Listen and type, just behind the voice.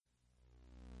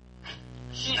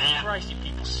Christ, you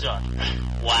people suck.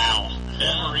 Wow.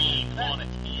 Wolverine on a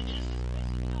tangent.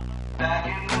 Back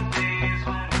in the days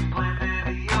when we played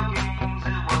video games,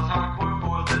 it was hardcore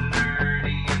for the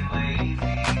nerdy and lazy.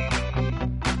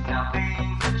 Now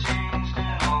things have changed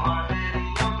and all our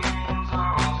video games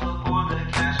are also for the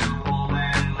casual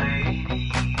and lady.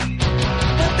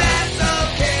 But that's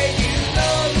okay, you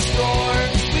know the score.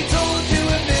 We told you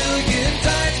a million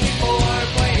times before.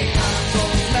 Playing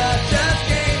consoles, not just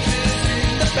games, is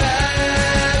in the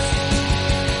past.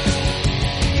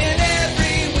 And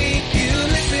every week you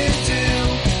listen to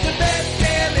the best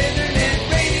damn internet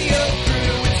radio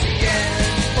crew. It's the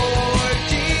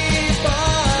N4G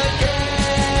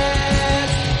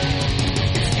podcast.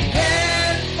 It's the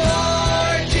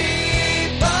N4G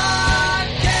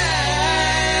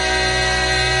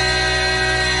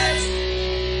podcast.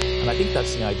 And I think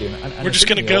that's the idea. And We're I just think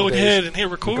going in to the go old ahead days, and hit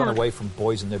we got record. away from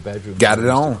boys in their bedrooms. Got it we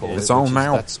used to on. call It's it, on which is-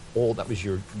 now. That's all. That was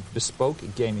your bespoke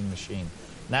gaming machine.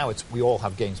 Now we all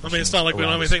have games. I mean, it's not like we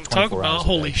don't have anything to talk about.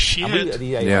 Holy shit. And we, at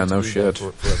EA, Yeah, like to no be there shit. for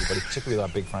everybody, particularly our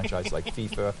big franchise like FIFA, like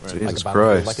Jesus a Battlefield,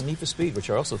 Christ. like a Need for Speed, which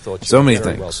I also thought So showed many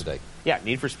very things. well today. Yeah,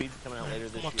 Need for Speed's coming out later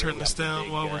this year. I'll turn this We got down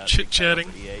big, while we're big chit-chatting.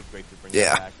 title for EA. Great to bring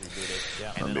Yeah. it back, reboot it. Yeah.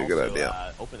 And That'd then be a good also,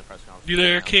 idea. Open the press conference. You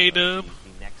there, K-Dub? The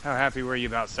next How happy were you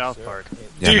about South Park?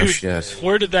 Yeah, no Dude, shit.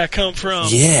 where did that come from?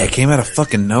 Yeah, it came out of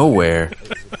fucking nowhere.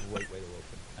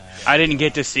 I didn't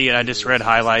get to see it. I just read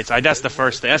highlights. That's the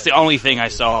first thing. That's the only thing I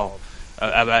saw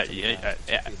about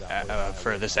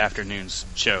for this afternoon's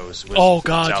shows. Was Oh,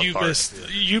 God, South you Park. missed.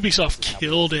 Ubisoft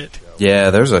killed it.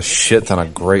 Yeah, there's a shit ton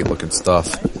of great looking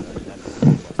stuff.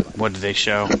 What did they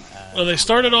show? Well, they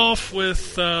started off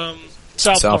with South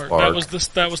Park. Park.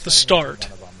 That was the start.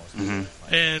 Mhm.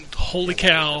 And holy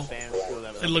cow,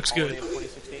 it looks good.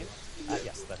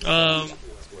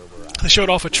 They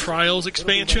showed off a Trials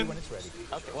expansion.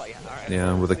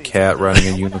 Yeah, with a cat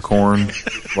riding a unicorn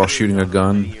while shooting a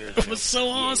gun. It was so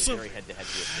awesome.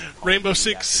 Rainbow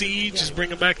Six Siege is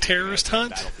bringing back Terrorist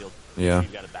Hunt. Yeah.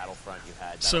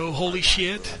 So holy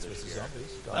shit.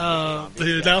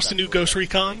 They announced a new Ghost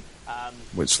Recon.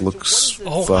 Which looks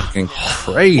Oh. fucking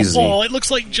crazy. Oh, it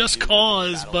looks like Just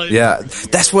Cause, but Yeah,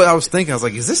 that's what I was thinking. I was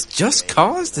like, is this Just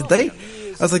Cause? Did they? I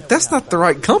was like, that's not the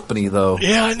right company, though.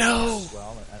 yeah, I know.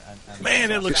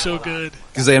 Man, it looks so good.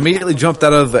 Because they immediately jumped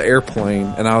out of the airplane,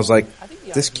 and I was like,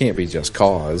 this can't be Just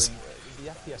Cause.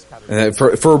 And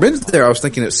for a minute there, I was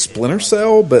thinking it's Splinter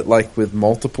Cell, but like with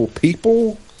multiple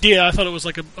people. Yeah, I thought it was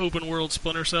like an open world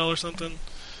Splinter Cell or something.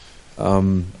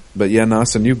 But yeah, no,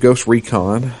 it's a new Ghost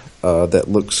Recon that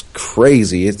looks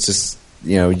crazy. It's just,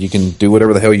 you can do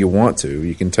whatever the hell you want to.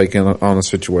 You can take on a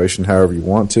situation however you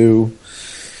want to.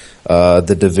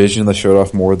 The Division, they showed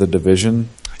off more of the Division.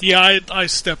 Yeah, I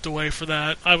stepped away for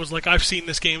that. I was like, I've seen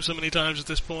this game so many times at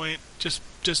this point. Just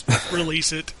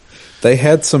release it. They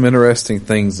had some interesting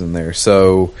things in there.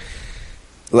 So,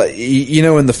 like,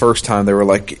 in the first time they were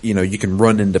like, you can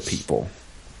run into people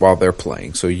while they're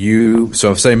playing. So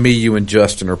say me, you, and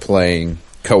Justin are playing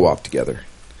co-op together,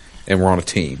 and we're on a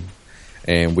team,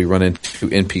 and we run into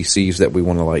NPCs that we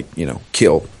want to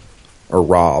kill or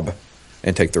rob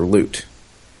and take their loot.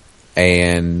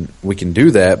 And we can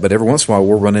do that, but every once in a while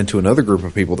we'll run into another group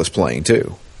of people that's playing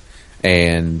too.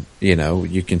 And,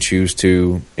 you can choose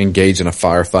to engage in a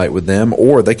firefight with them,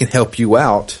 or they can help you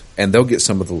out and they'll get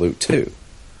some of the loot too.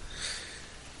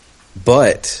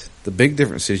 But the big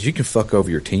difference is you can fuck over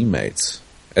your teammates.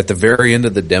 At the very end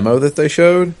of the demo that they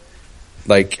showed,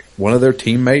 like, one of their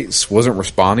teammates wasn't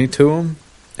responding to him.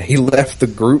 He left the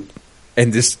group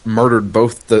and just murdered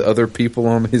both the other people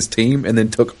on his team and then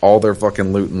took all their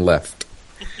fucking loot and left.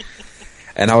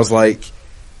 And I was like,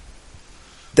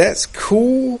 that's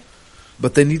cool,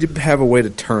 but they need to have a way to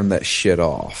turn that shit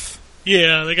off.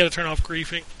 Yeah, they got to turn off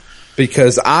griefing.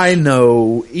 Because I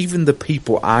know even the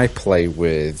people I play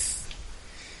with,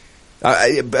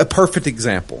 a perfect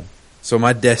example. So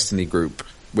my Destiny group,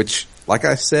 which, like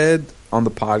I said on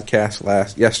the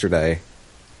podcast yesterday,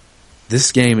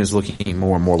 this game is looking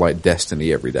more and more like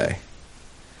Destiny every day.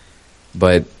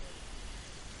 But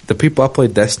the people I play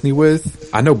Destiny with,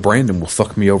 I know Brandon will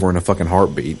fuck me over in a fucking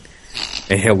heartbeat,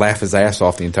 and he'll laugh his ass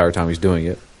off the entire time he's doing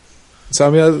it. So, I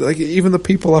mean, like, even the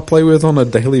people I play with on a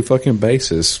daily fucking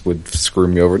basis would screw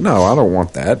me over. No, I don't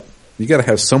want that. You gotta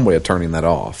have some way of turning that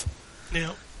off.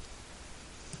 Yeah.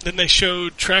 Then they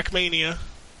showed Trackmania.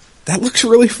 That looks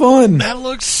really fun. That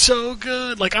looks so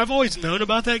good. Like, I've always known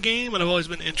about that game, and I've always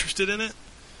been interested in it.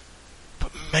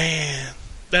 But, man,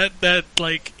 that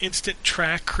like, instant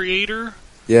track creator.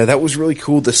 Yeah, that was really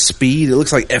cool. The speed, it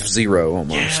looks like F-Zero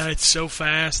almost. Yeah, it's so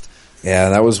fast. Yeah,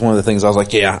 that was one of the things I was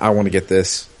like, yeah, I want to get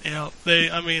this. Yeah, they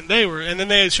were, and then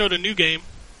they showed a new game.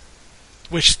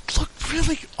 which looked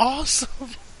really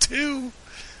awesome too.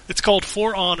 It's called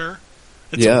For Honor.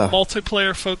 It's Yeah. a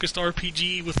multiplayer-focused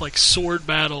RPG with like sword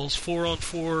battles,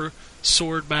 4-on-4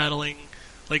 sword battling,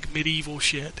 like medieval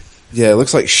shit. Yeah, it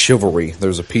looks like Chivalry.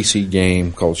 There's a PC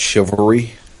game called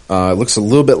Chivalry. It looks a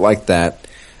little bit like that.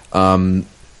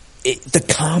 The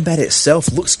combat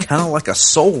itself looks kind of like a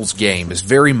Souls game. It's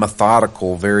very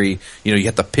methodical, very, you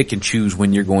have to pick and choose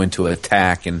when you're going to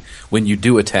attack, and when you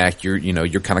do attack, you're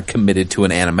kind of committed to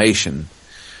an animation.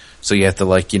 So you have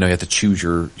to you have to choose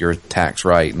your attacks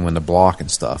right and when to block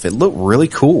and stuff. It looked really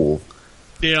cool.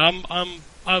 Yeah,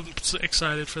 I'm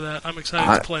excited for that. I'm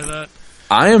excited to play that.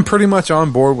 I am pretty much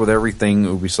on board with everything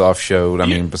Ubisoft showed. I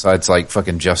mean, besides like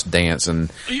fucking Just Dance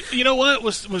and. You know what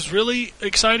was really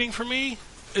exciting for me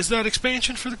is that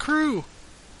expansion for the Crew.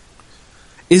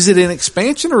 Is it an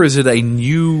expansion or is it a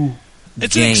new?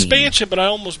 It's game? an expansion, but I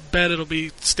almost bet it'll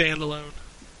be standalone.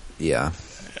 Yeah.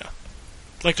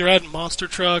 Like they're adding monster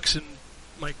trucks and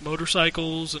like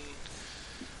motorcycles, and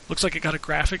looks like it got a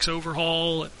graphics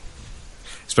overhaul,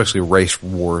 Especially race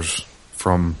wars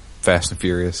from Fast and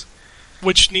Furious.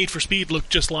 which Need for Speed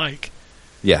looked just like.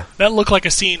 Yeah. That looked like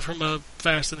a scene from a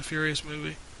Fast and the Furious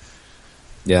movie.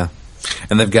 Yeah.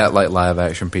 And they've got like live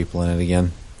action people in it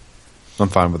again. I'm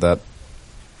fine with that.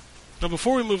 Now,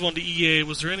 before we move on to EA,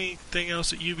 was there anything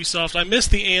else at Ubisoft? I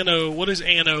missed the Anno. What is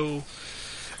Anno?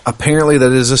 Apparently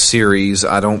that is a series.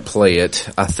 I don't play it.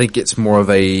 I think it's more of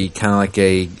a kind of like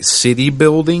a city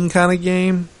building kind of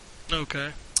game. Okay.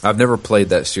 I've never played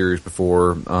that series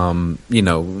before.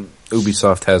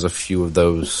 Ubisoft has a few of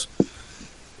those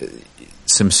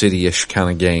SimCity-ish kind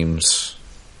of games.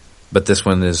 But this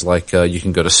one is like you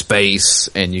can go to space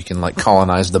and you can like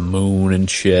colonize the moon and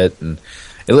shit, and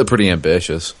it looked pretty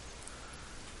ambitious.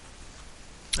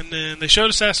 And then they showed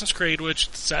Assassin's Creed, which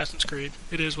it's Assassin's Creed.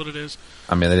 It is what it is.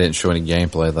 I mean, they didn't show any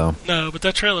gameplay though. No, but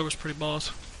that trailer was pretty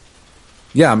boss.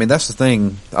 Yeah, I mean that's the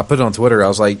thing. I put it on Twitter. I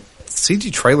was like,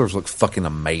 CG trailers look fucking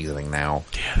amazing now.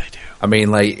 Yeah, they do. I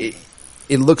mean, like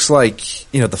it looks like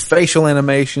the facial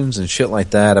animations and shit like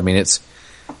that. I mean,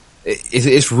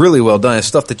 it's really well done. It's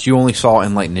stuff that you only saw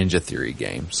in like Ninja Theory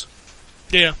games.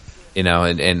 Yeah.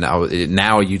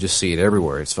 Now you just see it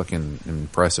everywhere. It's fucking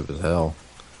impressive as hell.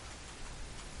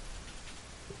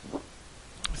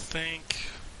 I think.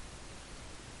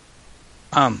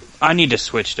 I need to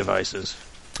switch devices.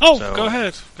 Oh, So- go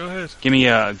ahead. Go ahead. Give me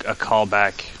a call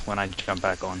back when I jump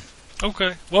back on.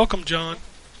 Okay. Welcome, John.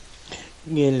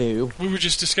 Hello. We were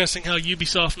just discussing how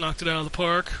Ubisoft knocked it out of the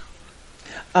park.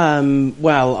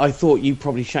 Well, I thought you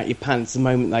probably shat your pants the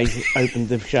moment they opened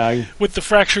the show. With the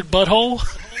fractured butthole.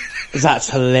 That's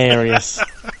hilarious.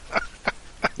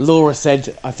 Laura just said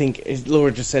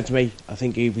to me, I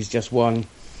think Ubi's just won.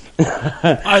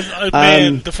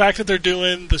 Man, the fact that they're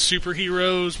doing the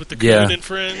superheroes with the Yeah. Coon and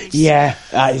Friends. Yeah,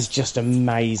 that is just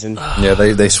amazing. Yeah,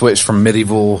 they switched from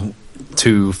medieval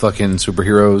to fucking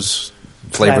superheroes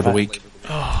flavor of the Clever. week.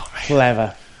 Oh, man.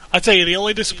 Clever. I tell you, the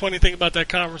only disappointing thing about that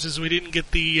conference is we didn't get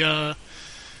the.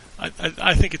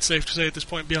 I think it's safe to say at this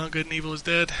point, Beyond Good and Evil is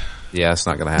dead. Yeah, it's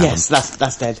not going to happen. Yes,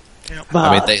 that's dead. Yeah.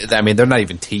 But, I mean, they're not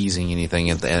even teasing anything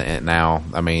now.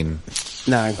 I mean,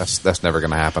 no. that's never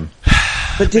going to happen.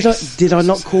 But did I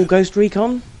not call Ghost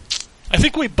Recon? I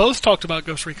think we both talked about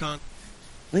Ghost Recon.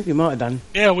 I think we might have done.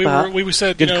 Yeah, we But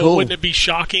said, good call. wouldn't it be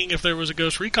shocking if there was a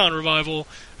Ghost Recon revival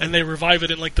and they revive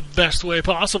it in like the best way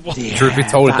possible? Yeah, Truth be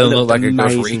told, it that doesn't look looked like a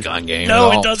Ghost amazing. Recon game. No,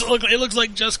 at it all. doesn't look. It looks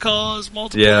like Just Cause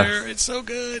multiplayer. Yeah. It's so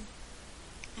good.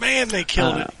 Man, they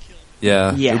killed it.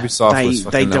 Yeah, Yeah, Ubisoft was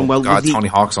they fucking done well God, with the- Tony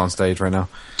Hawk's on stage right now.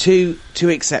 Two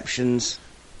exceptions.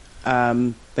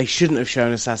 They shouldn't have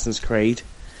shown Assassin's Creed.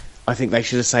 I think they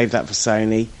should have saved that for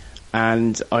Sony.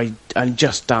 And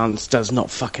Just Dance does not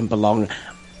fucking belong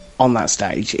on that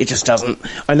stage. It just doesn't.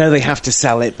 I know they have to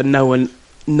sell it, but no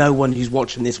one who's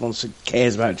watching this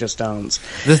cares about Just Dance.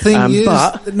 The thing is,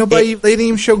 but they didn't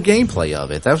even show gameplay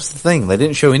of it. That was the thing. They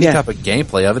didn't show any Yeah. type of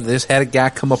gameplay of it. They just had a guy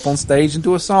come up on stage and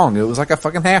do a song. It was like a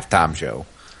fucking halftime show.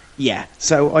 Yeah,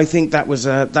 so I think that was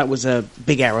a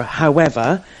big error.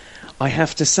 However, I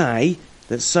have to say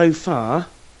that so far,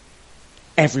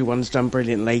 everyone's done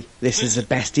brilliantly. This is the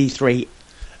best E3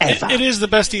 ever. It is the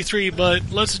best E3,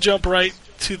 but let's jump right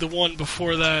to the one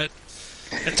before that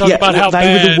and talk Yeah, about how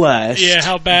they were bad. the worst, Yeah,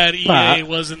 how bad EA but-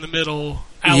 was in the middle.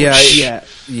 Ouch. Yeah.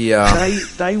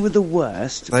 They were the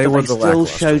worst, They but were they the still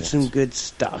lackluster showed ones. some good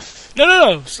stuff.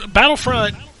 No.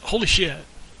 Battlefront. Holy shit.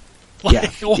 Like,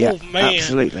 Yeah, yeah, man.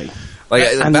 absolutely. Like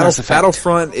And Mass Effect.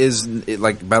 Battlefront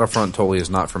Battlefront totally is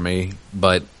not for me,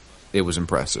 but it was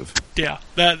impressive. Yeah,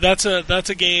 that's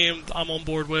a game I'm on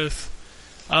board with.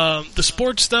 The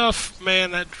sports stuff,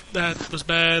 man, that was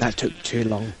bad. That took too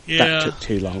long. Yeah. That took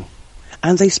too long.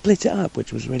 And they split it up,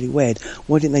 which was really weird.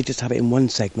 Why didn't they just have it in one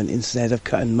segment instead of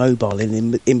cutting mobile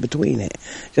in between it?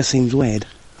 Just seems weird.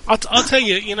 I'll tell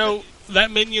you,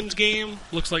 that Minions game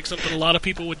looks like something a lot of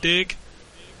people would dig.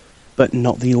 But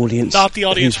not the audience. Not the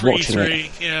audience who's for watching E3,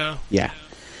 it. yeah.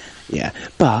 Yeah.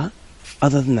 But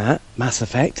other than that, Mass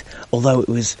Effect, although it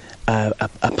was a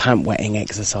pant-wetting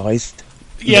exercise.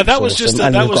 Yeah, that was awesome, just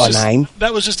and we've got a name.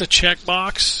 that was just a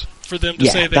checkbox for them to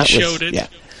Yeah, say they that was- showed it. yeah.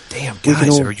 Damn, We can guys,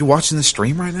 all- are you watching the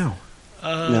stream right now?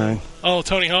 No. Oh,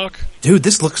 Tony Hawk. Dude,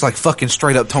 this looks like fucking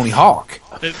straight up Tony Hawk.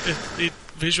 It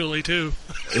visually too.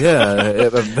 Yeah,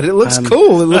 but it looks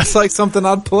cool. It looks like something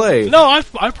I'd play. No,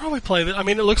 I probably play that. I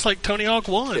mean, it looks like Tony Hawk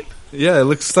 1. Yeah, it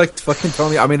looks like fucking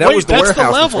Tony. I mean, that Wait, was the that's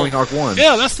warehouse level. in Tony Hawk 1.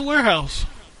 Yeah, that's the warehouse.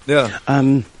 Yeah.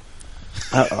 I'm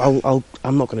not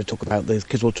going to talk about this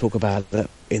because we'll talk about that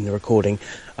in the recording.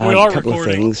 We are a couple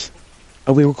recording. of things.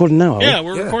 Are we recording now? Are Yeah, we?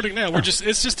 we're Yeah. recording now.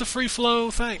 It's just a free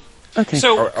flow thing. Okay.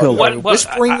 So Cool. what?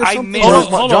 Whispering or I something? missed.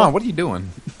 Hold on. John, what are you doing?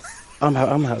 I'm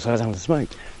outside having a smoke.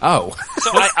 Oh.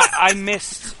 So I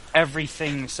missed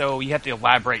everything. So you have to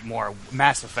elaborate more.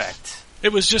 Mass Effect.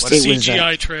 It was just What a is it?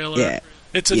 CGI trailer. Yeah.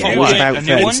 It's a Yeah, new it was game. about A new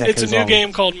 30 one? seconds It's a new long.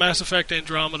 game called Mass Effect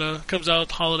Andromeda. Comes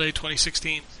out holiday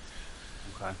 2016.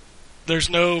 Okay. There's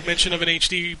no mention of an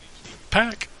HD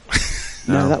pack.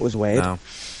 No, that was weird. No.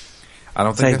 I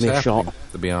don't think Save that's me a happening, shot.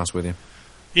 to be honest with you.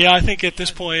 Yeah, I think at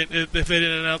this point, if they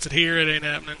didn't announce it here, it ain't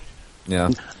happening. Yeah.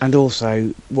 And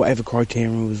also, whatever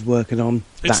Criterion was working on,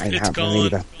 It's that ain't it's happening gone.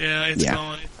 either. Yeah, it's Yeah.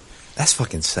 gone. That's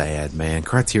fucking sad, man.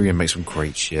 Criterion makes some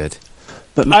great shit.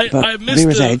 But I missed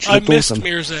Mirror's Edge I looked missed awesome.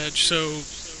 Mirror's Edge. So,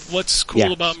 what's cool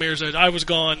Yeah. about Mirror's Edge? I was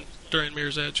gone during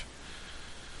Mirror's Edge.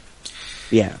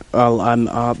 Yeah, well,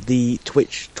 the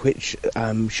Twitch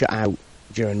shut out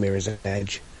during Mirror's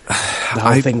Edge. The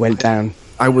whole thing went down.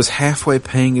 I was halfway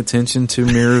paying attention to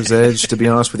Mirror's Edge, to be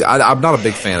honest with you. I'm not a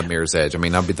big fan of Mirror's Edge. I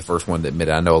mean, I'll be the first one to admit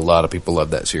it. I know a lot of people love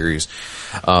that series.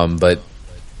 But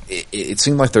it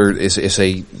seemed like it's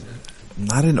a,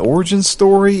 not an origin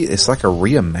story. It's like a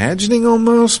reimagining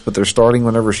almost, but they're starting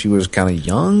whenever she was kind of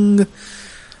young.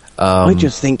 I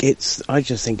just think it's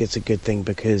a good thing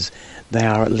because they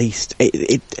are at least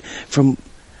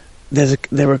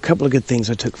there are a couple of good things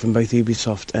I took from both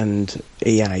Ubisoft and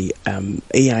EA.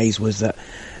 EA's was that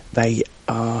they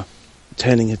are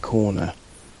turning a corner,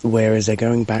 whereas they're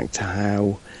going back to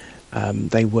how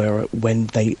they were when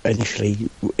they initially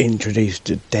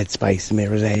introduced Dead Space and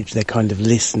Mirror's Edge. They're kind of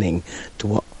listening to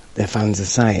what their fans are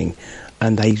saying,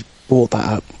 and they brought that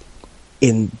up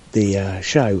in the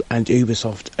show, and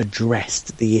Ubisoft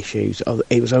addressed the issues.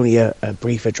 It was only a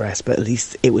brief address, but at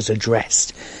least it was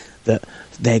addressed that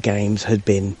their games had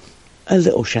been a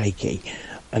little shaky,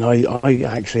 and I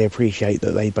actually appreciate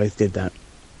that they both did that.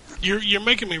 You're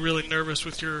making me really nervous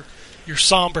with your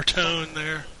somber tone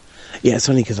there. Yeah, it's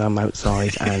only because I'm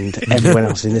outside and everyone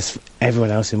else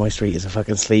in my street is a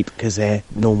fucking sleep because they're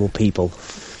normal people.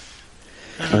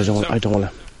 I don't want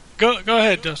to. Go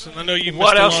ahead, Justin. I know you.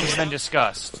 What missed a else lot has of been it.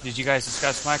 discussed? Did you guys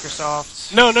discuss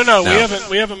Microsoft? No. No.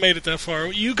 We haven't made it that far.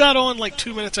 You got on like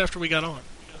 2 minutes after we got on.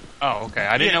 Oh, okay.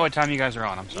 I didn't Yeah. know what time you guys are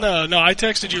on. I'm sorry. No. I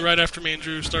texted you right after me and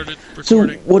Drew started So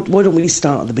recording. why don't we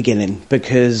start at the beginning?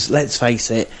 Because let's face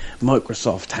it,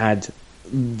 Microsoft had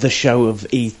the show of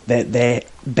their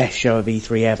best show of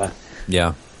E3 ever.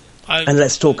 Yeah. And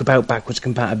let's talk about backwards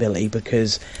compatibility,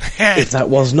 because if that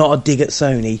was not a dig at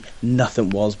Sony,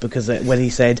 nothing was, because when he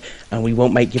said, and we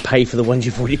won't make you pay for the ones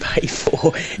you've already paid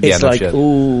for, Yeah, it's no like, shit.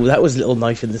 ooh, that was a little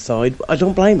knife in the side. But I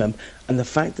don't blame them. And the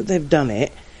fact that they've done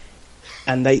it,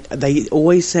 and they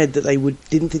always said that they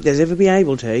didn't think they'd ever be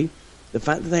able to, the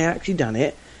fact that they actually done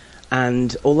it,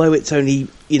 and although it's only,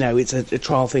 it's a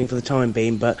trial thing for the time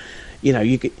being, but,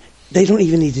 they don't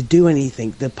even need to do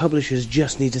anything. The publishers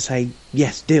just need to say,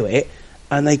 yes, do it,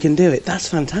 and they can do it. That's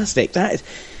fantastic. That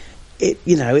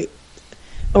is,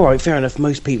 all right, fair enough.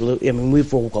 Most people,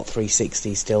 we've all got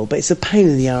 360s still, but it's a pain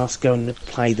in the arse going to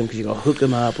play them because you've got to hook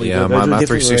them up. Or Yeah, you've got to go to my a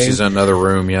different 360's room. in another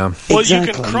room, yeah. Well, Exactly.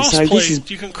 you can So cross-play. this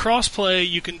is- You can cross-play.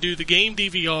 You can do the game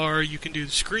DVR. You can do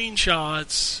the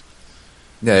screenshots.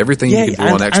 Yeah, everything Yeah, you can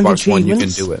do on and Xbox One, you can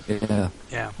achievements. do it. Yeah.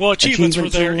 Yeah. Well, achievements were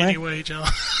Achievements there all right. anyway, John.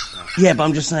 Yeah, but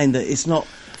I'm just saying that it's not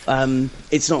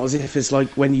as if it's like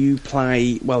when you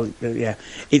play. Well, yeah,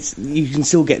 you can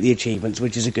still get the achievements,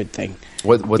 which is a good thing.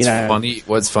 What's funny?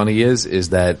 What's funny is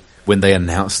that when they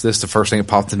announced this, the first thing that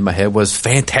popped into my head was,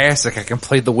 "Fantastic! I can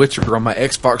play The Witcher on my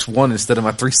Xbox One instead of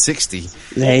my 360."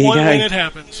 There you when go. it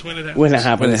happens. When it happens. When it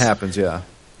happens. When it happens, yeah.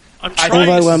 I'm I trying.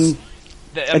 Although, I mean,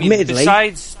 admittedly-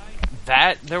 besides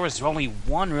there was only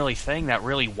one really thing that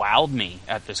really wowed me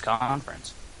at this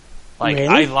conference. Like, Really?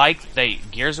 I liked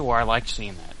Gears of War. I liked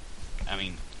seeing that. I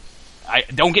mean,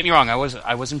 don't get me wrong. I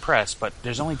was impressed, but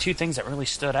there's only two things that really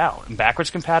stood out. And backwards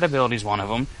compatibility is one of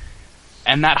them,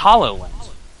 and that HoloLens.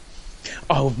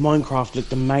 Oh, Minecraft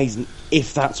looked amazing.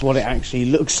 If that's what it actually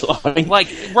looks like. Like,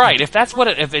 right? If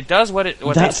it does what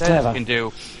they That's said clever. it can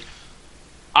do,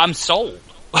 I'm sold.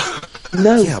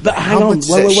 No, Yeah, but hang how on. much is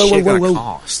that shit gonna Whoa.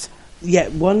 cost? Yeah,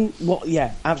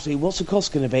 yeah, absolutely. What's the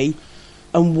cost going to be?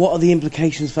 And what are the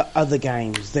implications for other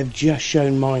games? They've just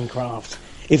shown Minecraft.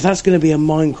 If that's going to be a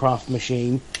Minecraft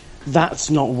machine, that's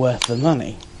not worth the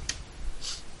money.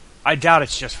 I doubt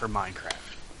it's just for Minecraft.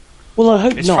 Well, I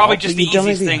hope It's not. probably just but the you don't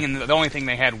easiest know. thing and the only thing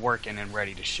they had working and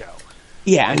ready to show.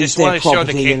 Yeah, I and just it's their wanted to show the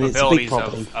property and it's a big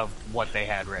capabilities property. of what they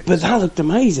had ready. But that looked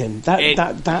amazing.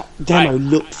 That demo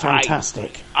looked I-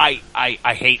 fantastic. I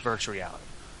hate virtual reality.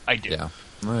 I do. Yeah.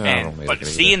 Well, I don't need But it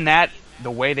either. seeing that,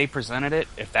 the way they presented it,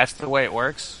 if that's the way it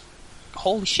works,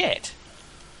 holy shit.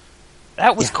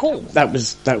 That was cool. That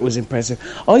was impressive.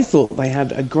 I thought they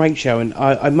had a great show, and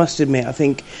I must admit, I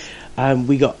think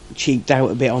we got cheaped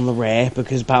out a bit on the rare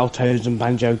because Battletoads and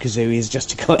Banjo-Kazooie is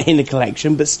just in a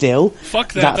collection, but still,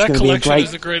 Fuck that. that's That gonna be a collection great.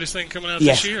 is the greatest thing coming out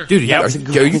Yes. this year. Dude, Yep. are you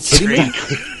kidding me?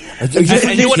 Are you And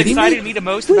you know what kidding me? excited me the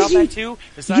most Well, about you- that too?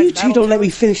 Besides You two don't let me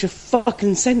Battletoads, finish a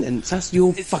fucking sentence. That's your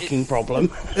It's- fucking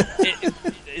problem.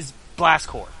 is Blast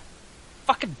Corps.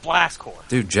 Fucking Blast Corps.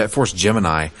 Dude, Jet Force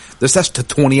Gemini. That's a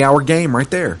 20-hour game right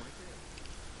there.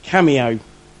 Cameo.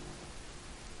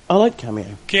 I like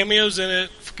Cameo. Cameo's in it.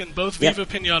 Fucking both Yep.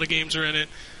 Viva Pinata games are in it.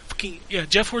 Fucking yeah,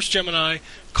 Jet Force Gemini.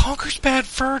 Conker's Bad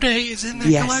Fur Day is in that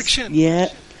Yes. collection. Yeah.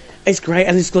 It's great,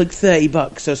 and it's like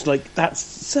 $30, so it's like, that's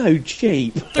so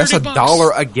cheap. That's $30.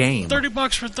 $1 a game.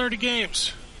 $30 for 30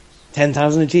 games.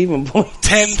 10,000 achievement points.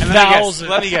 10,000.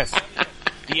 Let me guess.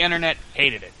 The internet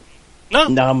hated it. No,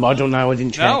 No, I don't know, I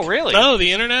didn't check. No, really? no,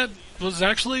 the internet was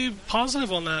actually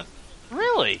positive on that.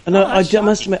 Really? And I that's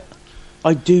must shocking. admit,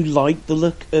 I do like the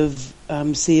look of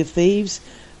Sea of Thieves,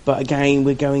 but again,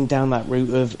 we're going down that route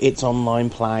of it's online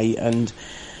play, and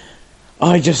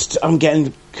I'm getting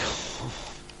a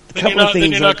Then couple you're not, of things.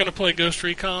 then you're not like- going to play Ghost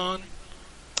Recon.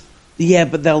 Yeah,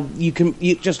 but I can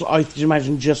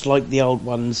imagine just like the old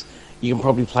ones, you can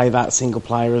probably play that single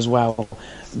player as well.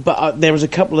 But there was a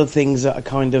couple of things that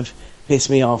kind of pissed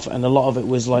me off, and a lot of it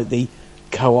was like the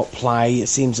co-op play. It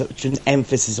seems such an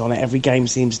emphasis on it. Every game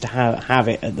seems to have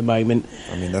it at the moment.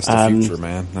 I mean, that's the future,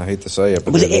 man. I hate to say it,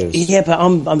 but But it is. yeah, but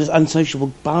I'm an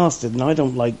unsociable bastard, and I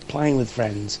don't like playing with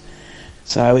friends.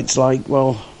 So it's like,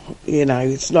 well, you know,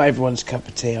 it's not everyone's cup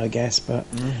of tea, I guess. But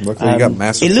Luckily, you got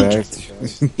Mass it looked-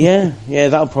 Effect. yeah,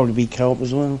 that'll probably be co-op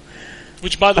as well.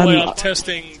 Which, by the way, Um, I'm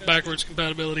testing backwards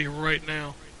compatibility right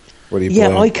now. What do you Yeah,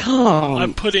 play? I can't.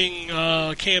 I'm putting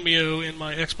Cameo in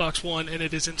my Xbox One, and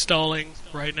it is installing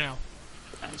right now.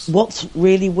 What's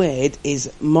really weird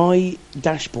is my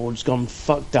dashboard's gone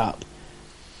fucked up.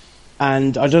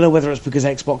 And I don't know whether it's because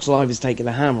Xbox Live is taking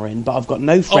a hammer in, but I've got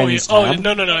no Oh, yeah. friends Oh, tab.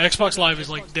 no. Xbox Live is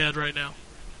like dead right now.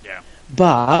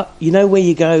 But you know where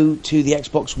you go to the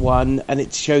Xbox One and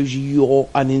it shows you your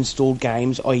uninstalled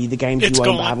games, i.e. the games It's you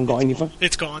own gone. but haven't got on your phone?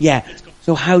 It's gone. Yeah. It's gone.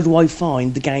 So how do I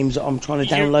find the games that I'm trying to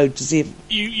You- download to see if...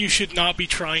 You should not be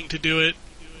trying to do it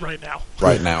right now.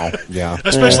 Right now, yeah.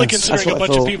 Especially Yeah, considering that's a what I bunch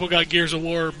of thought. people got Gears of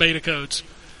War beta codes.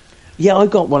 Yeah, I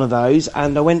got one of those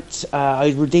and I went... I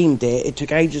redeemed it. It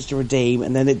took ages to redeem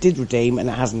and then it did redeem and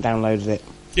it hasn't downloaded it.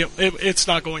 Yeah, it's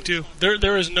not going to.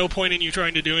 There is no point in you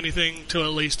trying to do anything till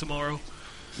at least tomorrow.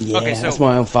 Yeah, Okay, so- that's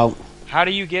my own fault. How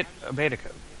do you get a beta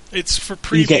code? It's for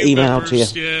You get preview emailed to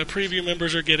members. you. Yeah, preview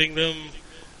members are getting them.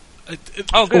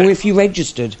 Oh, Or good. if you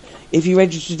registered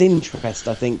interest,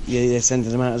 I think they're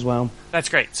sending them out as well. That's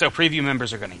great. So preview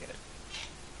members are going to get it.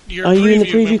 You're Are a you in the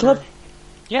preview member. club?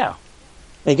 Yeah.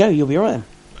 There you go, you'll be right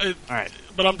then. All right.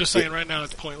 But I'm just saying right now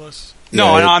it's pointless.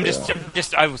 No, Yeah, no, I'm it's,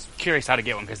 just I was curious how to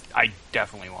get one because I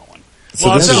definitely want one. So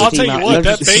Well, this I'll is, tell you what,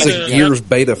 that this is a beta, Gears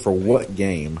beta for what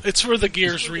game? it's for the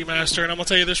Gears remaster, and I'm gonna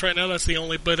tell you this right now, that's the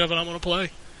only bit of it I'm gonna play.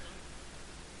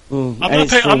 Mm. I'm And not,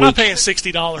 it's for a I'm not week. paying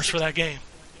 $60 for that game.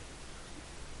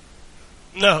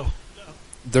 No,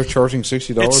 They're charging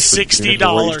 $60. it's for $60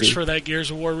 HD? for that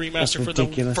Gears of War remaster That's for the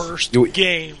ridiculous. first You-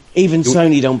 game. Even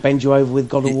Sony don't bend you over with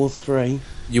God of War 3.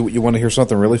 You want to hear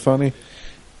something really funny?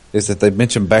 Is that they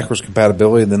mentioned backwards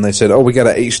compatibility, and then they said, "Oh, we got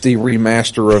an HD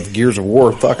remaster of Gears of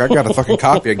War." Fuck, I got a fucking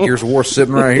copy of Gears of War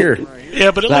sitting right here.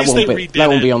 Yeah, but at least they redid that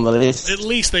won't it. be on the list. At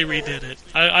least they redid it.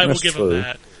 I will That's give true. them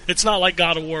that. It's not like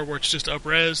God of War where it's just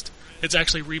up-resed. It's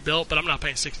actually rebuilt, but I'm not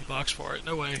paying $60 for it.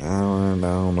 No way. I don't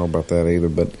know about that either,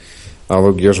 but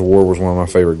although Gears of War was one of my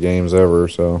favorite games ever,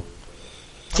 so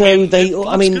So I mean, they, it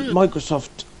I mean, looks good.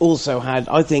 Microsoft also had,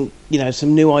 I think,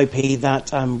 some new IP.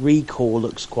 That Recall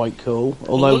looks quite cool,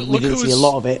 although we didn't see a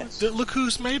lot of it. Look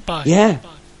who's made by. Yeah,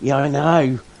 I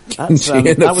know. That's,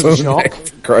 Inafune, that was a shock.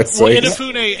 for Christ's Well, sake.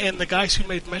 Inafune and the guys who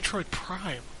made Metroid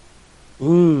Prime.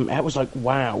 That was like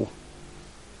wow.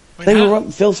 I mean, They how- were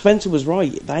right. Phil Spencer was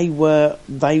right. They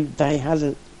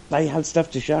had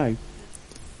stuff to show.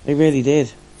 They really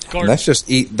did. Guard- That's just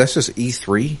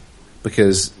E3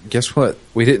 because guess what?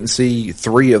 We didn't see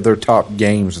 3 of their top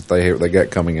games that they got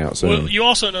coming out soon. Well, you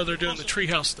also know they're doing the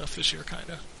Treehouse stuff this year, kind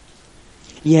of.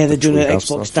 Yeah, they're doing an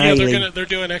Treehouse Xbox stuff. Yeah, Daily. they're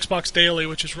doing Xbox Daily,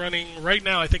 which is running right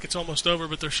now. I think it's almost over,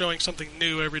 but they're showing something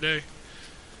new every day.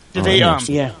 Did they nice.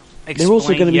 Yeah, explain they're also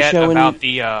going to be yet showing about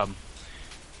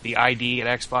the ID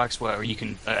at Xbox where you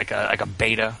can like a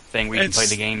beta thing where you can play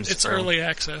the games? It's for- early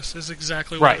access. Is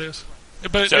exactly Right. what it is.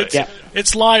 But So- it's, Yeah.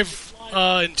 it's live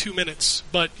in 2 minutes,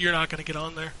 but you're not going to get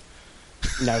on there.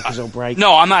 no, because it'll break.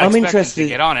 No, I'm not I'm expecting interested- to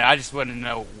get on it. I just want to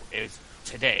know it's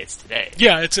today. It's today.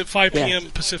 Yeah, it's at 5 Yeah.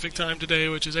 p.m. Pacific time today,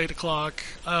 which is 8 o'clock.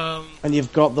 And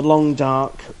you've got the Long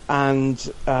Dark and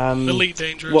Elite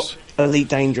Dangerous. Elite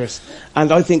Dangerous,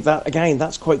 and I think that again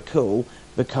that's quite cool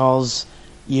because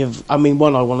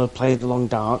one, I want to play the Long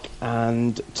Dark,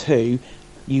 and 2,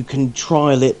 you can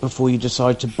trial it before you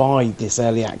decide to buy this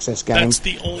early access game. That's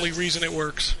the only reason it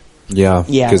works. Yeah,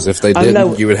 Yeah. because if they I didn't,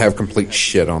 know- you would have complete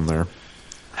shit on there.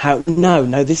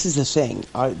 No, this is the thing.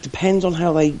 It depends on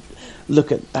how they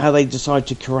look at how they decide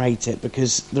to curate it,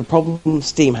 because the problem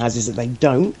Steam has is that they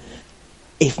don't.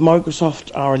 If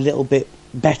Microsoft are a little bit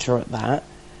better at that,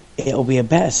 it'll be a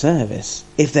better service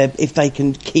if they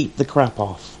can keep the crap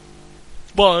off.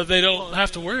 Well, they don't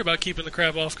have to worry about keeping the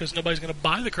crap off because nobody's going to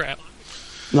buy the crap.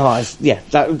 Nice, yeah.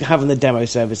 Having the demo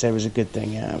service there is a good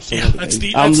thing. Yeah, absolutely. Yeah,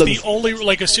 that's the only.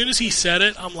 Like, as soon as he said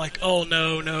it, I'm like, oh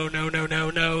no,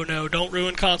 don't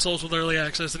ruin consoles with early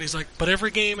access. And he's like, but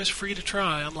every game is free to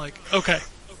try. I'm like, okay,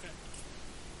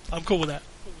 I'm cool with that.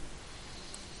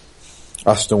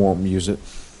 I still won't use it.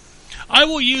 I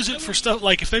will use it for stuff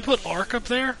like if they put Ark up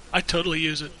there, I'd totally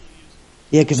use it.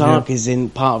 Yeah, because Ark is in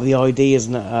part of the ID,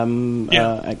 isn't it?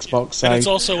 Xbox. So And it's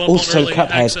also up also on early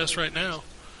Cuphead. access right now.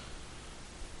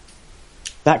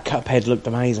 That Cuphead looked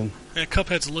amazing. And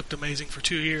Cuphead's looked amazing for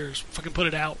 2 years. Fucking put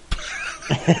it out.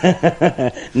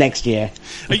 Next year.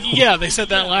 Yeah, they said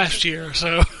that last year.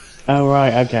 So Oh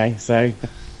right, okay. So,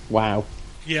 wow.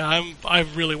 yeah, I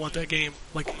really want that game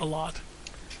like a lot.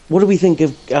 What do we think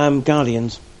of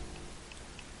Guardians?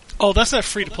 Oh, that's that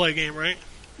free to play game, right?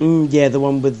 Yeah, the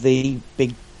one with the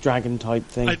big dragon type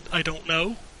thing. I don't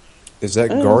know. Is that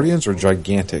Guardians or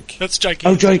Gigantic? That's Oh,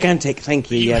 gigantic. gigantic. Thank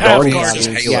you. You Yeah, have that's Guardians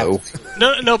is Guardians.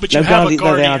 Halo. No, but you No, have a no, they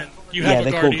guardian. are. You have Yeah, a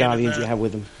they're guardian called in Guardians. that. You have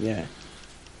with them. Yeah,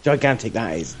 gigantic.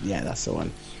 That is. Yeah, that's the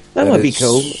one. That might be It's-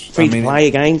 cool. Free to play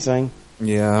again. So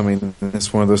Yeah, I mean,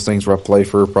 it's one of those things where I play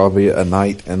for probably a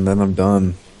night and then I'm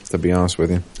done, to be honest with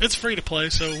you. It's free to play,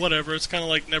 so whatever. It's kind of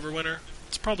like Neverwinter.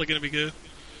 It's probably going to be good.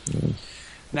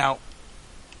 Now,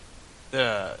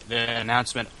 the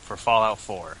announcement for Fallout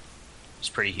 4 is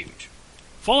pretty huge.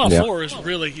 Fallout Yeah. 4 is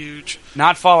really huge.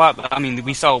 Not Fallout. I mean,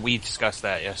 we discussed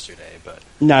that yesterday, but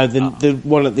no, the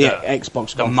one at the the-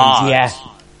 Xbox the conference. mods.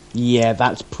 Yeah,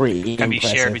 that's pretty it can be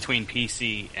impressive. shared between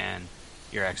PC and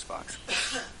your Xbox.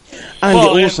 and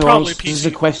well, it also and probably answers PC,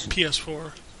 the question.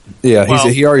 PS4. Yeah, Well-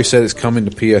 he already said it's coming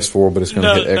to PS4, but it's going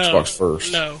to hit Xbox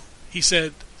first. No, he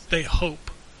said they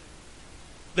hope.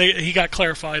 He got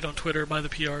clarified on Twitter by the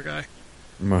PR guy.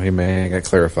 Well, he may have got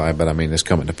clarified, but I mean, it's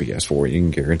coming to PS4. You can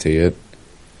guarantee it.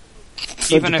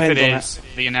 So Even if it depends on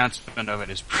is, the announcement of it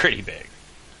is pretty big.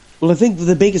 Well, I think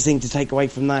the biggest thing to take away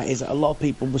from that is that a lot of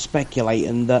people were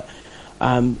speculating that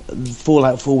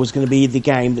Fallout 4 was going to be the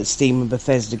game that Steam and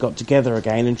Bethesda got together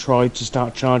again and tried to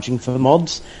start charging for the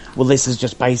mods. Well, this is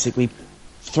just basically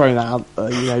throwing that out,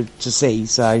 to see.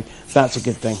 So that's a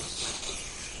good thing.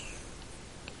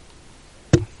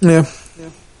 Yeah.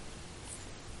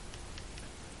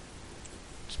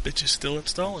 This bitch is still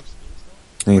installing.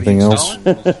 Anything else?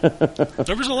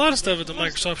 There was a lot of stuff at the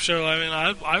Microsoft show. I mean,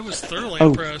 I was thoroughly Oh.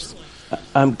 impressed.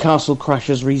 Castle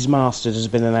Crashers Remastered has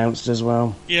been announced as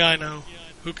well. Yeah, I know.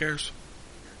 Who cares?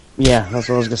 Yeah, that's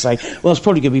what I was going to say. Well, it's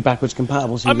probably going to be backwards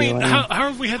compatible. So I you mean, know, how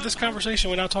have we had this conversation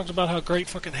without talking about how great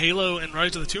fucking Halo and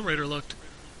Rise of the Tomb Raider looked?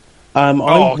 I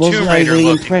wasn't Tomb Raider overly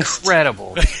looked impressed.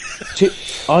 incredible.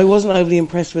 I wasn't overly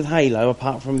impressed with Halo,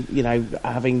 apart from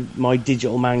having my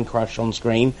digital man crush on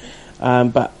screen.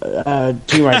 But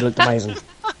Tomb Raider looked amazing.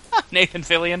 Nathan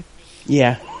Fillion.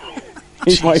 Yeah,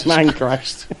 he's my man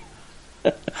crush.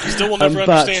 Still will never but-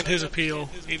 understand his appeal.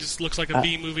 He just looks like a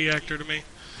B-movie actor to me.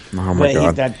 Oh my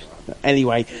god.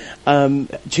 Anyway, Tomb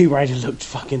Raider looked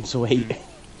fucking sweet.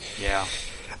 Yeah.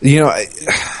 You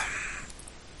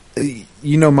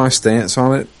know my stance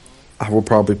on it. I will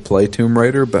probably play Tomb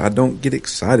Raider, but I don't get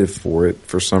excited for it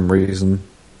for some reason.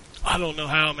 I don't know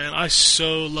how, man. I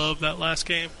so love that last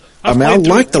game. I played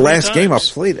through liked it the 3 last game. I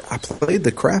times. played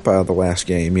the crap out of the last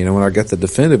game. You know, when I got the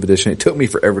definitive edition, it took me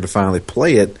forever to finally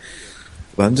play it.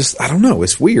 But I don't know.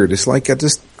 It's weird. It's like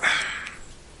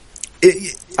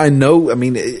I know. I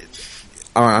mean,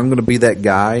 I'm going to be that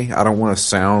guy. I don't want to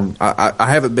sound. I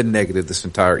haven't been negative this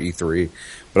entire E3,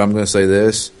 but I'm going to say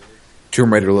this: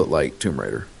 Tomb Raider looked like Tomb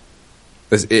Raider.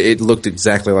 It looked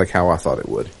exactly like how I thought it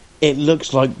would. It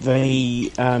looks like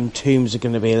the tombs are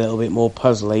going to be a little bit more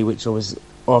puzzly, which was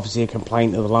obviously a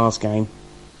complaint of the last game.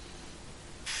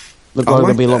 Looked like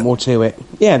there'll be a lot more to it.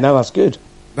 Yeah, no, that's good.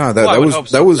 No, I that would was hope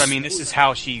that so, 'cause, was. I mean, this is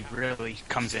how she really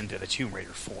comes into the Tomb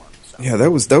Raider form. So. Yeah,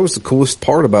 that was the coolest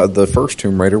part about the first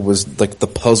Tomb Raider was like the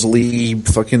puzzly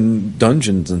fucking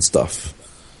dungeons and stuff.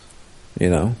 You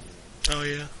know. Oh,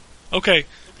 yeah. Okay,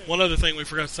 one other thing we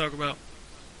forgot to talk about.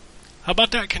 How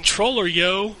about that controller,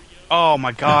 yo? Oh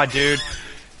my god, dude!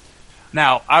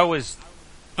 Now I was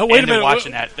Oh, wait a minute.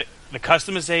 watching that the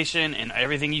customization and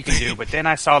everything you can do, but then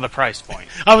I saw the price point,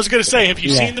 I was going to say, have you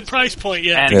Yeah. seen the price point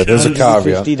yet? And- Yeah, there's a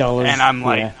caveat. $50, and I'm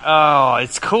like, yeah. oh,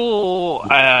 it's cool. Do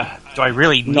I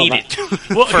really need that- it?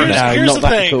 Well, For here's not the that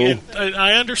thing. cool. And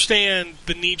I understand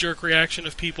the knee-jerk reaction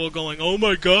of people going, "Oh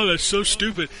my god, that's so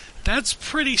stupid." That's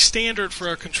pretty standard for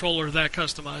a controller that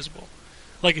customizable.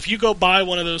 Like if you go buy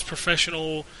one of those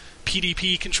professional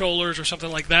PDP controllers or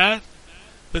something like that,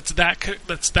 that's that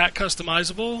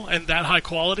customizable and that high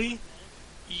quality,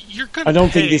 you're gonna. I don't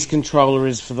pay. think this controller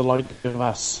is for the like of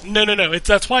us. No.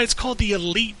 That's why it's called the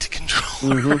Elite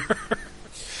controller.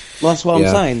 Well, that's what Yeah.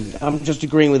 I'm saying. I'm just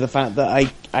agreeing with the fact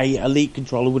that a Elite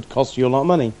controller would cost you a lot of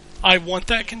money. I want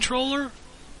that controller,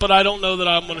 but I don't know that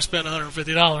I'm going to spend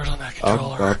 $150 on that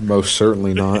controller. I'm most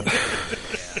certainly not.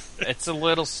 It's a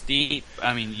little steep.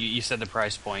 I mean, you said the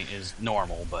price point is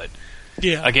normal, but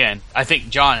Yeah. again, I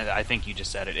think John, I think you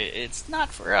just said it. It's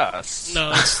not for us.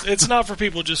 No, it's not for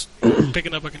people just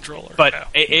picking up a controller. But No.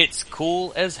 it's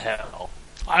cool as hell.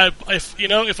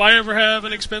 If I ever have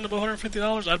an expendable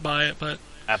 $150, I'd buy it, but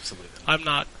Absolutely. I'm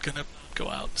not gonna go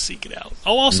out and seek it out.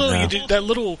 Oh, also, No. you did that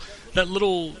little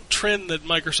trend that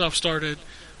Microsoft started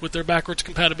with their backwards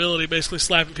compatibility, basically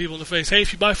slapping people in the face. Hey,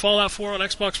 if you buy Fallout 4 on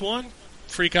Xbox One,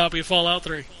 free copy of Fallout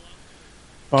 3.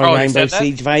 By Oh, they Rainbow said that?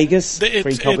 Siege Vegas, It-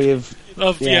 free it- copy of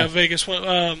Yeah, Yeah. Vegas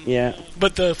one. yeah.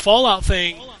 But the Fallout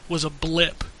thing was a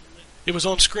blip. It was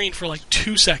on screen for like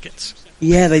 2 seconds.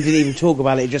 Yeah, they didn't even talk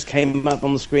about it. It just came up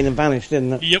on the screen and vanished,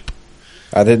 didn't it? Yep.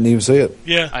 I didn't even see it.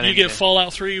 Yeah, I you didn't get either.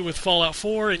 Fallout 3 with Fallout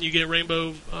 4, and you get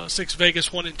Rainbow Six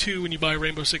Vegas 1 and 2 when you buy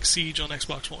Rainbow Six Siege on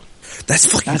Xbox One. That's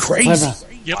fucking That's crazy. clever.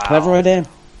 Yep. Clever idea.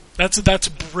 That's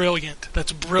brilliant.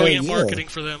 That's brilliant Yeah. marketing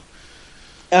for them.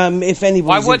 If anybody's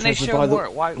Why wouldn't they interested show by the- more?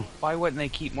 Why wouldn't they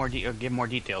keep more or give more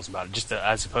details about it, just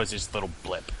as opposed to just a little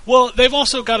blip? Well, they've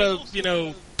also got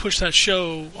to, push that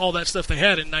show, all that stuff they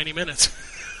had in 90 minutes.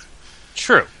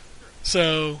 True,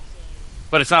 So,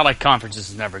 but it's not like conferences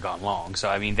has never gone long. So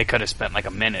I mean, they could have spent like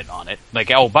a minute on it. Like,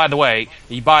 oh, by the way,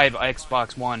 you buy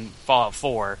Xbox One Fallout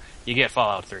 4, you get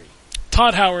Fallout 3.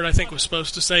 Todd Howard, I think, was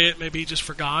supposed to say it. Maybe he just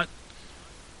forgot.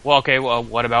 Well, okay. Well,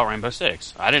 what about Rainbow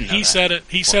Six? I didn't know. He that. said it.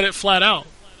 He said it flat out.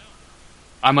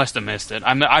 I must have missed it.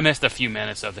 I missed a few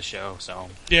minutes of the show. So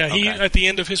Yeah, he Okay. at the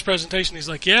end of his presentation, he's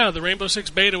like, "Yeah, the Rainbow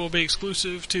Six beta will be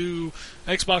exclusive to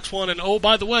Xbox One, and oh,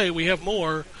 by the way, we have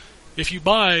more. If you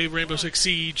buy Rainbow Six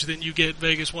Siege, then you get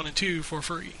Vegas 1 and 2 for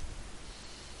free."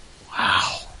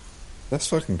 wow. That's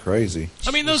fucking crazy.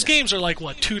 I mean, those games are like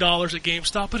what, $2 at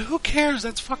GameStop, but who cares?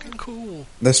 That's fucking cool.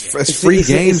 That's It's- free it's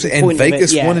games, the and point of it,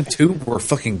 Vegas yeah. 1 and 2 were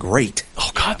fucking great.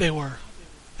 Oh God, they were.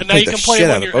 And now Played you the can play shit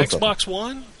them out on of your both of them. Xbox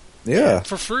One Yeah.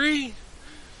 for free.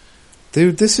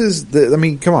 Dude, this is I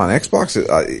mean, come on,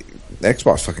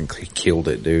 Xbox fucking killed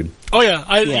it, dude. Oh yeah,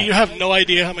 Yeah. you have no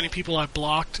idea how many people I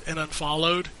blocked and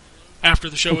unfollowed after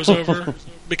the show was over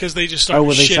because they just started Oh,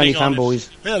 were they Sony shitting on fanboys? it.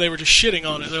 Yeah, they were just shitting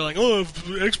on it. They're like, "Oh, if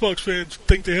Xbox fans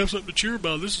think they have something to cheer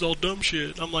about, this is all dumb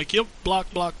shit." I'm like, "Yep,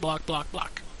 block, block, block, block,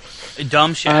 block."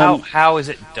 Dumb shit. How is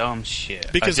it dumb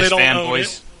shit? Because Just they don't own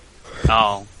fanboys?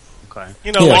 Oh, okay.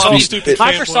 You know, Yeah, like I all mean, stupid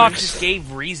Microsoft fanboys. just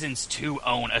gave reasons to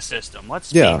own a system.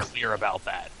 Let's Yeah. be clear about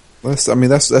that.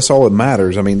 That's all that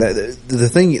matters. I mean, the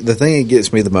thing that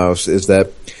gets me the most is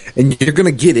that, and you're going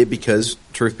to get it because,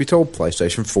 truth be told,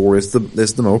 PlayStation 4 is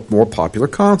the more popular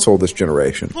console this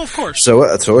generation. Well, of course. So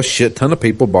a shit ton of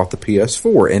people bought the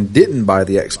PS4 and didn't buy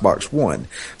the Xbox One.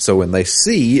 So when they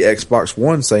see Xbox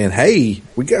One saying, "Hey,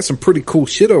 we got some pretty cool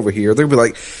shit over here," they'll be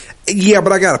like, Yeah,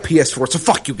 but I got a PS4, so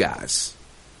fuck you guys.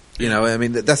 You know, I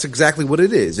mean, that's exactly what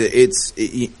it is.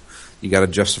 You got to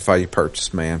justify your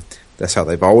purchase, man. That's how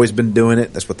they've always been doing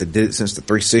it. That's what they did since the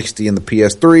 360 and the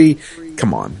PS3.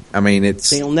 Come on. I mean,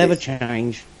 It'll never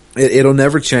change. It'll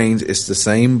never change. It's the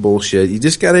same bullshit. You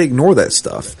just got to ignore that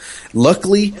stuff.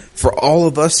 Luckily for all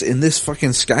of us in this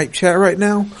fucking Skype chat right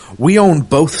now, we own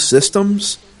both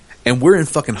systems, and we're in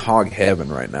fucking hog heaven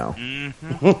right now.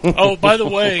 Oh, by the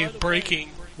way, breaking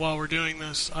while we're doing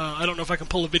this. I don't know if I can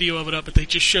pull a video of it up, but they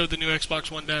just showed the new Xbox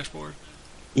One dashboard.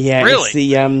 Yeah,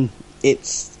 Really?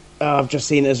 I've just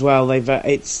seen it as well.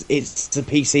 It's the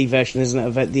PC version, isn't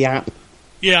it, of the app?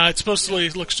 Yeah, it supposedly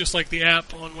looks just like the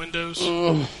app on Windows.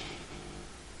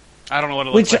 I don't know what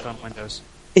it looks like on Windows.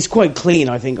 It's quite clean,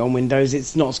 I think, on Windows.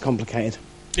 It's not as complicated.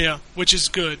 Yeah, which is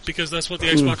good, because that's what the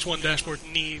Xbox One dashboard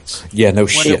needs. Yeah, no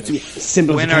shit.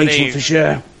 Simplification for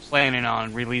sure. Planning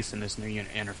on releasing this new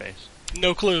interface?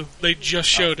 No clue. They just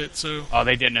showed it, so... Oh,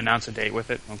 they didn't announce a date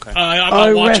with it? Okay.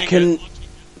 I'm not watching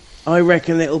I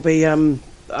reckon it'll be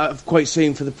quite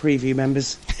soon for the preview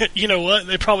members. it. You know what?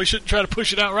 They probably shouldn't try to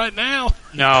push it out right now.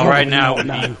 No, right now.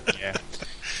 No. Yeah.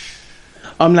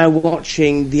 I'm now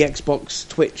watching the Xbox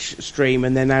Twitch stream,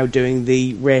 and they're now doing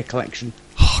the Rare collection.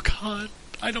 Oh God,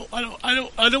 I don't want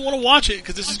to watch it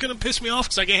because this is going to piss me off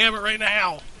because I can't have it right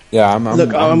now. Yeah,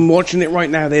 I'm watching it right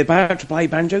now. They're about to play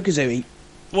Banjo-Kazooie.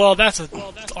 Well, that's an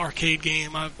arcade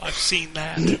game. I've seen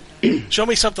that. Show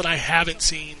me something I haven't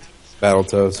seen.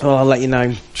 Battletoads. Oh, I'll let you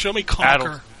know. Show me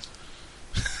Conquer.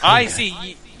 I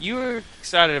see. You were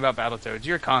excited about Battletoads.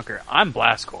 You're Conquer. I'm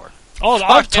Blast Corps. Oh,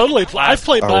 I've totally played. I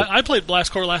Oh. played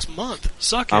Blast Corps last month.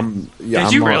 Suck it.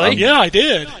 Did you really? Yeah, I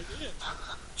did.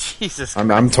 Jesus.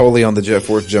 I'm totally on the Jet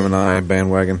Force Gemini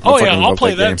bandwagon. Oh I yeah, fucking I'll love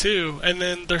play that game. too. And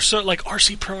then there's like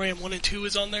RC Pro Am 1 and 2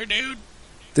 is on there, dude.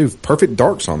 Dude, Perfect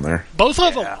Dark's on there. Both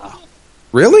of them.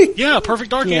 Really? Yeah,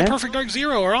 Perfect Dark Yeah. and Perfect Dark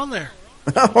Zero are on there.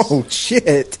 Oh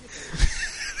shit!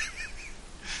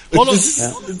 Hold on. This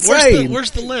is insane.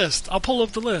 Where's the list? I'll pull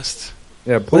up the list.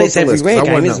 Yeah, pull Well, up it's the every list, 'cause I Rare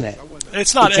game, wanna isn't know. it?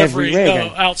 It's not It's every every Rare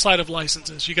game. outside of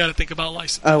licenses. You got to think about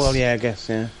licenses. Oh, well, yeah, I guess,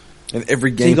 yeah. And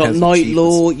every So game you've got has Night achievements.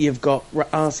 Law, you've got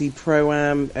RC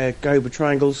Pro-Am, Goba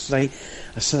Triangles, Solar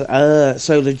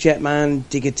Jetman,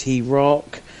 Digger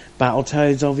T-Rock,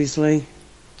 Battletoads, obviously.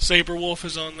 Saberwolf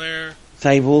is on there.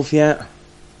 Saberwolf, yeah.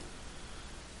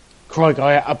 Crikey,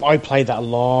 I played that a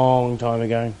long time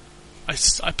ago.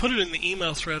 I put it in the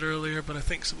email thread earlier, but I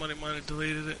think somebody might have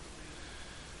deleted it.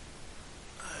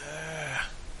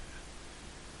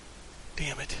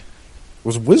 Damn it.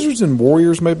 Was Wizards and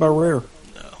Warriors made by Rare?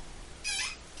 No.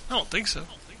 I don't think so.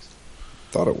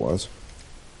 Thought it was.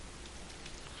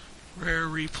 Rare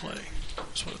Replay.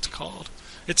 That's what it's called.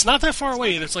 It's not that far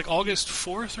away. It's like August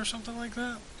 4th or something like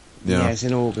that. Yeah, it's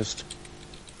in August.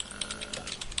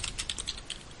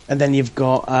 And then you've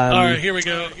got... Alright, here we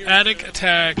go. Attic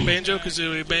Attack,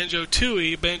 Banjo-Kazooie,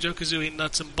 Banjo-Tooie, Banjo-Kazooie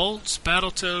Nuts and Bolts,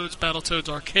 Battletoads, Battletoads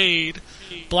Arcade,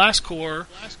 Blast Corps,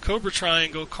 Cobra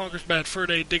Triangle, Conker's Bad Fur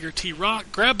Day, Digger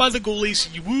T-Rock, Grabbed by the Ghoulies,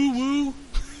 Woo-Woo,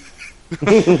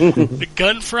 the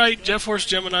Gunfight, Jet Force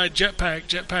Gemini, Jetpack,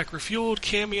 Jetpack Refueled,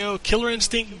 Cameo, Killer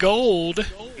Instinct Gold,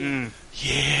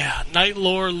 yeah, Night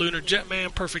Lore, Lunar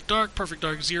Jetman, Perfect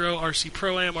Dark Zero, RC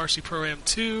Pro-Am, RC Pro-Am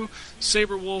 2,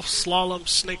 Saberwolf, Slalom,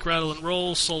 Snake Rattle and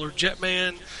Roll, Solar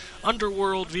Jetman,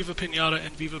 Underworld, Viva Pinata,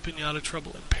 and Viva Pinata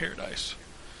Trouble in Paradise.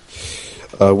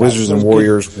 Wizards and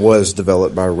Warriors was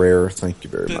developed by Rare. Thank you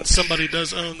very Then much. somebody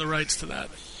does own the rights to that.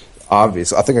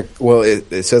 Obvious. I think.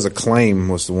 It says Acclaim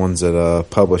was the ones that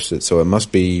published it, so it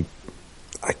must be.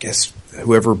 I guess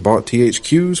whoever bought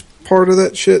THQ's part of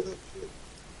that shit.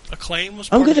 Acclaim was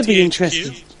I'm part going of to be THQ?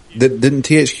 interested. Didn't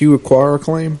THQ acquire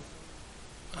Acclaim?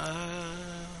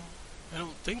 I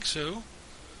don't think so.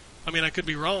 I mean, I could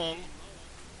be wrong.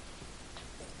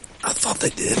 I thought they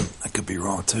did. I could be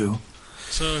wrong too.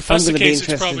 So if that's the gonna be case, it's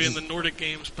interested probably in to- the Nordic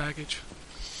Games package.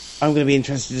 I'm going to be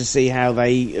interested to see how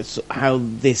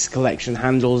this collection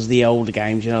handles the older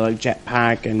games, you know, like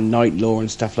Jetpack and Night Law and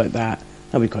stuff like that.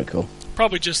 That'd be quite cool.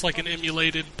 Probably just like an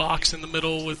emulated box in the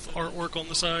middle with artwork on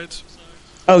the sides.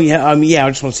 Oh yeah, I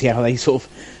just want to see how they sort of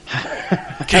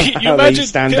Can you how they imagine?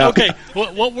 stand up. Okay,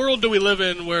 what world do we live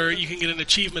in where you can get an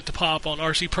achievement to pop on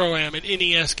RC Pro-Am, an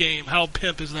NES game? How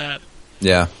pimp is that?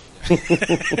 Yeah.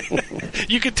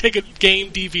 You could take a game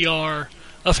DVR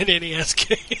of an NES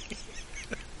game.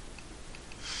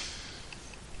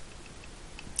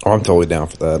 Oh, I'm totally down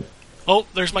for that. Oh,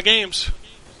 there's my games.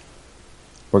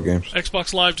 What games?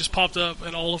 Xbox Live just popped up,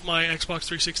 and all of my Xbox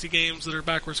 360 games that are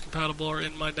backwards compatible are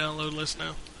in my download list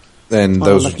now. And Oh,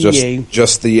 those are lucky you.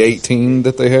 just the 18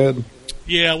 that they had.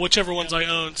 Yeah, whichever ones I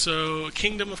own. So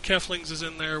Kingdom of Keflings is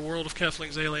in there, World of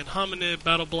Keflings, Alien Hominid,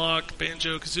 Battle Block,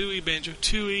 Banjo-Kazooie,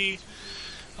 Banjo-Tooie,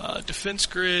 Defense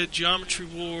Grid, Geometry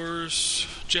Wars,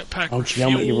 Jetpack Oh,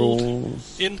 Geometry Refueled,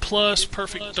 Wars. In Plus,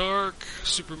 Perfect Dark,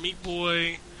 Super Meat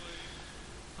Boy,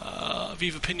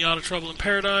 Viva Pinata, Trouble in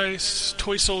Paradise,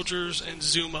 Toy Soldiers, and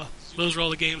Zuma. Those are all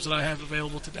the games that I have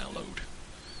available to download.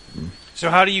 So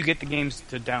how do you get the games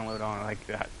to download on like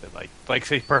that? Like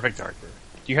say Perfect Dark?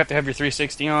 Do you have to have your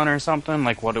 360 on or something?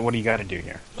 Like what do you got to do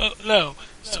here? No.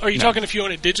 So are you talking if you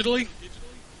own it digitally?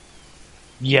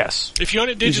 Yes. If you own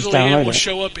it You just digitally, download it will it.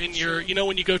 show up in your... You know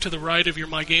when you go to the right of your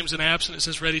My Games and Apps and it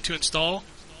says Ready to Install?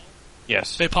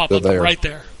 Yes. They pop They're up there. right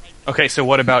there. Okay, so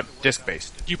what about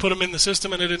disc-based? You put them in the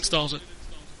system and it installs it.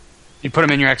 You put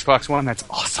them in your Xbox One? That's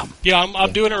awesome. Yeah,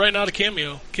 I'm doing it right now to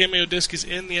Cameo. Cameo Disc is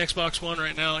in the Xbox One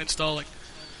right now installing.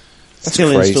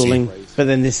 Still crazy. installing, but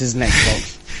then this is an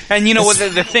Xbox. And you know what?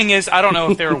 The thing is, I don't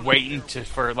know if they were waiting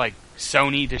for like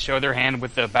Sony to show their hand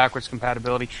with the backwards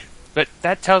compatibility, but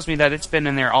that tells me that it's been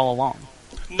in there all along.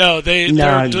 No,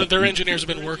 No. their engineers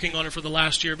have been working on it for the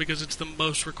last year because it's the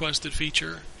most requested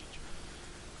feature.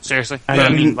 Seriously? And, But I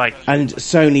mean, like, and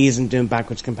Sony isn't doing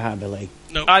backwards compatibility.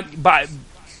 No, but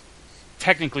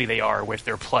technically they are with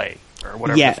their Play or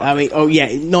whatever. Yeah, the fuck I mean, it's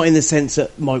called. not in the sense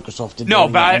that Microsoft did. No,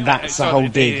 doing but that, and that's so the whole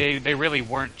dig. they really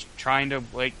weren't trying to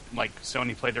like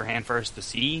Sony played their hand first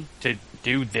to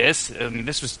do this. I mean,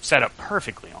 this was set up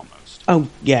perfectly almost, Oh,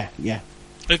 yeah.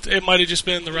 it might have just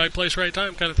been the right place, right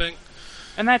time kind of thing.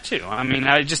 and that too. I mean,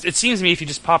 it seems to me if you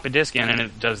just pop a disc in and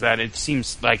it does that, it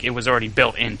seems like it was already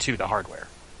built into the hardware.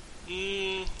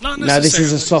 Not No,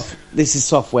 necessarily. this is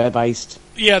software based.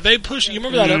 Yeah, they push. You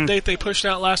remember that update they pushed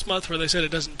out last month where they said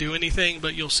it doesn't do anything,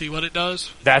 but you'll see what it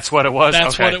does? That's what it was.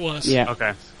 That's okay. what it was. Yeah.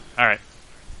 Okay. All right.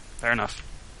 Fair enough.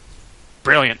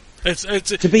 Brilliant.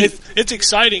 It's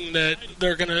exciting that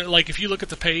they're gonna like. If you look at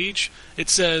the page, it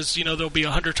says there'll be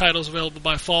 100 titles available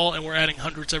by fall, and we're adding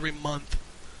hundreds every month.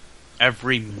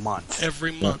 Every month.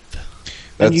 Every month.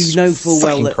 And That's you know full well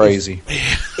fucking that crazy.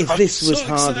 if this was so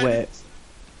hardware,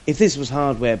 if this was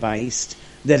hardware based,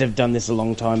 they'd have done this a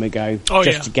long time ago, Oh,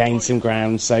 just yeah. to gain some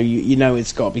ground. So you know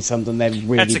it's got to be something they've That's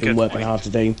really a been good working point. hard to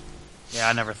do. Yeah,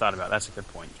 I never thought about it. That's a good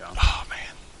point, John. Oh man.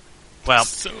 Well,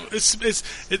 So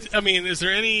I mean, is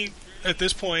there at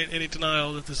this point any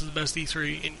denial that this is the best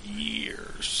E3 in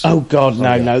years? Oh God,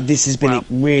 no, yeah. no! This has been Wow.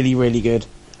 really, really good.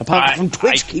 Apart from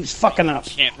Twitch I keeps fucking up.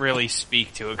 can't really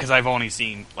speak to it because I've only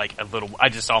seen like a little. I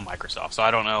just saw Microsoft, so I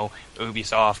don't know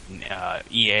Ubisoft,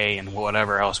 EA, and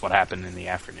whatever else what happened in the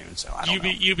afternoon. So I don't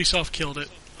know. Ubisoft killed it.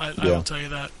 I Yeah. will tell you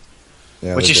that.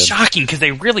 Yeah, Which they is did. shocking because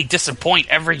they really disappoint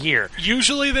every year.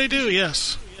 Usually they do,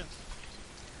 yes.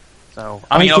 So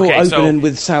I thought okay, opening so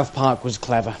with South Park was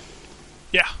clever.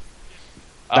 Yeah.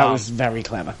 That was very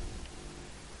clever.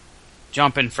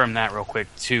 jumping from that real quick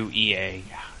to EA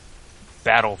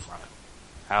Battlefront.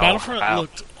 Battlefront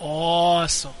looked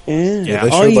awesome. Yeah, they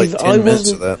showed like 10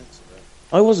 minutes of that.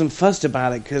 I wasn't fussed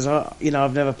about it because I've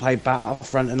never played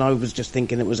Battlefront, and I was just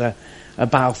thinking it was a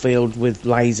battlefield with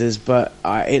lasers. But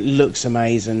it looks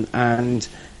amazing and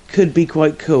could be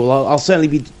quite cool. I'll certainly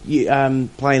be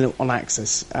playing it on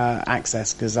Access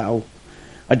because I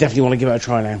definitely want to give it a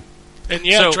try now. And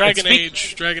yeah, So, Dragon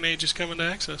Age is coming to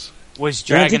Access. Was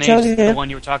Yeah, I Dragon did tell you, Age yeah. the one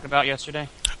you were talking about yesterday?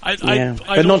 I But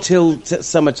don't- not till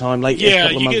summertime. Like a Yeah,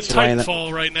 couple of you get months away. innit?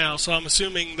 Titanfall right now, so I'm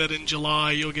assuming that in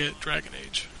July you'll get Dragon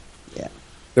Age.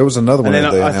 There was another one And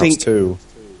that then they I announced think- too.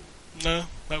 No,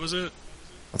 that was it.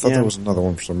 I thought Yeah. there was another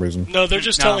one for some reason. No, they're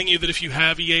just No. telling you that if you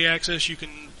have EA Access, you can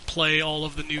play all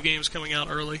of the new games coming out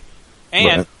early. And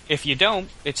Right. if you don't,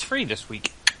 it's free this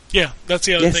week. Yeah, that's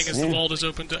the other Yes, thing is the yeah. vault is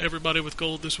open to everybody with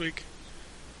gold this week,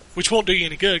 which won't do you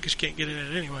any good because you can't get in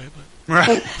it anyway. But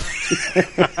Right.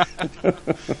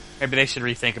 Maybe they should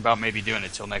rethink about maybe doing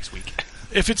it till next week.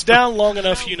 if it's down long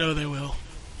enough, they will.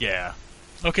 Yeah.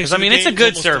 Okay, Because, so I mean, the it's a game's good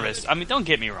almost service. done. I mean, don't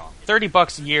get me wrong.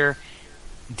 $30 a year,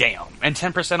 damn. And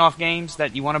 10% off games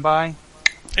that you want to buy?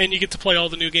 And you get to play all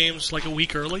the new games like a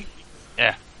week early.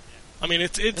 Yeah. I mean,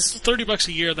 it's $30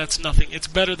 a year. That's nothing. It's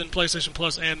better than PlayStation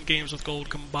Plus and Games with Gold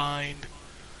combined.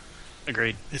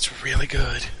 Agreed. It's really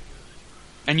good.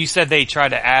 And you said they try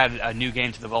to add a new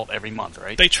game to the vault every month,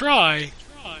 right? They try,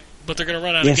 but they're going to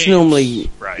run out Yeah, of it's games.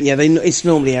 normally Right. it's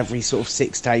normally every sort of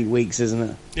 6 to 8 weeks, isn't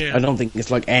it? Yeah. I don't think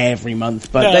it's like every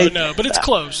month, but No, but it's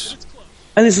close.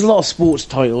 And there's a lot of sports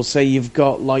titles. So you've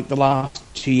got like the last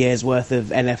 2 years worth of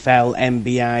NFL,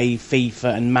 NBA,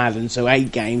 FIFA, and Madden. So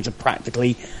 8 games are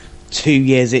practically 2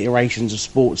 years iterations of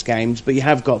sports games. But you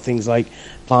have got things like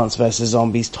Plants vs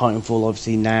Zombies, Titanfall,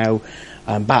 obviously now,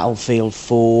 Battlefield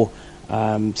 4.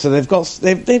 So they've got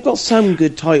some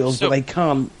good titles, So- but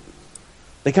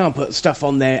they can't put stuff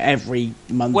on there every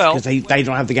month Well- because they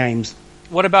don't have the games.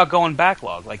 What about going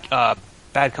backlog, like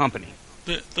Bad Company?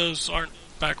 Those aren't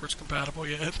backwards compatible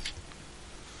yet.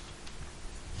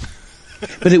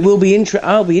 But it will be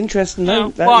I'll be interested. No,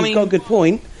 Yeah, well, I mean- got a good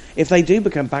point. If they do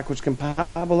become backwards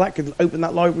compatible, that could open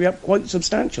that library up quite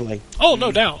substantially. Oh,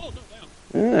 no doubt.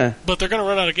 Yeah, But they're going to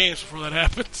run out of games before that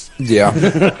happens. Yeah.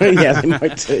 yeah, they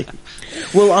might do.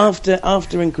 Well,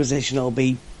 after Inquisition, it'll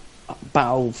be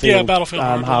Battlefield. Yeah, Battlefield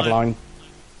Hardline. Hardline.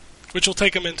 Which will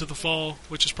take them into the fall,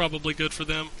 which is probably good for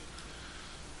them.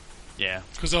 Yeah.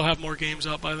 Because they'll have more games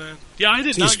out by then. Yeah, I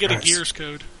did Jesus not get Christ. a Gears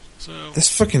code. So This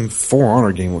fucking For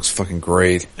Honor game looks fucking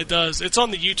great. it does. It's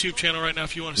on the YouTube channel right now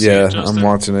if you want to see Yeah, it, Justin. I'm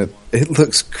watching it. It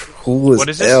looks cool as What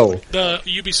is this? hell. The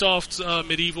Ubisoft's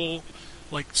medieval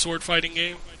sword fighting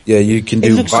game. Yeah, you can It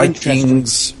do looks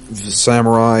Vikings,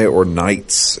 Samurai, or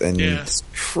Knights, and Yeah. it's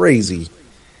crazy.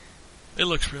 It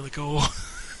looks really cool.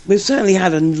 We've certainly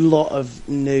had a lot of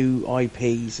new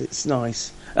IPs. It's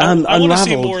nice. I wanna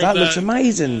see Unraveled. more of That looks that.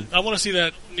 amazing. I want to see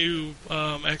that new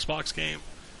Xbox game.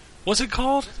 What's it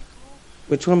called?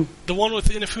 Which one? The one with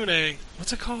Inafune.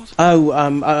 What's it called? Oh,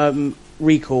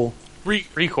 Recall.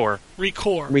 Recore.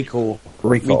 Recore. Recall.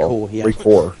 Recall. Yeah.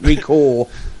 Recall. Recall.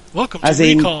 Welcome As to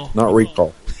in- Recall. Not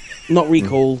Recall. Not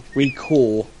Recall.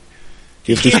 Recall.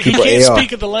 Give these He people can't AI.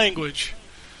 speak of the language.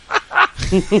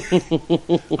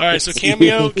 Alright, so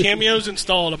Cameo's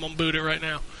installed. I'm gonna boot it right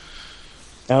now.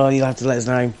 Oh, you'll have to let us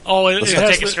know. Oh, it Let's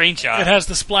has take a screenshot. It has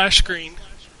the splash screen.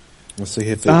 Let's see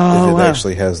if it, Oh, wow.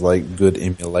 actually has like good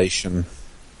emulation.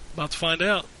 About to find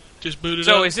out. Just boot it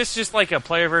So up. is this just like a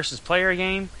player versus player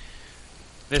game?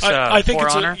 This I think For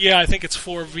it's Honor? I think it's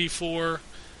 4v4.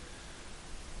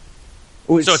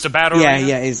 Oh, So it's a battle yeah, arena?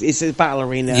 Yeah, it's a battle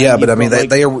arena. Yeah, and but I you've mean,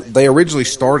 got, they originally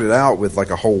started out with like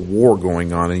a whole war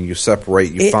going on, and you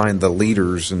separate, you find the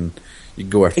leaders, and you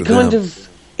go after It them. kind of,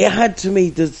 it had to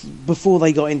me before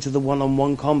they got into the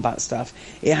one-on-one combat stuff.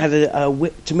 It had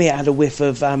to me it had a whiff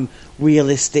of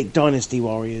realistic Dynasty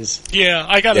Warriors. Yeah,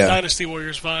 I got Yeah. a Dynasty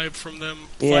Warriors vibe from them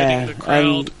Yeah, fighting the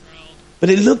crowd. But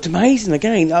it looked amazing.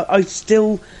 Again, I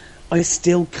still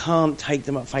can't take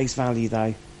them at face value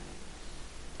though.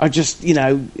 I just,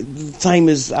 same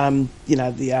as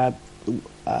the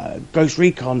Ghost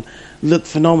Recon looked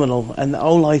phenomenal, and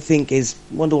all I think is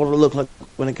wonder what it'll look like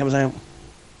when it comes out.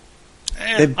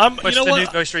 you What's know the new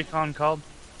what? Ghost Recon called?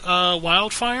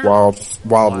 Wildfire? Wildlands.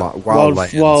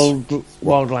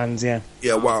 Wildlands, yeah,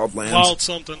 Yeah, Wildlands. Wild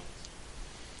something.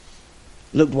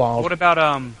 looked wild. What about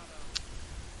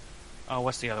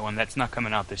what's the other one that's not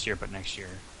coming out this year but next year?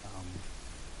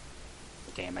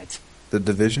 Damn it, The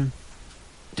Division.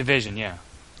 Division. Yeah.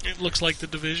 It looks like the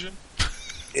Division.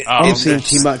 I've seen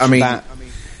too much I mean, of that.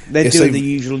 They're it's doing like- the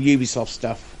usual Ubisoft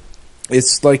stuff.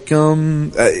 It's like I'm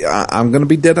going to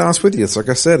be dead honest with you. It's like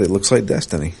I said. It looks like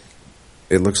Destiny.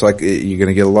 It looks like you're going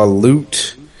to get a lot of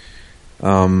loot.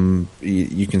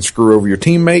 You can screw over your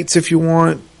teammates if you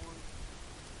want.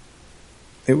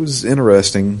 It was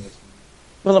interesting.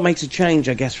 Well, it makes a change,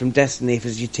 I guess, from Destiny if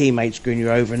it's your teammate screwing you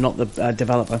over and not the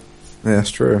developer. Yeah, that's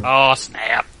true. Oh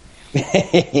snap!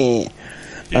 Did you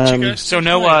guys So see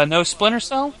no that? no Splinter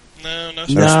Cell. No.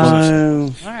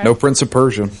 No. All right. No Prince of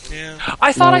Persia. Yeah.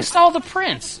 I thought I saw the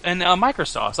Prince and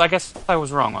Microsoft. I guess I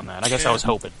was wrong on that. I guess I was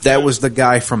hoping. That was the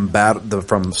guy from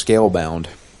from Scalebound.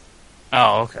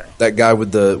 Oh, okay. That guy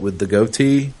with the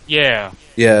goatee. Yeah,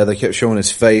 Yeah, they kept showing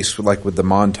his face with the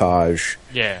montage.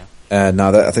 yeah. No,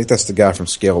 I think that's the guy from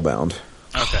Scalebound.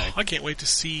 Okay. I can't wait to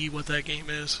see what that game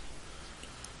is.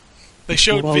 They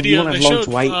showed Well, video. you won't They have long showed. to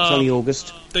wait. It's only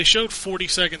August. They showed 40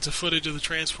 seconds of footage of the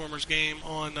Transformers game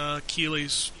on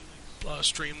Keeley's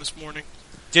stream this morning.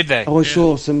 Did they? I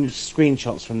saw some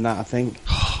screenshots from that, I think.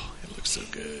 It looks so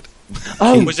good.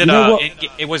 Oh, Was it you know what?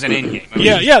 it was an in-game.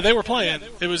 Yeah, they were playing.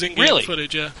 It was in-game Really?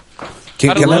 footage. Yeah.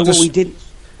 Can I don't I You know what just we didn't?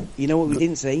 You know what we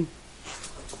didn't see?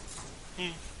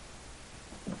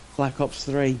 Black Ops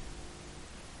 3.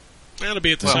 That'll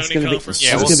be at the Well, That's Sony going to be, conference.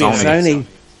 Yeah, that's we'll gonna be Sony. Sony.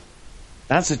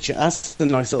 That's a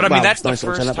nice little. But I mean, well, that's the nice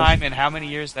little first setup. time in how many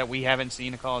years that we haven't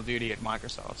seen a Call of Duty at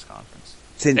Microsoft's conference?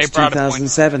 Since they brought a point-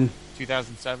 2007.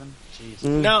 2007. Jeez.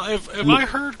 Mm. Now, have I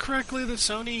heard correctly that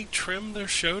Sony trimmed their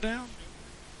showdown?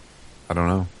 I don't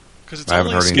know. Because it's I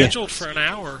haven't only heard anything. scheduled for an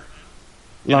hour.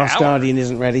 Last hour? Guardian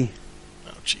isn't ready.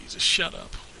 Oh, Jesus, shut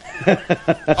up.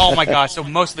 Oh my gosh! So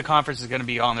most of the conference is going to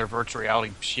be on their virtual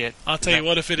reality shit. I'll tell you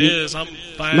what, if it is, I'm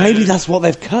buying Maybe it. that's what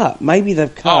they've cut. Maybe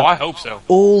they've cut Oh, I hope so.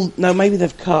 maybe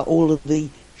they've cut all of the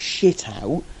shit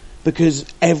out because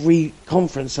every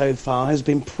conference so far has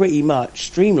been pretty much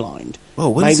streamlined. Whoa,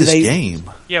 what is Maybe this they-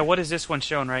 game? Yeah, what is this one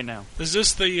showing right now? Is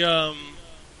this the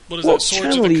what is What that?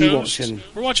 Swords channel of the are you Coast. watching?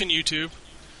 We're watching YouTube.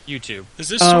 YouTube. Is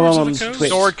this Oh, Swords I'm of on the Coast? Twitch.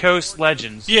 Sword Coast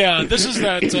Legends. Yeah, this is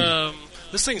that.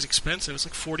 This thing's expensive. It's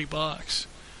like $40.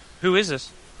 Who is this?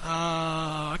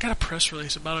 I got a press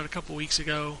release about it a couple weeks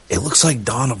ago. It looks like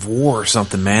Dawn of War or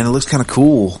something, man. It looks kind of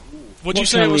cool. What'd you What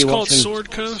say it channel was are you called? watching?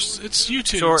 Sword Coast. It's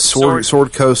YouTube.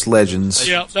 Sword Coast Legends.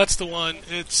 Yeah, that's the one.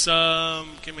 It's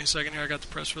give me a second here. I got the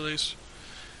press release.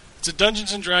 It's a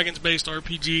Dungeons and Dragons based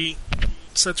RPG.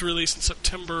 Set to release in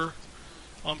September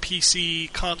on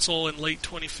PC, console in late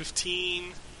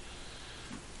 2015.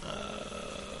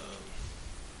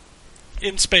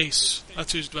 In space.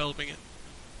 That's who's developing it.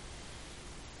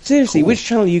 Seriously, which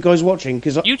channel are you guys watching?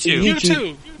 Because YouTube.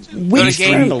 YouTube. Which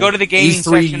channel? Go to the gaming E3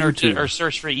 section YouTube. or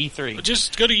search for E E3.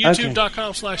 Just go to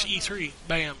youtube.com/E3.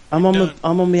 Bam. I'm You're on done.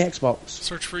 I'm on the Xbox.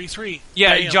 Search for E3.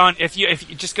 Yeah, Bam. John. If you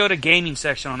just go to gaming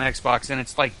section on Xbox, and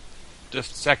it's like the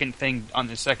second thing on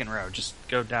the second row. Just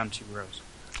go down 2 rows.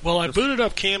 Well, I booted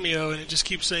up Cameo, and it just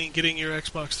keeps saying getting your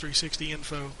Xbox 360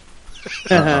 info.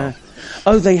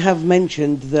 Oh, they have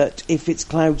mentioned that if it's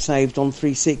cloud saved on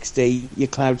 360, your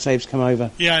cloud saves come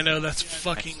over. Yeah, I know. That's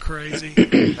fucking crazy.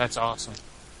 That's awesome.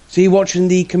 So you're watching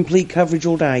the complete coverage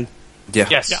all day? Yeah.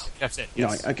 Yes, Yeah. that's it. Yes.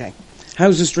 Right, okay.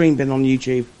 How's the stream been on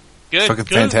YouTube? Good. Fucking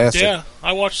Good. fantastic. Yeah,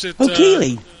 I watched it. Oh,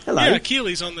 Keeley. Hello. Yeah,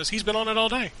 Keely's on this. He's been on it all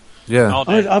day. Yeah. All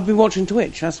day. I've been watching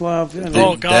Twitch. That's why I've.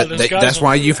 Oh, God, those guys that's are-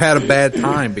 why you've had a bad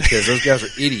time, because those guys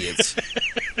are idiots.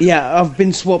 Yeah, I've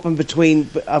been swapping between.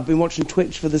 I've been watching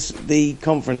Twitch for the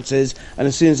conferences, and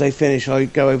as soon as they finish, I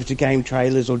go over to Game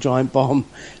Trailers or Giant Bomb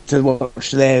to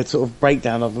watch their sort of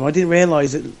breakdown of them. I didn't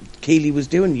realise that Keeley was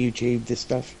doing YouTube this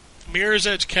stuff. Mirror's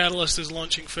Edge Catalyst is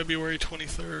launching February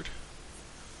 23rd.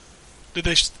 Did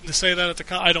they say that at the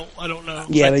con? I don't know.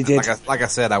 Yeah, they did. Like I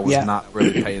said, I was Yeah. not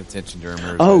really paying attention during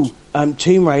Mirror's Edge.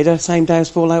 Tomb Raider, same day as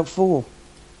Fallout 4.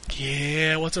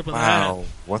 Yeah, what's up with Wow,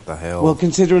 what the hell? Well,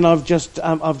 considering I've just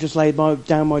laid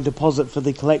down my deposit for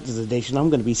the collector's edition, I'm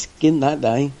going to be skinned that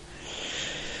day.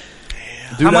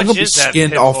 Dude, How I'm much gonna be is that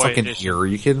skinned all Pip-Boy fucking edition? here. Are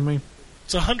you kidding me?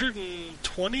 It's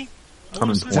 120. It's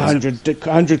 120.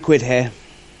 100 quid here.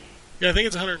 Yeah, I think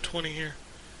it's 120 here.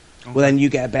 Well, then you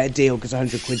get a better deal because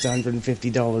 100 quid's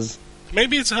 $150.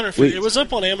 Maybe it's 150. It was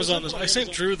up on Amazon. I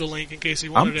sent Drew the link in case he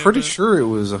wanted I'm it. pretty but sure it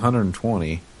was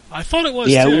 120. I thought it was.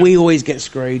 Yeah, too. we always get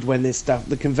screwed when this stuff,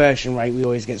 the conversion rate, we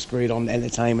always get screwed on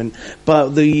entertainment. But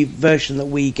the version that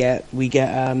we get,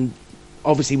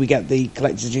 obviously we get the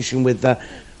collector's edition with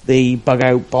the bug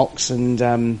out box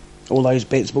and all those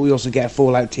bits, but we also get a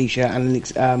Fallout t-shirt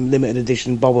and an limited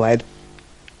edition bobblehead.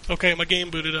 Okay, my game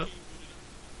booted up.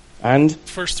 And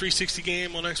First 360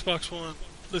 game on Xbox One.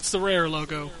 It's the Rare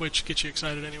logo, which gets you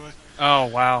excited anyway. Oh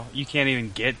wow, you can't even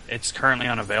get. It's currently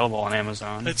unavailable on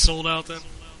Amazon. It's sold out then.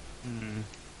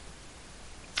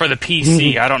 For the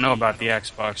PC, I don't know about the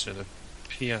Xbox or the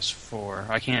PS4.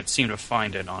 I can't seem to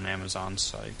find it on Amazon's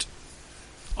site.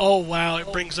 Oh wow,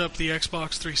 it brings up the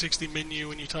Xbox 360 menu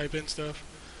when you type in stuff.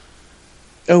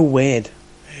 oh, weird.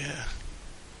 Yeah.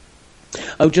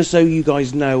 Oh, just so you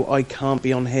guys know, I can't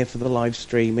be on here for the live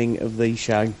streaming of the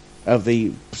show, of the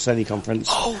Sony conference.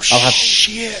 Oh I'll have-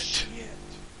 shit.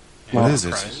 What Well, is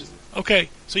it? Okay,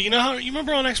 so you know how you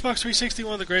remember on Xbox 360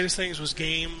 one of the greatest things was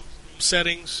game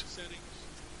settings,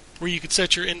 where you could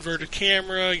set your inverted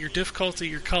camera, your difficulty,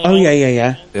 your color. Oh,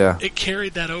 yeah. Yeah. It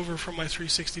carried that over from my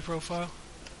 360 profile.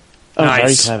 Oh,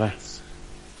 Nice. very clever.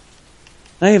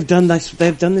 They have done this.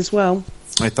 They've done this well.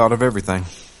 I thought of everything.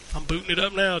 I'm booting it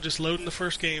up now, just loading the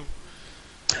first game.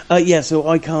 Yeah, so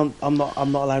I can't. I'm not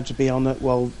allowed to be on it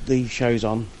while the show's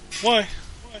on Why?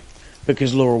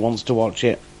 because Laura wants to watch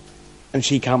it, and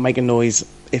she can't make a noise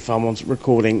if I'm on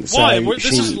recording. So Why? This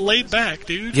she, is laid back,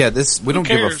 dude. Yeah, we don't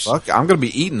give a cares? fuck. I'm gonna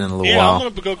be eating in a little Yeah, while. I'm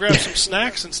gonna go grab some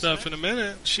snacks and stuff in a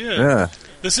minute. Shit. Yeah.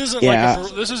 This isn't Yeah.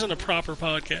 like this isn't a proper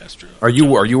podcast, Drew. Are you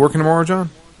working tomorrow, John?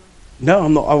 No,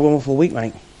 I'm not. I'm off for a week,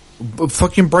 mate.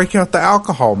 Fucking break out the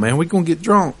alcohol, man. We gonna get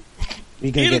drunk.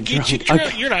 You're gonna get drunk.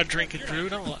 Okay. You're not drinking, Drew.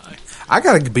 Don't lie. I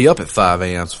gotta be up at 5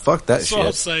 a.m. So fuck that That's what I'm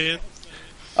shit. saying.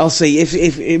 I'll see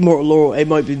if more Laura. It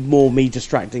might be more me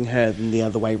distracting her than the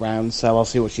other way round. So I'll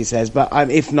see what she says. But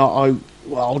if not,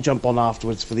 I'll jump on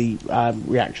afterwards for the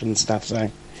reaction stuff. So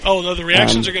Oh no, the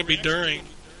reactions are going to be during.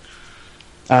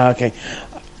 okay,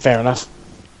 fair enough.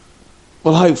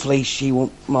 Well, hopefully she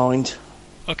won't mind.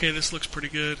 Okay, this looks pretty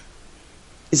good.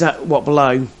 Is that what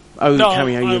below? Oh, No,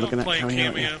 Cameo. You're I'm looking at playing Cameo.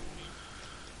 aren't you? Cameo.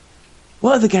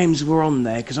 What other games were on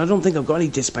there? Because I don't think I've got any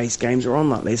disc-based games that are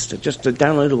on that list. Just the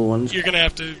downloadable ones. You're going to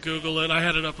have to Google it. I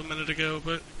had it up a minute ago,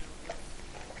 but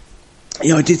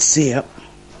Yeah, I did see it.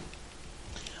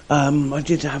 I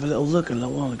did have a little look a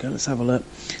little while ago. Let's have a look.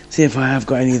 See if I have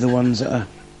got any of the ones that are...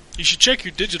 You should check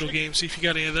your digital games, see if you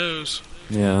got any of those.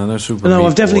 Yeah, they're Super No, Meat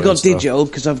I've definitely Boy got and stuff. digital,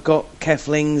 because I've got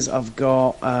Keflings, I've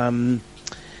got You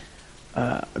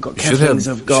should have, Keflings,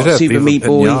 I've got should have Super Viva Meat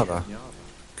Boy. Pinata,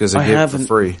 because they I gave it haven't. for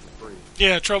free.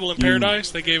 Yeah, Trouble in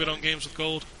Paradise, they gave it on Games with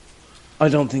Gold. I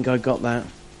don't think I got that.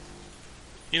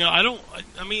 You know,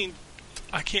 I mean,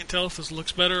 I can't tell if this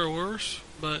looks better or worse,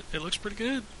 but it looks pretty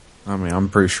good. I mean, I'm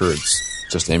pretty sure it's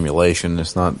just emulation.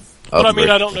 It's not. But I mean, upgraded.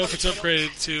 I don't know if it's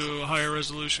upgraded to a higher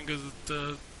resolution because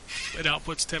it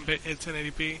outputs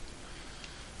 1080p.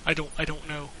 I don't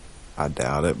know. I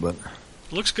doubt it, but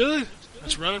Looks good.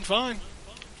 It's running fine.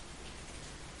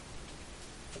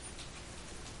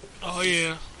 Oh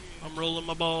yeah, I'm rolling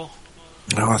my ball.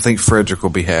 I think Frederick will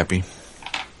be happy.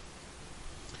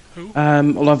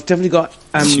 Well, I've definitely got...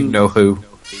 you know who?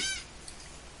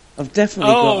 I've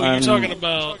definitely Oh, got... you're talking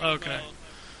about okay.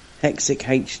 Hexic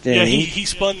HD. Yeah, he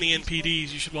spun the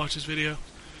NPDs. You should watch his video.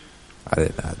 I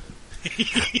did not.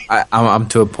 I'm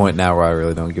to a point now where I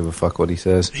really don't give a fuck what he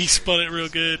says. He spun it real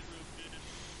good.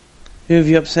 Who have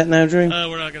you upset now, Drew?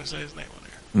 We're not going to say his name on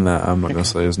here. No, I'm not going to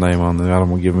say his name on there. I don't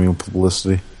want to give him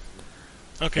publicity.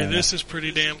 Okay, this is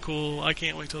pretty damn cool. I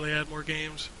can't wait till they add more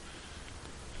games.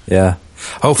 Yeah.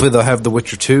 Hopefully they'll have The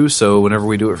Witcher 2, so whenever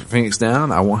we do it for Phoenix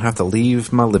Down, I won't have to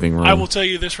leave my living room. I will tell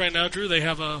you this right now, Drew. They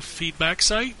have a feedback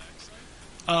site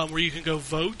where you can go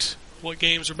vote what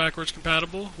games are backwards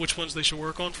compatible, which ones they should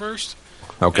work on first.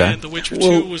 Okay. And The Witcher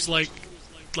Well- 2 was like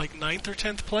 9th or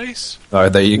 10th place. All right,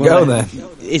 there you Well, go then.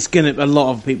 It's gonna. A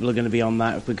lot of people are going to be on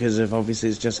that because of obviously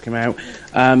it's just come out.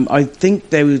 I think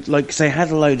they would like say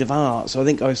had a load of art. So I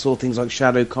think I saw things like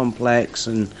Shadow Complex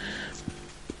and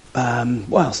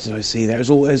what else did I see there? It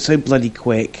was so bloody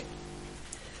quick.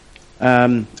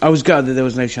 I was gutted that there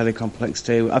was no Shadow Complex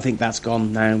 2. I think that's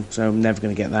gone now, so I'm never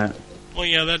going to get that. Well,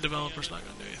 yeah, that developer's not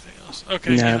going to do anything else.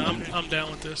 Okay, No. yeah, I'm down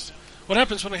with this. What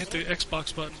happens when I hit the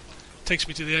Xbox button? Takes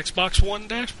me to the Xbox One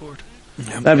dashboard.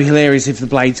 That'd be hilarious if the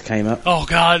blades came up. Oh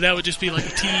god, that would just be like a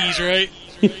tease, right?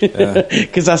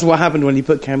 Because that's what happened when you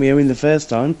put Cameo in the first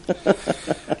time.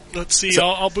 Let's see.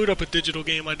 I'll boot up a digital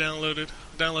game I downloaded.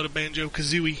 Downloaded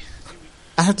Banjo-Kazooie.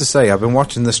 I have to say, I've been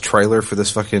watching this trailer for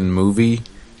this fucking movie,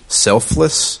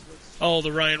 Selfless. Oh,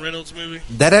 the Ryan Reynolds movie.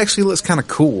 That actually looks kind of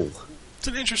cool. It's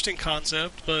an interesting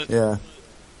concept, but Yeah.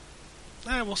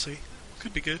 we'll see.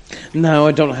 Could be good. No,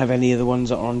 I don't have any of the ones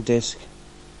that are on disc.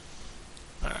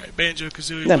 Alright,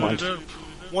 Banjo-Kazooie Never booted mind.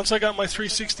 up. Once I got my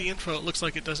 360 info, it looks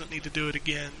like it doesn't need to do it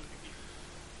again.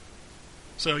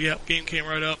 So, yeah, game came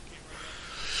right up.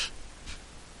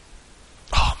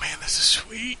 Oh, man, this is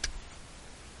sweet.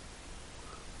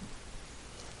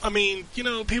 I mean, you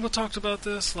know, people talked about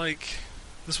this like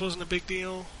this wasn't a big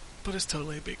deal, but it's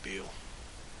totally a big deal.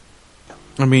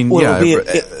 I mean, Well, yeah,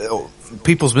 it'll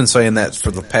people's been saying that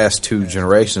for the past 2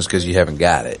 generations because you haven't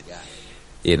got it.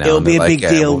 You know, It'll and be a they're big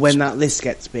like, deal well, when that list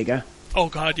gets bigger. Oh,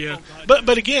 God, yeah.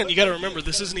 But again, you got to remember,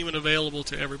 this isn't even available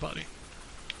to everybody.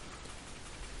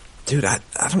 Dude, I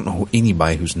don't know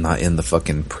anybody who's not in the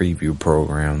fucking preview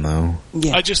program, though.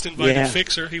 Yeah, I just invited yeah.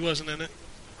 Fixer. He wasn't in it.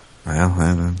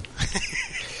 Well,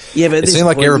 Yeah, but at it this seemed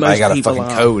like point, everybody most got a people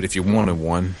fucking are. code if you wanted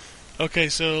one. Okay,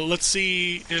 so let's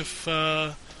see if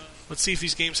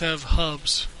these games have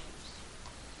hubs.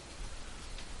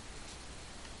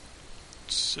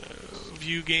 So,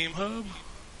 view game hub.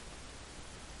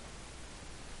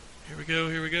 Here we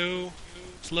go.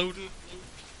 It's loading.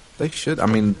 They should. I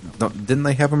mean, didn't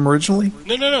they have them originally?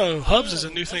 No. Hubs is a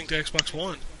new thing to Xbox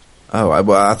One. Oh,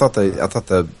 I thought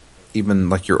the even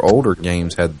like your older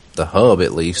games had the hub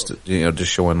at least, you know, just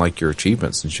showing like your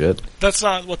achievements and shit. That's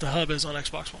not what the hub is on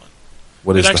Xbox One.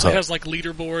 What It is the actually hub? has like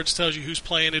leaderboards, tells you who's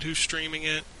playing it, who's streaming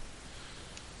it.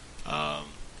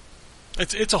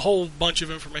 It's a whole bunch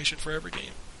of information for every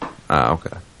game. Ah,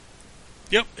 okay.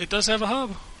 Yep, it does have a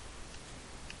hub.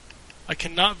 I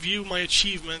cannot view my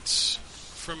achievements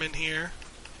from in here.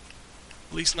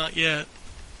 At least not yet.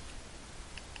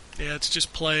 Yeah, it's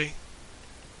just play.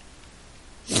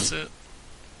 That's it.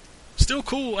 Still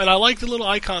cool, and I like the little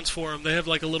icons for them. They have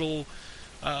like a little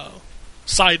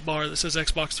sidebar that says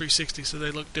Xbox 360, so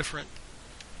they look different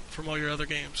from all your other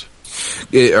games.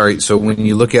 Yeah, all right, so when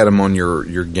you look at them on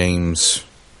your games,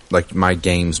 like my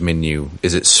games menu,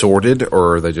 is it sorted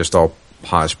or are they just all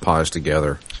podged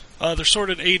together? They're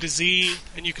sorted A to Z,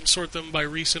 and you can sort them by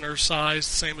recent or size,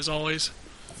 the same as always.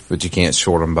 But you can't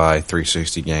sort them by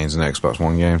 360 games and Xbox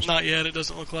One games? Not yet, it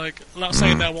doesn't look like. I'm not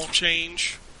saying that won't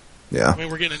change. Yeah. I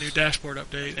mean, we're getting a new dashboard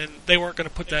update, and they weren't going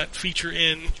to put that feature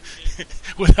in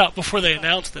before they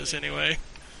announced this anyway.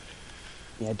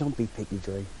 Yeah, don't be picky,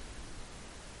 Drew.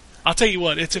 I'll tell you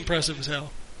what, it's impressive as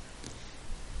hell.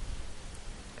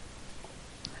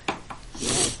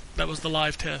 That was the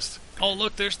live test. Oh,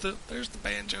 look, there's the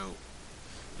banjo.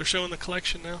 They're showing the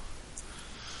collection now.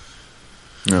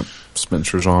 Yep,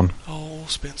 Spencer's on. Oh,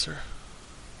 Spencer.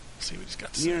 Let's see what he's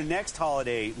got to say. You know, next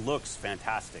holiday looks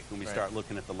fantastic when we start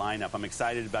looking at the lineup. I'm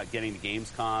excited about getting to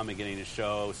Gamescom and getting to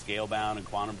show Scalebound and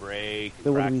Quantum Break and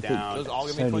But what do we think Crackdown. Those are all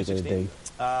gonna be Sony gonna 2016. do?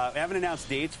 We haven't announced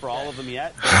dates for all of them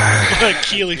yet.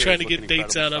 Keely trying to get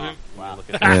dates out of him. Wow.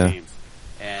 Look at Yeah. games.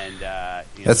 And you know,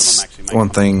 That's some of them actually might one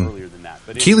come thing. earlier than that.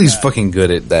 But Keely's it's, fucking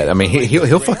good at that. I mean,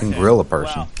 he'll fucking grill a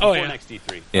person. well, Oh, before yeah. next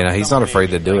E3. You know, he's not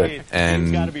afraid to do it, It's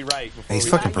and gotta be right before he's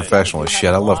we fucking do it. professional as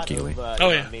shit. I love Keely.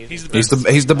 Oh, yeah. He's the best.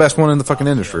 He's the best one in the fucking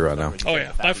industry right now. Oh,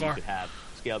 yeah, by far.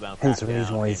 Hence the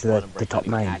reason why he's the top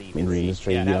name in the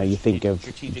industry. You know, you think of,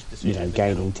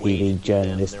 gaming, TV,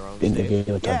 journalist,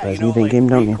 interviewer type person. You think him,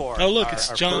 don't you? Oh, look, it's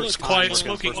John's quiet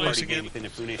smoking voice again.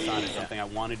 I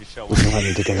wanted to show. I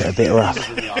need to get it a bit rough.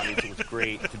 In the audience, it was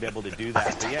great to be able to do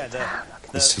that. But yeah,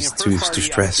 He's just too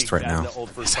stressed right now.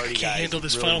 I can't handle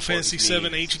this Final Fantasy VII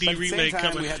HD remake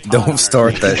coming. Don't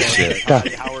start that shit.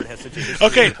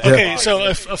 Okay, so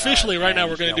officially right now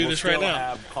we're going to do this right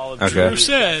now. Okay. Drew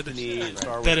said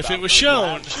that if it was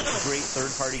shown,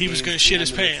 he was going to shit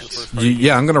his pants.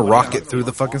 Yeah, I'm gonna rock it through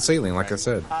the fucking ceiling, like I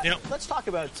said. Yep. Let's talk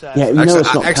about. Yeah, you know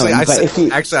it's not coming, but if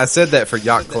you... I said that for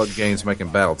Yacht Club Games making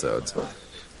Battletoads.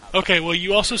 Okay, well,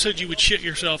 you also said you would shit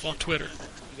yourself on Twitter.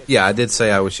 Yeah, I did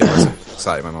say I would shit myself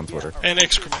excitement on Twitter. And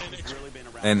excrement.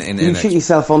 You shit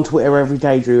yourself on Twitter every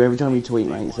day, Drew, every time you tweet,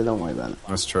 mate, so don't worry about it.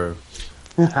 That's true.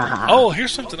 Oh,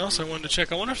 here's something else I wanted to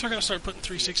check. I wonder if they're going to start putting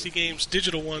 360 games,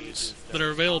 digital ones, that are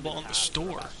available on the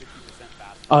store.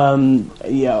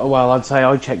 Yeah, well, I'd say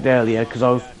I checked earlier,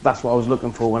 because that's what I was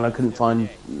looking for when I couldn't find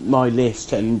my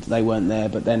list, and they weren't there,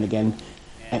 but then again,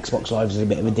 Xbox Live is a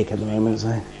bit of a dick at the moment,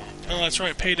 so... Oh, that's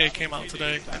right. Payday came out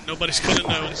today, and nobody's going to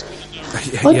know.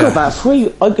 I got that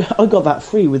free. I got that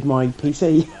free with my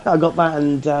PC. I got that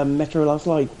and Metro Last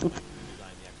Light.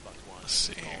 Let's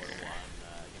see here.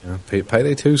 Yeah,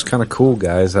 Payday 2 is kind of cool,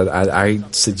 guys. I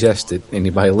suggest it.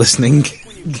 Anybody listening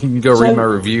can go read my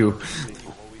review.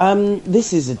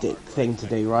 This is a dick thing to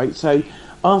do, right? So,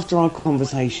 after our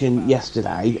conversation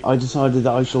yesterday, I decided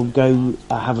that I shall go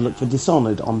have a look for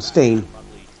Dishonored on Steam.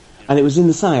 And it was in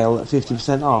the sale at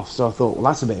 50% off, so I thought, well,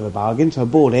 that's a bit of a bargain, so I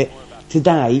bought it.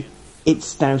 Today,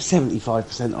 it's now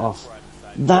 75% off.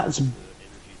 That's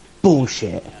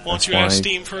bullshit. Why don't you ask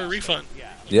Steam for a refund?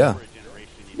 Yeah.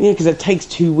 Yeah, because it takes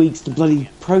 2 weeks to bloody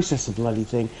process the bloody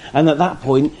thing. And at that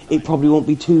point, it probably won't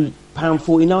be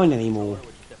 £2.49 anymore.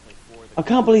 I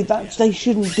can't believe that. They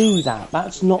shouldn't do that.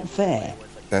 That's not fair.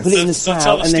 Put it in the That's how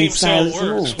sale the and then Steam sell it sale some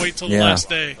more. works. Wait till the last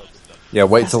day. Yeah,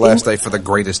 wait till last day for the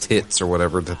greatest hits or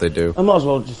whatever that they do. I might as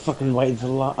well just fucking wait until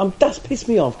the last... that's pissed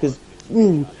me off, because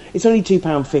it's only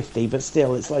 £2.50, but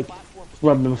still, it's like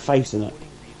rubbing my face in it.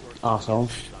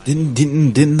 Arsehole.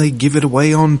 Didn't they give it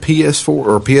away on PS4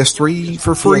 or PS3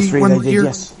 for free PS3 one they did, year?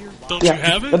 yes. Don't you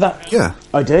have it? But Yeah.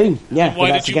 I do, yeah. Then why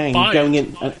but that's did you again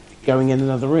buy going in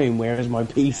another room, whereas my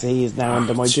PC is now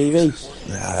under my TV.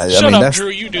 Shut up, Drew.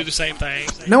 You do the same thing.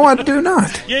 No, I do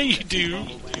not. Yeah, you do.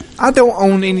 I don't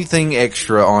own anything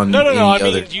extra on No. any I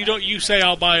other... mean, you don't. You say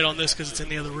I'll buy it on this because it's in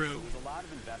the other room.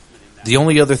 The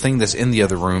only other thing that's in the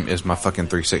other room is my fucking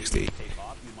 360.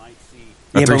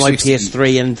 Yeah, but my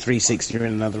PS3 and 360 are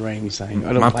in another room, so I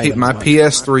don't play them my so much.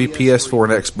 PS3, PS4,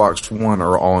 and Xbox One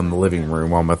are all in the living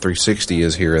room, while my 360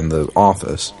 is here in the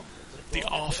office. The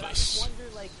office.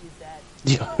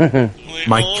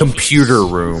 My computer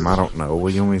room. I don't know. What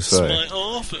do you want me to say? My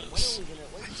office.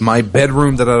 My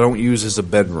bedroom that I don't use is a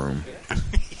bedroom.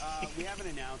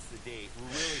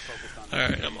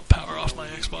 Alright, I'm gonna power off my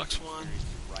Xbox One.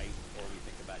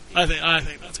 I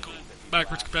think that's cool.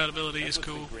 Backwards compatibility is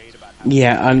cool.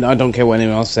 Yeah, and I don't care what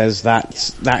anyone else says. That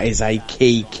is a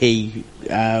key thing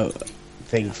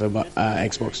for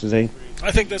Xbox to do.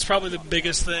 I think that's probably the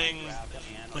biggest thing,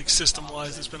 like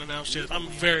system-wise, that's been announced yet. I'm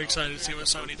very excited to see what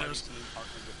Sony does.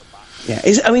 Yeah,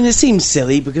 it seems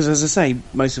silly because, as I say,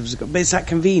 most of us have got, but it's that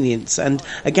convenience, and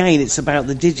again, it's about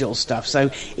the digital stuff.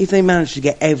 So if they manage to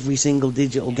get every single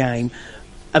digital game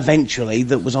eventually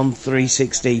that was on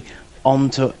 360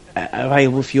 onto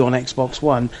available for you on Xbox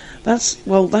One, that's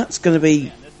going to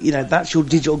be, that's your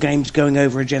digital games going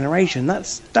over a generation.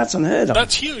 That's unheard of.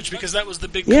 That's huge because that was the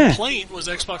big complaint was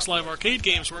Xbox Live Arcade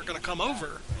games weren't going to come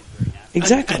over.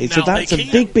 Exactly. And So now that's they a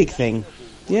can. big thing.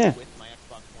 Yeah.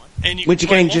 And you Which can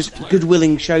play again, just multiplayer.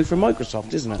 goodwilling show from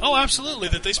Microsoft, isn't it? Oh, absolutely.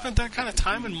 That they spent that kind of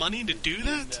time and money to do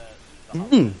that?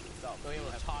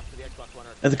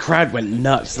 And the crowd went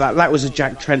nuts. That was a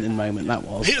Jack Trenton moment, that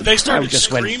was. They The crowd started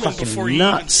just went screaming fucking before you even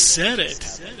nuts. said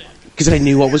it. Because they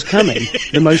knew what was coming.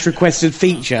 The most requested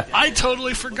feature. I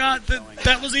totally forgot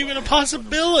that was even a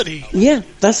possibility. Yeah,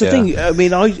 that's the Yeah. thing. I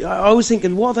mean, I was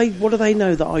thinking, what do they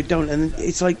know that I don't? And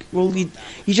it's like, well, you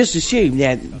just assume,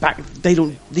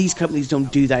 these companies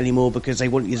don't do that anymore because they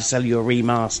want you to sell you a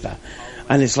remaster.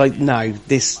 And it's like, no,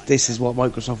 this is what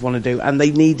Microsoft want to do, and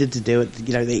they needed to do it.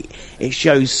 You know, it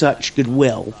shows such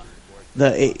goodwill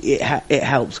that it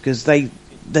helps because they've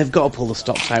got to pull the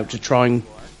stops out to try and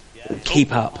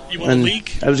keep up. You want a and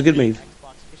leak? That was a good move.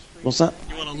 What's that?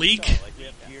 You want a leak?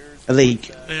 A leak?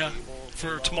 Yeah.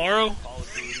 For tomorrow?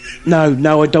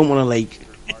 No, I don't want a leak.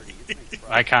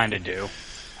 I kind of do.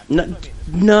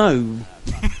 No.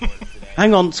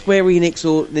 Hang on, Square Enix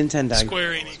or Nintendo?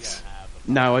 Square Enix.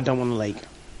 No, I don't want to leak.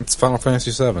 It's Final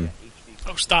Fantasy VII.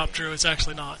 Oh, stop, Drew. It's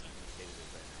actually not.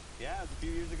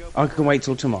 I can wait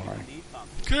till tomorrow.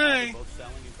 Okay.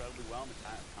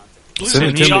 Send Listen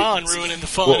it to to John me. ruining the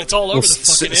fun. It's all over the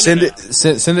fucking send internet.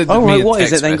 Send it to Oh, me. right, a what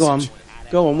is text it then? Go on. message.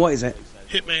 Go on, what is it?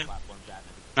 Hitman.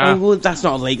 Oh, well, that's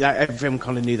not a leak. Everyone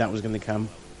kind of knew that was going to come.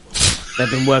 They've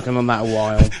been working on that a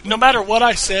while. No matter what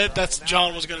I said, that's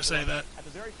John was going to say that.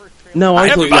 No, I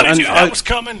thought Everybody knew that was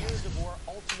coming.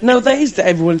 No, that is that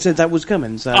everyone said that was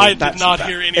coming. So I did that's, not that,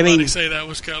 hear I anybody mean, say that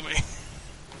was coming.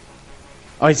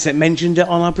 I mentioned it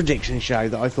on our prediction show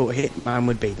that I thought Hitman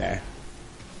would be there.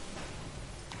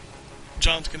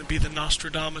 John's going to be the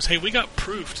Nostradamus. Hey, we got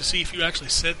proof to see if you actually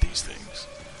said these things.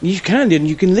 You can, and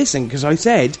you can listen because I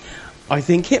said I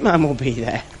think Hitman will be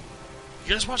there.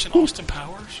 You guys watching Austin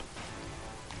Powers?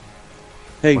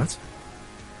 Who? What?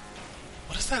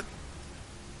 What is that?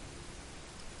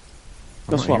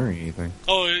 I'm That's not what? hearing anything.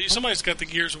 Oh, somebody's got the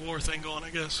Gears of War thing going, I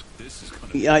guess.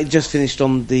 Yeah, I just finished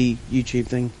on the YouTube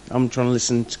thing. I'm trying to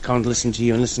listen to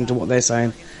you and listen to what they're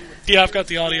saying. Yeah, I've got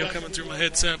the audio coming through my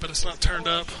headset, but it's not turned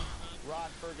up.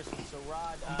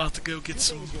 I'm about to go get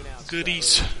some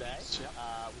goodies.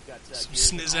 Some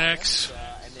Snizaks.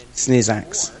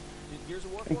 Snizaks.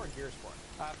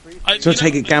 I So I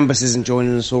take it Gambus isn't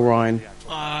joining us, all Ryan.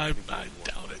 I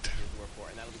doubt it.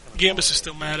 Gambus is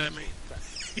still mad at me.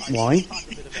 Why? You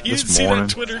This didn't see morning.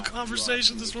 that Twitter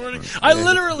conversation this morning? I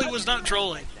literally was not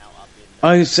trolling.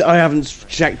 I haven't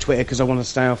checked Twitter because I want to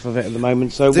stay off of it at the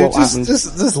moment. So Dude, what happened?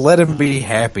 just let him be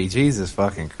happy. Jesus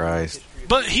fucking Christ.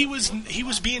 But he was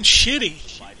being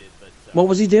shitty. What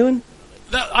was he doing?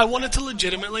 I wanted to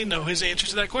legitimately know his answer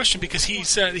to that question because he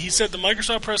said the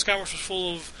Microsoft press conference was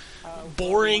full of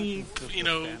boring,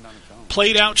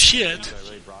 played out shit.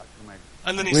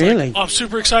 And then he's Really? like, "Oh, I'm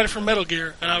super excited for Metal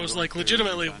Gear," and I was like,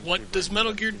 legitimately, what does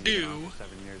Metal Gear do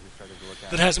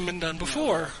that hasn't been done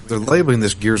before? They're labeling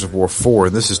this Gears of War 4,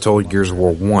 and this is totally Gears of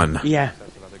War 1. Yeah,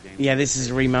 this is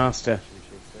a remaster.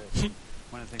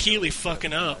 Keeley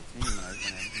fucking up.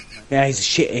 Yeah, he's a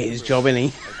shit at his job, isn't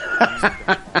he?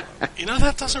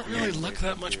 That doesn't really look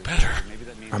that much better.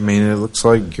 I mean, it looks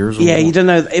like Gears of Yeah, War. you don't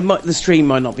know. The stream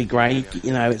might not be great.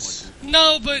 It's.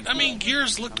 No, but I mean,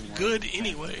 Gears looked good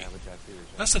anyway.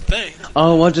 That's the thing.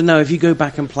 Oh, I don't know. If you go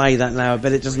back and play that now, I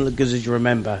bet it doesn't look good as you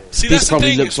remember. See, this that's probably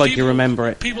the thing, looks is like people, you remember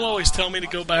it. People always tell me to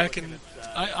go back, and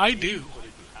I do.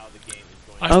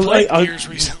 I've Oh, played I- Gears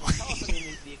recently.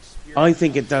 I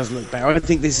think it does look better. I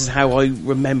think this is how I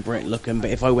remember it looking.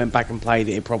 But if I went back and played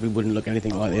it, it probably wouldn't look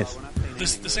anything like this.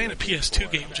 This ain't a PS2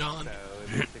 game, John.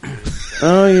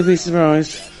 Oh, you'll be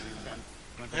surprised.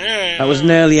 Yeah, That was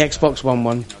an early Xbox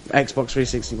One, Xbox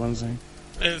 360 one. So. And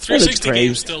the looks 360 pretty.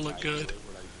 games still look good.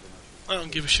 I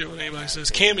don't give a shit what anybody says.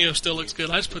 Cameo still looks good.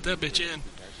 I just put that bitch in.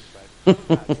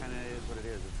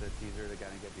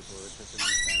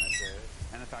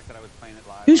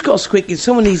 Who's got a squeak?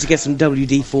 Someone needs to get some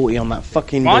WD-40 on that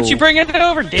fucking. Why don't you door. bring it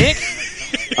over, Dick?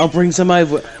 I'll bring some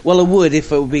over. Well, I would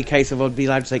if it would be a case of I'd be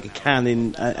allowed to take a can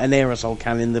in an aerosol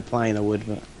can in the plane. I would,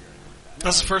 but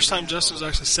That's the first time Justin's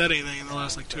actually said anything in the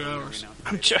last 2 hours.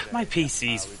 My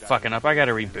PC's fucking up. I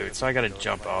gotta reboot, so I gotta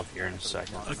jump off here in a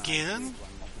second. Again?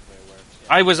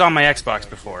 I was on my Xbox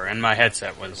before, and my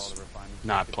headset was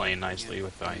not playing nicely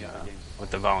with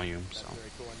the volume, so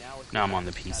now I'm on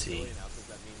the PC.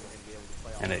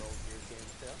 And it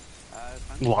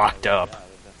locked up.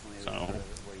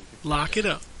 Lock it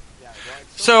up.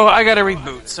 So I gotta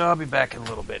reboot, so I'll be back in a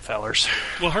little bit, fellers.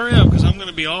 Well, hurry up, because I'm going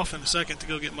to be off in a second to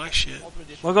go get my shit.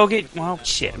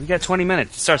 Shit, we got 20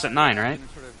 minutes. It starts at 9, right?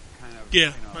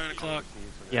 Yeah, 9 o'clock.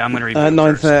 Yeah, I'm gonna reboot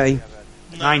 9:30.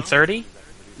 9:30?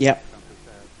 Yep.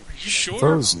 Are you sure?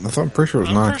 I'm pretty sure it was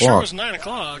I'm 9 pretty sure it o'clock. was 9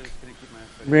 o'clock.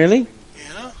 Really?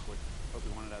 Yeah?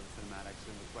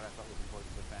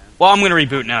 Well, I'm gonna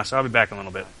reboot now, so I'll be back in a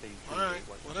little bit. Alright,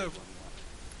 whatever.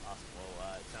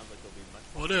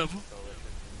 Whatever.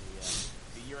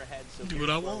 Do what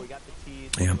I want.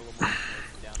 Yeah.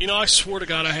 You know, I swore to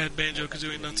God I had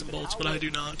Banjo-Kazooie Nuts and Bolts, but I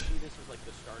do not.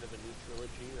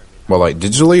 Well, like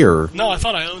digitally, or No, I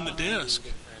thought I owned the disc.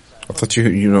 I thought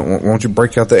you don't. Won't you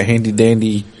break out that handy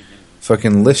dandy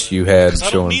fucking list you had 'Cause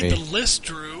I don't showing need me? the list,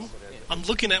 Drew. I'm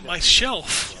looking at my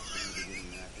shelf.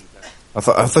 I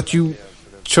thought you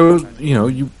chose.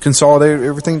 You consolidated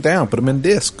everything down, put them in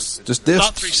discs, just discs.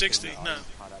 Not 360, no.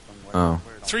 Oh,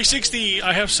 360,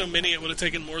 I have so many it would have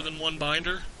taken more than one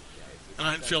binder, and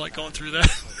I didn't feel like going through that.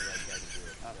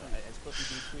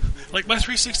 Like, my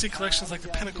 360 collection is like the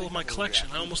pinnacle of my collection.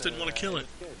 I almost didn't want to kill it.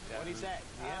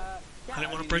 I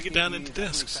didn't want to break it down into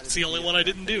discs. It's the only one I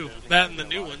didn't do. That and the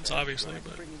new ones, obviously,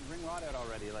 but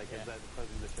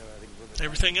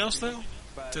everything else, though,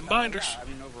 it's in binders.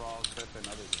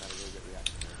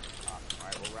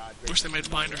 Wish they made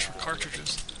binders for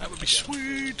cartridges. That would be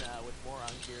sweet.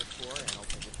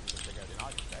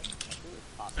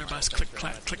 Everybody's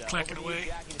click-clacking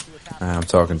away. I'm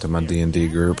talking to my D&D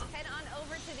group.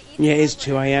 Yeah, it is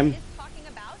 2 a.m.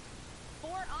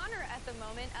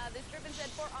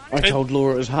 I told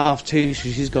Laura it was 2:30, so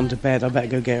she's gone to bed. I better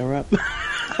go get her up.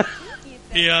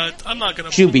 Yeah, I'm not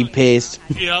gonna. She'll be pissed.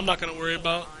 Yeah, I'm not gonna worry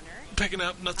about picking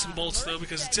up Nuts and Bolts though,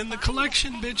 because it's in the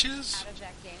collection, bitches.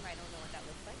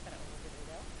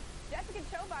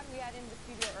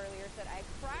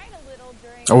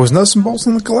 Oh, was Nuts and Bolts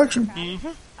in the collection? Mm-hmm.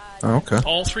 Oh, okay.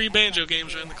 All 3 Banjo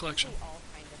games are in the collection.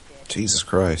 Jesus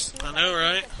Christ. I know,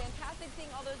 right?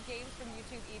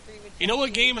 You know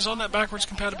what game is on that backwards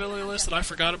compatibility list that I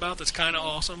forgot about that's kind of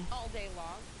awesome?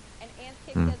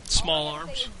 Small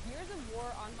Arms.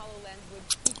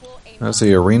 That's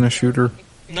the arena shooter?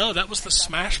 No, that was the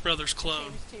Smash Brothers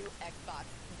clone.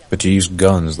 But you use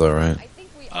guns, though, right?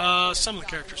 Some of the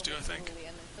characters do, I think.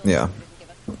 Yeah.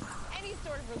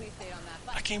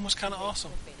 That game was kind of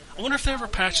awesome. I wonder if they ever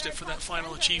patched it for that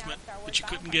final achievement that you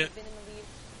couldn't get.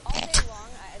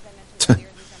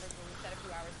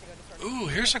 Ooh,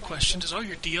 here's a question. Does all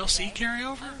your DLC carry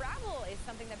over?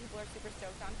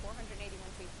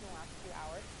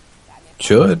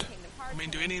 Should. I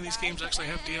mean, do any of these games actually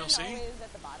have DLC?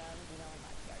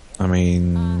 I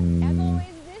mean,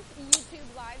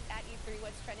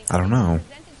 I don't know.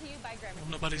 Well,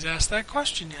 nobody's asked that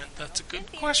question yet. That's a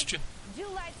good question.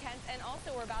 July 10th, and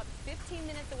also we're about 15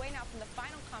 minutes away now from the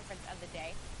final conference of the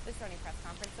day, the Sony press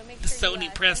conference. So make The sure Sony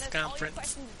you press send us all your conference.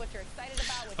 questions, what you're excited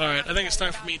about, what All you're right, not I think it's time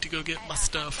excited for me about to go get my at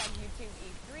stuff. YouTube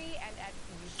E3 and at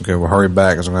YouTube. Okay, well, hurry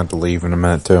back, because I'm going to have to leave in a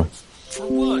minute, too. For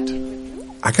what?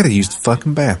 I got to use the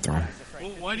fucking bathroom.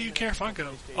 Well, why do you care if I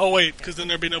go? Oh, wait, because then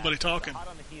there'd be nobody talking.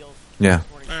 Yeah.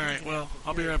 All right, well,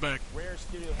 I'll be right back.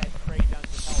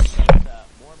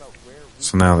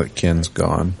 So now that Ken's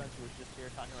gone,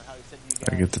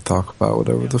 I get to talk about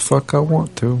whatever the fuck I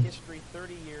want to.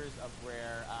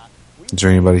 Is there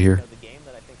anybody here?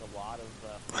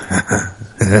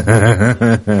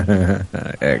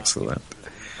 Excellent.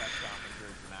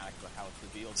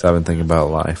 So I've been thinking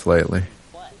about life lately.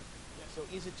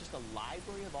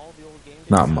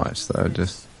 Not much, though.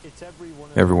 Just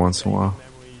every once in a while.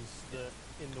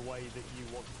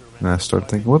 And I start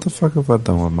thinking, what the fuck have I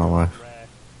done with my life?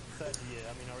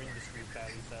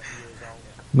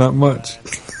 Not much.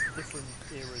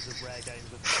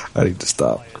 I need to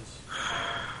stop.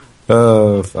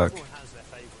 Oh, fuck.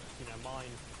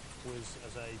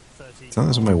 Sounds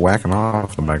like somebody whacking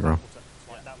off in the background.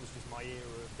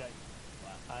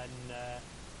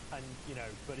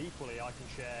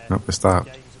 Nope, it stopped.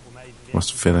 Must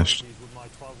have finished.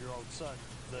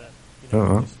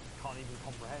 Oh, can't even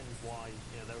comprehend why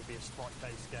there would be a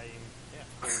sprite-based game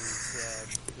and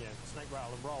Snake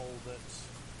Rattle and Roll that's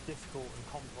difficult and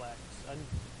complex. And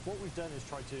what we've done is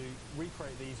try to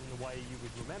recreate these in the way you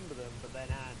would remember them, but then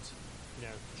add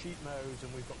cheat modes,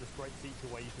 and we've got this great feature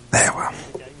where you can do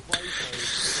the gameplay.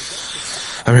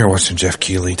 So I'm here watching Jeff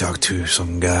Keighley talk to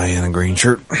some guy in a green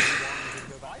shirt.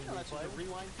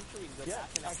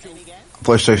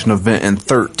 PlayStation event in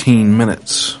 13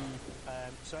 minutes.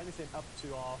 So anything up to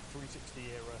our 360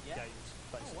 era games,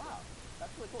 basically. Wow,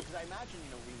 that's really cool. Because I imagine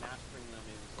remastering them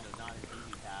is not an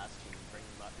easy task and bringing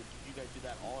them up. Did you guys do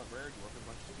that all at Rare? Do you work with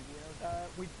a bunch of studios?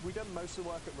 We done most of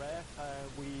the work at Rare.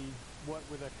 We worked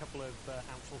with a couple of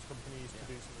outsourced companies to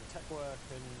do some of the tech work,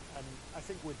 and I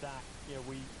think with that,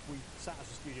 we sat as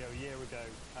a studio a year ago,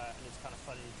 and it's kind of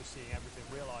funny just seeing everything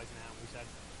realised now. We said,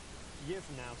 a year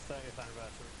from now, 30th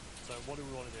anniversary. So So what do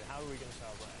we want to do? How are we going to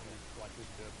celebrate? And like we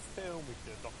could do a film, we could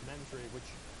do a documentary, which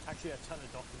actually a ton of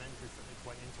documentary footage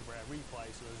went into Rare Replay,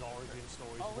 so there's origin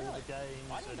stories of all the games.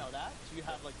 I didn't know that. So you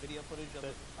have like video footage of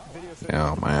video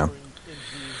Oh, man.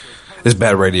 It's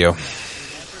bad radio.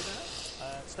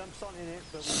 Stump's not in it,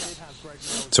 but we did have Greg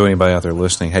Mills. So anybody out there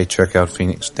listening, hey, check out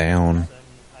Phoenix Down.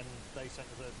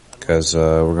 Because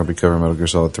we're going to be covering Metal Gear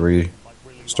Solid 3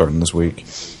 starting this week.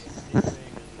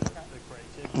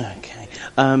 Okay.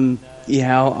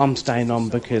 Yeah, I'm staying on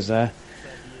because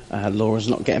Laura's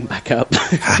not getting back up.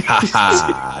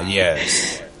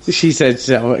 Yes. She said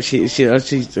she's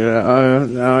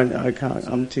no, I can't.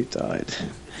 I'm too tired.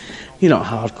 You're not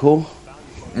hardcore.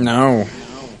 No.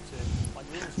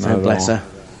 So Not at bless all. her.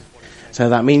 So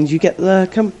that means you get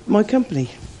my company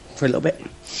for a little bit.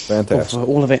 Fantastic. Or for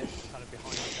all of it.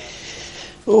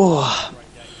 Oh.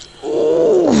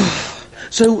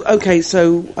 So okay.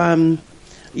 So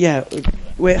yeah.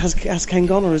 Where has Ken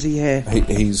gone, or is he here?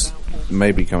 He's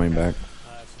maybe coming back.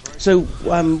 So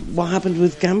what happened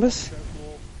with Gambus?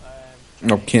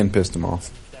 No, Ken pissed him off.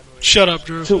 Shut up,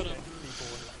 Drew. So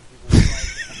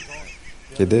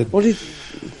He did. what did?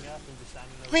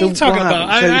 What are you so talking what about?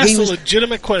 I happened? So he asked a was-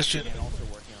 legitimate question.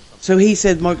 So he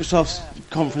said Microsoft's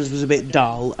conference was a bit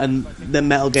dull, and the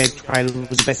Metal Gear trailer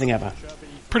was the best thing ever.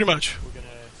 Pretty much.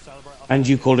 And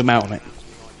you called him out on it.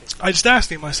 I just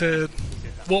asked him. I said,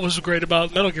 "What was great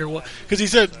about Metal Gear?" Because he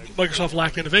said Microsoft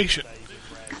lacked innovation.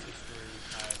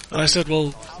 And I said, "Well,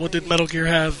 what did Metal Gear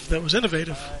have that was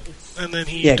innovative?" And then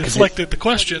he 'cause deflected the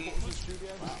question,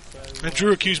 and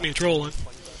Drew accused me of trolling.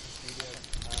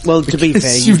 Well, to be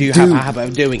fair, you do have a habit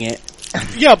of doing it.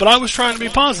 Yeah, but I was trying to be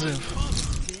positive.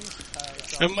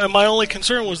 And my only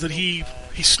concern was that he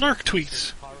snark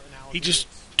tweets. He just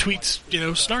tweets,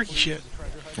 snarky shit.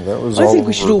 That was I all think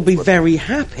we should over- all be very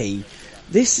happy.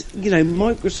 This,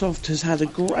 Microsoft has had a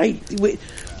great.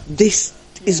 This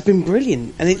has been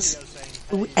brilliant, and it's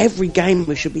every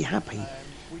gamer should be happy.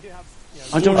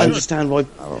 I don't understand why.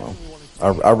 I don't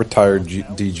know. I retired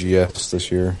DGS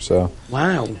this year, so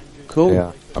Wow, cool.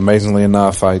 yeah. Amazingly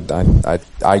enough, I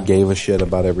gave a shit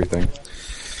about everything.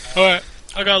 All right,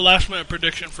 I got a last minute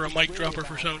prediction for a mic dropper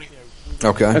for Sony.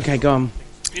 Okay. Okay, go on.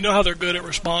 You know how they're good at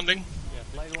responding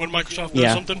when Microsoft does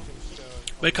Yeah. something?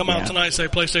 They come out Yeah. tonight and say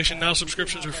PlayStation Now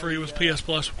subscriptions are free with PS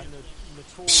Plus.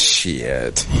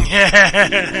 Shit.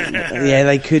 Yeah,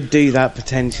 they could do that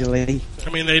potentially. I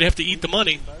mean, they'd have to eat the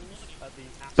money.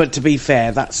 But to be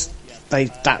fair, that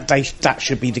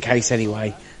should be the case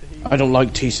anyway. I don't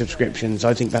like 2 subscriptions.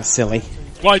 I think that's silly.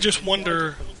 Well, I just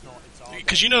wonder,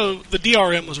 because the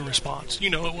DRM was a response.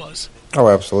 It was. Oh,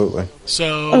 absolutely.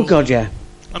 So. Oh god, yeah.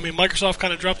 I mean, Microsoft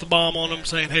kind of dropped the bomb on them,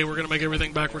 saying, "Hey, we're going to make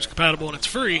everything backwards compatible and it's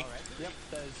free."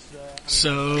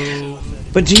 So.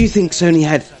 But do you think Sony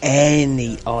had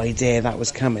any idea that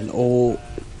was coming, or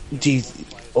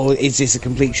or is this a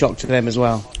complete shock to them as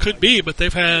well? Could be, but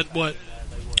they've had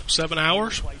 7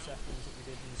 hours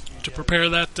to prepare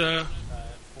that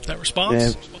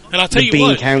response. Yeah. And I'll tell The you bean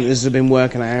what. counters have been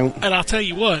working out. And I'll tell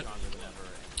you what.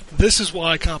 This is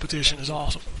why competition is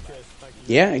awesome.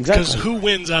 Yeah, Because exactly. who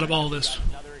wins out of all this?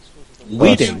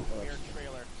 We do.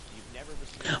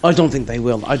 I don't think they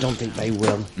will.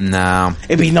 Nah.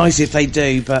 It'd be nice if they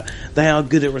do, but they are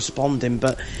good at responding.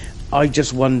 But I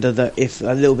just wonder that if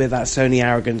a little bit of that Sony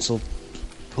arrogance will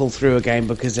pull through again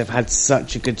because they've had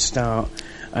such a good start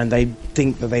and they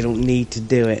think that they don't need to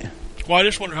do it. Well, I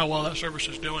just wonder how well that service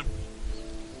is doing.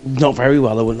 Not very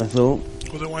well, I wouldn't have thought.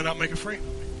 Well, then why not make it free?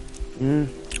 Mm.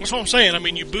 That's what I'm saying. I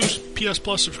mean, you boost PS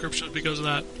Plus subscriptions because of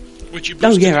that. Which you Oh,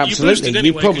 boosted, yeah, You boosted absolutely. anyway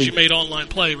You because probably- you made online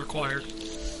play required.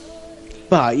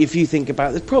 But if you think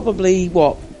about it, probably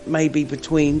maybe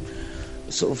between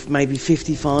sort of maybe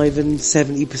 55 and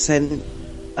 70%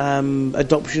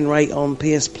 adoption rate on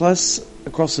PS Plus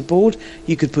across the board.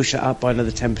 You could push it up by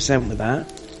another 10% with that.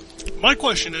 My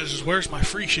question is where's my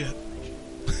free shit?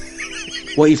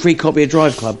 What, your free copy of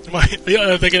Drive Club? Are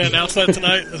they going to announce that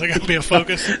tonight? Is that going to be a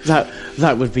focus?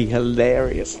 That would be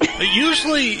hilarious.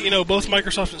 Usually, both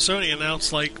Microsoft and Sony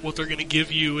announce what they're going to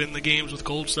give you in the games with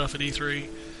gold stuff at E3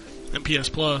 and PS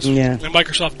Plus. Yeah. And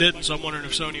Microsoft didn't, so I'm wondering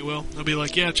if Sony will. They'll be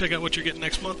like, yeah, check out what you're getting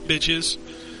next month, bitches.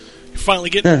 You're finally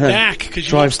getting it back because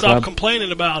you won't Drive stop Club.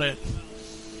 complaining about it.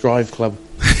 Drive Club.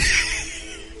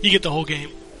 You get the whole game.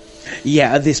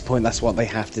 Yeah, at this point, that's what they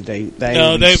have to do.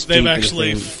 No, they've stupid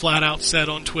actually thing. flat out said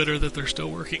on Twitter that they're still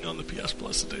working on the PS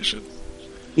Plus edition.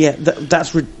 Yeah,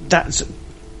 that's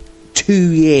 2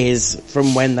 years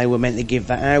from when they were meant to give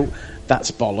that out.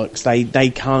 That's bollocks. They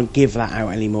can't give that out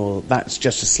anymore. That's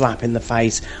just a slap in the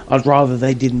face. I'd rather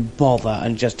they didn't bother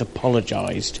and just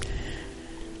apologised.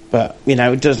 But, you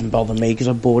know, it doesn't bother me because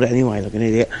I bought it anyway, like an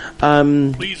idiot.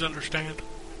 Please understand.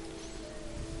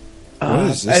 What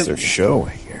is this they're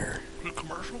showing here? A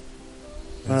commercial?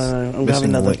 I'm going to have missing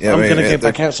another. the link. Yeah, I'm wait, going to yeah, go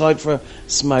back outside for a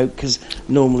smoke because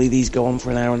normally these go on for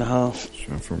an hour and a half.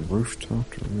 From rooftop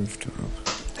to rooftop.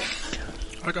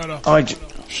 I got a I,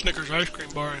 Snickers ice cream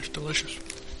bar and it's delicious.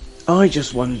 I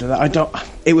just wonder that. I don't.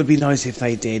 It would be nice if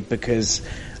they did because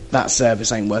that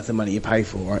service ain't worth the money you pay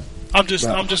for it. I'm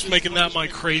just making that my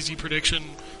crazy prediction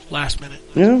last minute.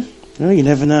 Yeah, well, you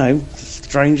never know.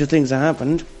 Stranger things have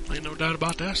happened. Ain't no doubt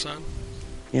about that, son.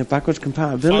 Yeah, backwards Final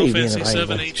compatibility being Fantasy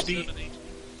available. 7 HD.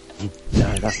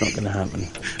 No, that's not going to happen.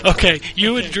 Okay,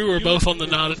 you and Drew are both on the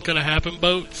not going to happen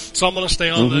boat, so I'm going to stay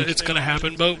on the it's going to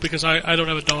happen boat because I don't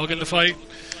have a dog in the fight.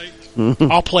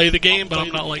 I'll play the game, but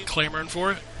I'm not like clamoring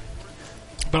for it.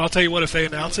 But I'll tell you what, if they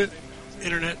announce it,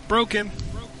 internet broken.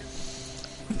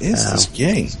 What is this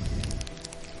game?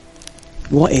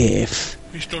 What if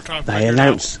You still trying to they figure it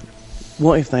announce?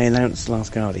 What if they announce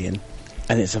Last Guardian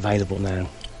and it's available now? out.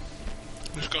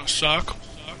 It's going to suck.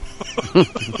 Well,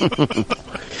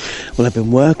 they've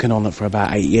been working on it for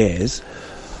about 8 years.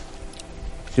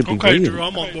 Should be Okay, brilliant. Drew,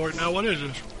 I'm on board now. What is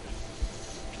this?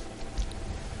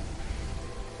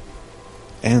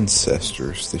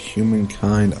 Ancestors, the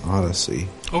Humankind Odyssey.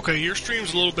 Okay, your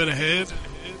stream's a little bit ahead,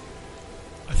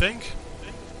 I think.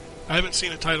 I haven't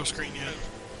seen a title screen yet.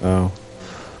 Oh.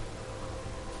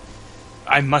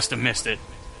 I must have missed it.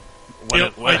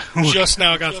 Yep, I just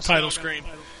now got the title screen.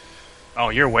 Oh,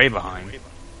 you're way behind.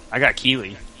 I got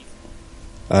Keeley.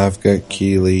 I've got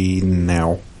Keeley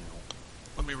now.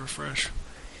 Let me refresh.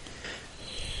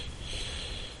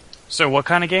 So what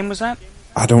kind of game was that?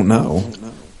 I don't know.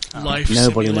 Life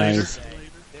Nobody Simulator. knows.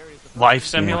 Life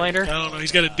Simulator? I don't know.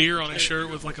 He's got a deer on his shirt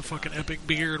with like a fucking epic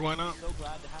beard. Why not?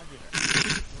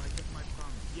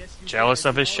 Jealous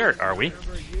of his shirt, are we?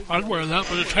 I'd wear that,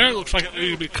 but his hair looks like it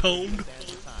needs to be combed.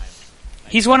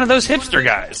 He's one of those hipster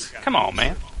guys. Come on,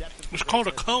 man. It's called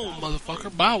a comb,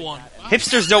 motherfucker. Buy one.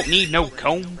 Hipsters don't need no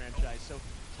comb.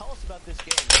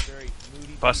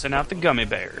 Busting out the gummy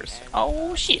bears.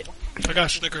 Oh, shit. I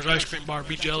got Snickers ice cream bar.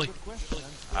 Be jelly.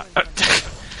 I'm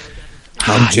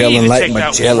You need gelling to like take that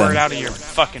Magellan. word out of your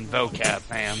fucking vocab,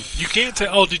 man. You can't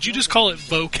tell. Oh, did you just call it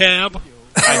vocab?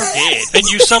 I did. And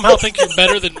you somehow think you're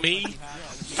better than me?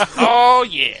 Oh,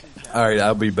 yeah. All right,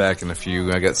 I'll be back in a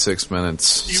few. I got 6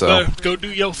 minutes. You So better go do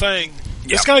your thing.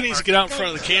 This guy needs to get out in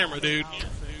front of the camera, dude.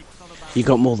 You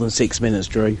got more than 6 minutes,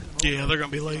 Drew. Yeah, they're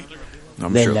gonna be late.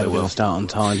 I'm They're sure they never going will. to start on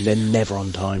time. They're never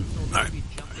on time. Alright.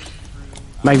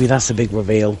 Maybe that's a big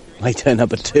reveal. They turn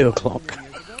up at 2 o'clock.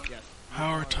 How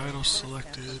are titles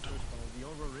selected?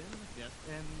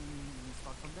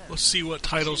 Let's see what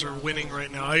titles are winning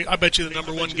right now. I bet you the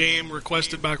number one game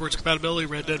requested backwards compatibility,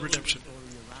 Red Dead Redemption.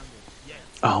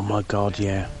 Oh my god,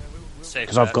 yeah. Safe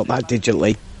Because I've got that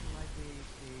digitally.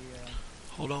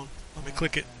 Hold on. Let me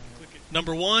click it.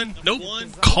 Number one? Nope.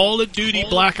 Call of Duty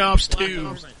Black Ops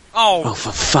 2. Oh,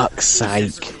 for fuck's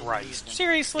sake. Christ.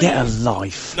 Seriously? Get a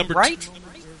life. Number Right?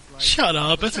 Shut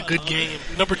up. That's a good game.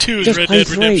 Number 2 is Just Red play Dead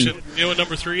 3. Redemption. You know what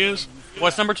number 3 is?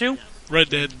 What's number 2? Red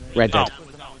Dead. Red Dead.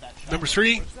 Number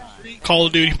 3, Call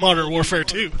of Duty Modern Warfare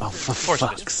 2. Oh, for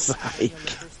fuck's sake.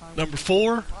 Number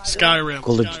 4, Skyrim.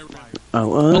 Call of-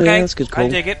 Oh, Okay, yeah, that's a good call. I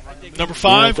dig it. Number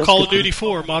 5, that's Call good. of Duty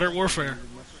 4 Modern Warfare.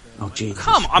 Oh, Jesus.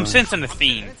 Come, I'm sensing the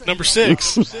theme. Number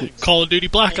 6, Call of Duty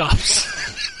Black Ops.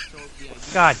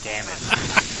 God damn it.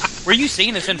 Where are you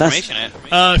seeing this information at?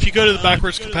 If you go to the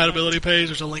backwards compatibility page,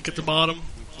 there's a link at the bottom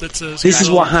that says... This is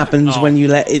what happens Oh. when you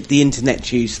let the internet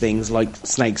choose things like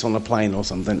snakes on a plane or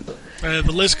something. The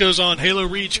list goes on: Halo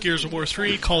Reach, Gears of War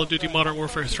 3, Call of Duty Modern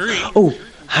Warfare 3. Oh,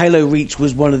 Halo Reach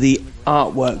was one of the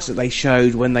artworks that they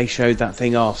showed when they showed that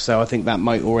thing off, so I think that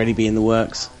might already be in the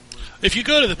works. If you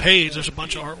go to the page, there's a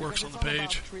bunch of artworks on the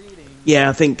page. Yeah,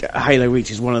 I think Halo Reach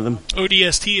is one of them.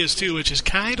 ODST is too, which is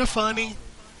kind of funny.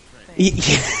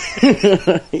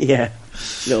 Yeah,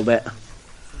 a little bit.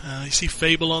 You see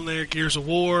Fable on there, Gears of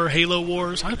War, Halo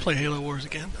Wars. I'd play Halo Wars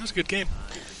again. That's a good game.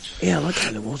 Yeah, I like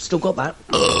Halo Wars. Still got that.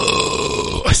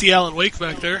 I see Alan Wake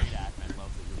back there.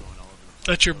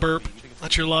 That's your burp.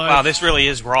 That's your live. Wow, this really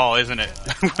is raw, isn't it?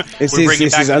 This We're bringing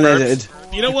is back the unedited.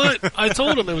 burps. You know what? I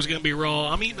told him it was going to be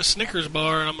raw. I'm eating a Snickers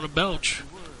bar and I'm going to belch.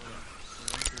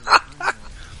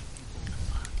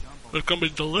 But it's going to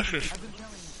be delicious.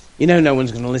 You know no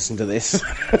one's going to listen to this.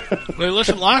 They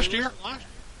listened last year.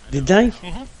 Did they?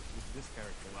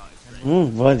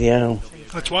 Mhm. Bloody hell.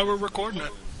 That's why we're recording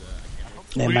it.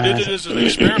 They're We mad. did it as an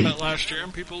experiment last year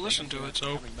and people listened to it,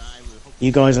 so...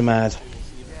 You guys are mad.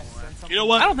 You know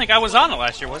what? I don't think I was on it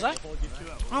last year, was I? I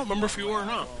don't remember if you were or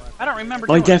not. I don't remember.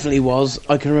 I doing definitely was.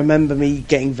 I can remember me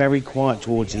getting very quiet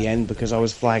towards the end because I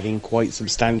was flagging quite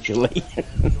substantially.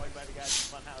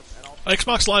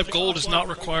 Xbox Live Gold is not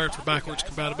required for backwards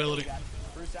compatibility. it.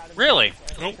 Really?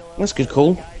 Nope. That's good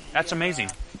call. That's amazing.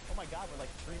 Oh my God, we're like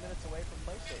 3 minutes away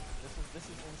from PlayStation. This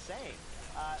is insane.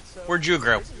 Where'd you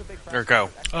grow? Or go?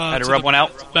 Had to to rub the one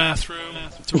out? Bathroom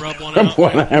to rub one Rub out.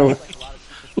 one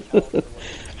out.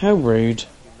 How rude.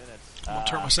 I'm gonna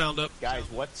turn my sound up. Guys,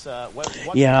 what's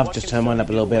Yeah, I've just turned mine up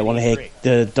a little bit. I want to hear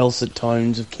the dulcet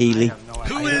tones of Keeley.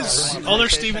 Who is? Oh,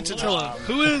 there's Steven Totilo.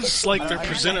 Who is like their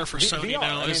presenter for Sony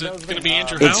now? Is it going to be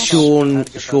Andrew It's House?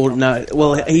 Sean, no,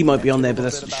 well, he might be on there, but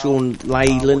that's Sean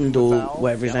Leyland or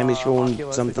whatever his name is,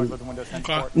 Sean something.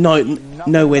 Okay. No,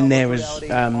 nowhere near as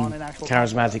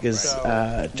charismatic as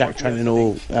Jack Tretton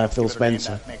or Phil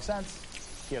Spencer.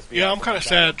 Yeah, I'm kind of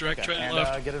sad Drake Trenton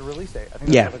left. Get a release date. I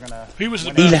think Yeah. they're gonna. He was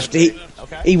the He best.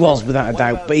 left. He was without a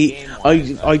doubt, but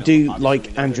I do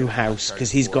like Andrew House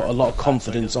because he's got a lot of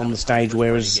confidence on the stage,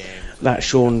 whereas that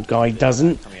Sean guy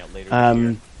doesn't.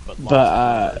 None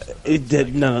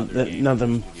of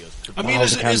them. I mean, hold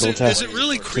is a candle it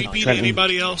really creepy to Trenton.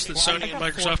 anybody else that Sony and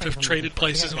Microsoft have traded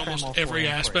places in almost every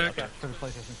aspect?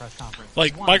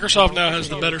 Like, Microsoft now has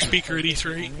the better speaker at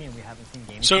E3.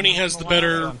 Sony has the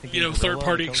better,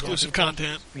 third-party exclusive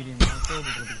content.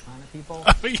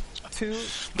 I mean,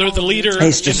 they're the leader in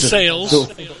It's just sales.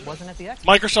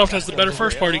 Microsoft has the better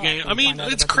first-party game. I mean,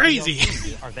 it's crazy.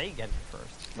 Are they getting it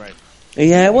first? Right.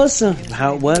 Yeah, it was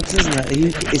how it works, isn't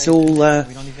it? It's all. We don't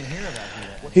even hear about it.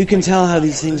 Who can tell how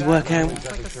these things work out?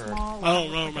 I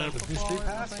don't know, man.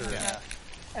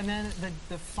 And then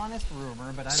the funnest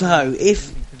rumor, but I So, don't know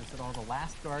if the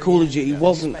last Guardian, Call of Duty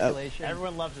wasn't at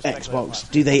Everyone loves Xbox,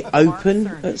 do they open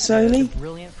at Sony?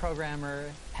 Brilliant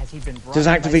programmer. Has he been Does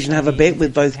Activision have a bit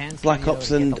with both Black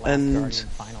Ops and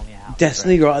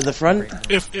Destiny right at the front?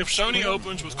 If Sony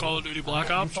opens with Call of Duty Black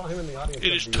Ops, it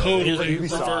is totally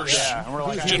reverse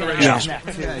generations.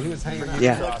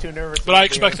 Yeah. But I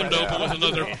expect them to open with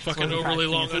another fucking overly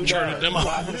long Uncharted demo.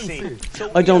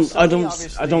 I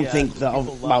don't think that.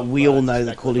 Well, we all know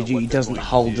that Call of Duty doesn't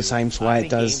hold the same sway it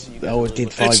does, or it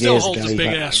did 5 It still years holds ago. a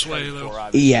big but- ass sway though.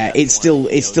 Yeah, it's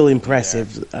still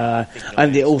impressive,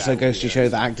 and it also goes to show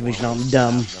that Activision aren't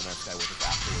dumb.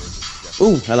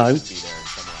 Ooh, hello.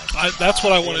 That's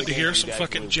what I wanted to hear. Some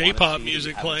fucking J-pop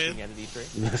music playing.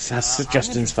 That's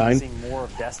Justin's phone.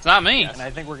 It's not me. And I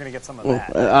think we're going to get some of Oh,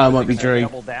 that. it might be Drew.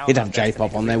 He'd have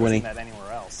J-pop on there, wouldn't he?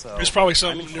 It's probably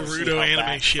some Naruto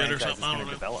anime shit or something. I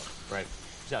don't know. Right.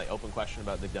 Sally, open question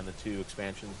about they've done the 2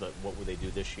 expansions, but what would they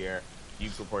do this year?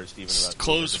 You've reported, Stephen, about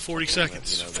Close 40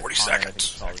 seconds. 40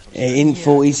 seconds. In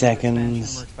 40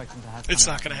 seconds. It's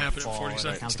not going to happen in 40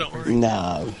 seconds. Don't worry.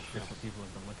 No.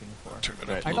 Turn it up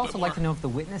a I'd little also bit like more. to know if The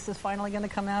Witness is finally going to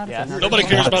come out. Yeah. Nobody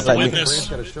cares about The Witness.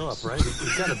 Got to show up, right?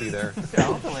 He's got to be there.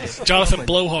 Jonathan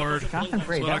Blowhard. Jonathan That's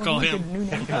Brady. what I That call would be a him. good new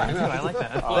name for that, too. I like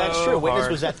that. Oh, that's true. Witness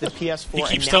was at the PS4.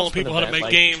 He keeps telling announcement people how to event, make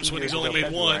like, games 2 when he's years only ago,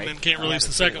 made one February. and can't release the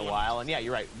It's been second a one. while. And yeah,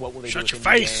 you're right. What will they Shut do your with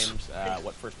indie face. games?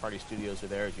 What first-party studios are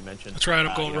there, as you mentioned? That's right,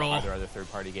 I'm going raw. Are there other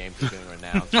third-party games that are going to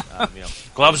announce?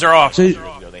 Gloves are off. So,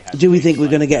 do we think we're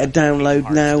going to get a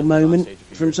download now moment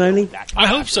from Sony? I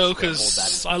hope so,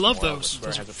 because I love those.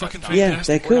 Those are fucking Yeah,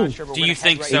 fantastic. they're cool. Do you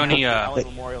think Sony?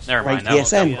 Never mind. That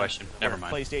was a dumb question. Never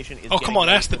mind. Oh, come on,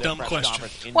 ask the dumb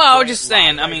question. Well, just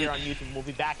saying. I mean, we'll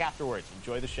be back afterwards.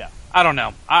 Enjoy the show. I don't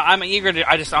know. I'm eager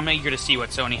to. I'm eager to see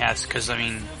what Sony has because I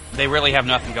mean, they really have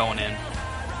nothing going in,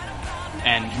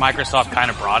 and Microsoft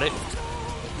kind of brought it.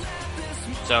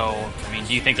 So, I mean,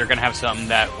 do you think they're going to have something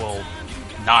that will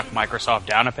knock Microsoft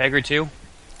down a peg or two?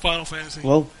 Final Fantasy.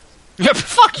 Well,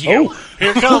 fuck you. oh,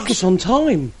 Here it fuck, comes. it's on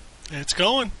time. It's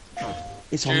going.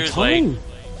 It's on Seriously. time.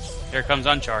 Here comes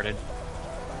Uncharted.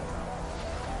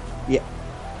 Yeah.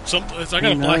 I got a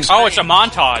black nice. screen. Oh, it's a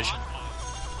montage.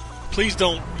 Please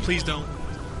don't. Please don't.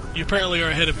 You apparently are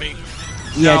ahead of me.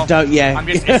 Yeah, No, don't, yeah. I'm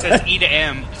just. It says E to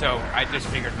M, so I just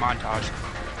figured montage.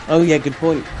 Oh, yeah, good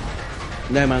point.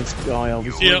 No Man's Sky,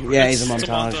 obviously. Yep, yeah, it's a it's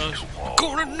montage.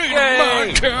 Gonna need Yay!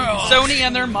 a montage. Sony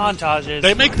and their montages.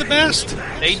 They make the best.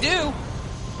 They do.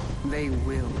 They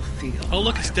will feel. Oh,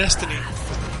 look, it's Destiny.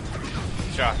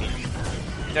 Shocking.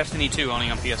 Destiny 2 only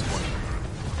on PS4.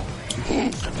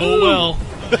 Oh, well.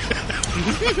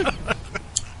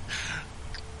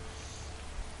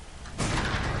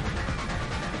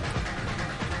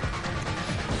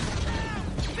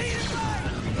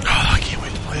 Oh, I can't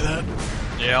wait to play that.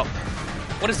 Yep.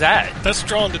 What is that? That's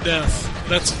Drawn to Death.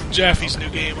 That's Jaffe's new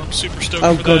game. I'm super stoked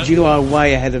Oh, for God, that. you are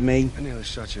way ahead of me. I nearly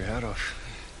shot your head off.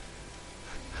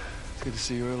 It's good to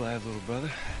see you alive, little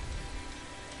brother.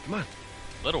 Come on.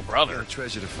 Little brother. A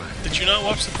treasure to find. Did you not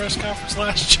watch the press conference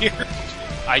last year?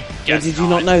 I guess. Did you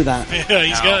not know that? Yeah,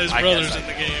 he's No, got his I brothers guess in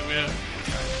the game. Yeah.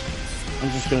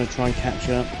 I'm just going to try and catch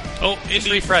up. Oh, Just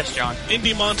indie refresh, John.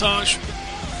 indie montage.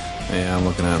 Yeah, I'm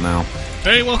looking at it now.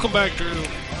 Hey, welcome back, Drew.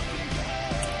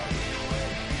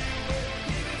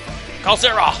 Call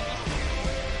Sarah.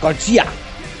 Gotcha.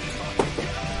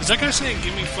 Is that guy saying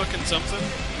 "Give me fucking something"?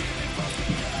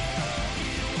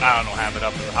 I don't have it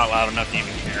up loud enough to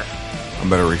even care. I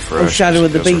better refresh. Oh, Shadow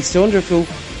of the Yes, sir. Beast. I wonder if we'll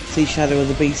see Shadow of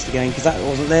the Beast again, because that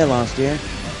wasn't there last year.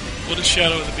 What is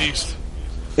Shadow of the Beast?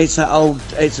 It's that old.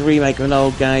 It's a remake of an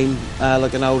old game,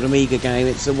 like an old Amiga game.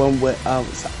 It's the one where.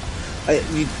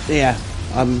 Yeah.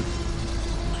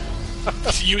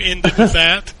 You ended with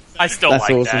that. I still That's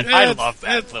like awesome. that. I Yeah, love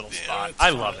that little spot. I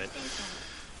love it.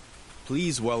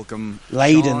 Please welcome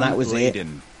Layden, Sean that was it.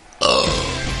 Layden.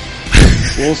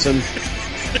 Awesome.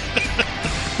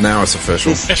 Now it's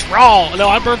official. It's raw. No,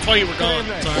 I burned while you were gone.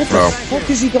 Sorry. What the fuck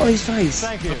has he got on his face?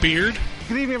 Thank you. A beard?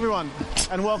 Good evening, everyone,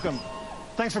 and welcome.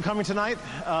 Thanks for coming tonight.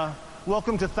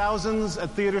 Welcome to thousands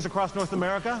at theaters across North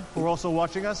America who are also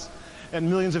watching us, and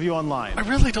millions of you online. I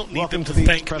really don't need Welcome them to to the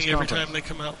thank press me every conference. time they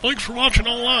come out. Thanks for watching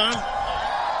online.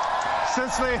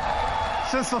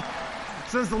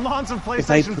 Since the launch of If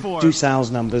they PlayStation 4, do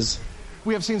sales numbers.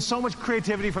 we have seen so much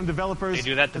creativity from developers They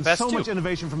do that the and best, so too. much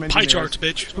innovation from Pie engineers charts,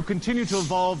 bitch. who continue to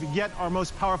evolve yet our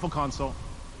most powerful console.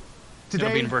 Today,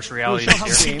 It'll be in virtual we'll reality show this how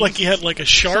year. Seemed games, like he had like a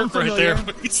shark some right there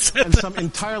familiar when he said and that. some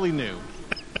entirely new,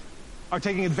 are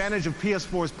taking advantage of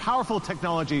PS4's powerful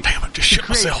technology Damn, I just to shit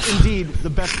create, myself. indeed, the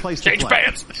best place Change to play.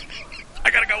 pants. I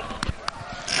gotta go.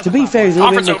 To be fair, he's a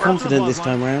little bit Conference more over. confident this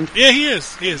time around. Yeah, he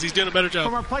is. He's doing a better From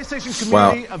job. our PlayStation Wow.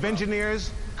 community of engineers,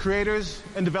 creators,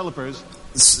 and developers,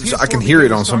 I can hear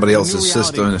it on somebody else's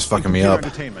system and it's fucking me up.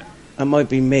 That might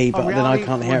be me, but then I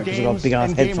can't hear it because I've got big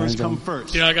ass headphones come on.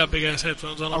 first. Yeah, I got big ass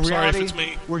headphones on. A I'm sorry if reality it's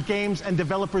me. where games and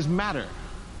developers matter.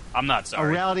 I'm not A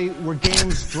sorry. reality where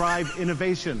games drive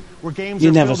innovation. Where games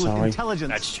You're are never filled with sorry. intelligence,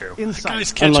 That's true. Guy's insight,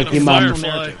 catching Unlike a your mum.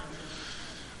 firefly.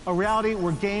 a reality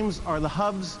where games are the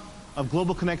hubs of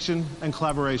global connection and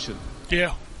collaboration.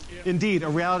 Yeah. Indeed, a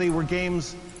reality where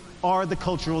games are the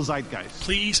cultural zeitgeist.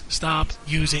 Please stop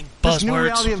using This new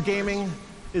reality buzzwords. of gaming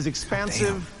is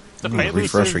expansive, I'm gonna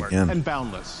refresh inclusive, again. and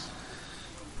boundless.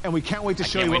 And we can't wait to I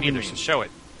show can't you wait what we either, mean. so show it.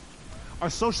 Our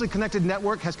socially connected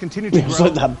network has continued to It was grow.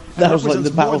 like that. and That was like the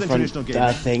represents more than Battlefront traditional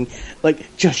gaming. thing.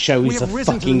 Like, just show We us have the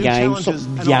risen to the fucking new game. Stop challenges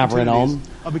and yabbering opportunities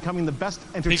on. of becoming the best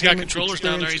entertainment He's got controllers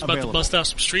down there. He's about to available. bust out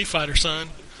some Street Fighter, son.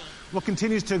 What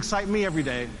continues to excite me every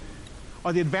day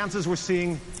are the advances we're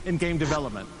seeing in game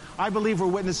development. I believe we're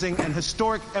witnessing an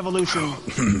historic evolution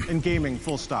in gaming,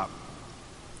 full stop.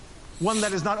 One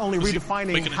that is not only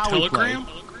redefining making a how we play, telegram?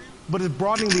 but is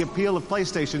broadening the appeal of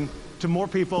PlayStation to more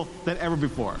people than ever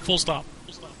before. Full stop.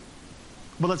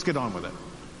 But let's get on with it.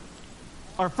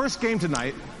 Our first game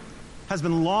tonight has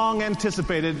been long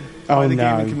anticipated by Oh, the no.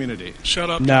 gaming community. Shut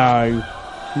up. No.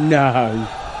 No.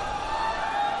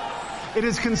 It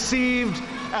is conceived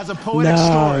as a poetic No.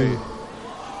 story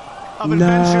of No,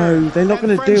 adventure they're not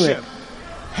and gonna do it. friendship,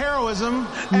 heroism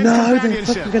and No, they're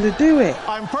companionship. fucking going to do it.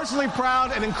 I'm personally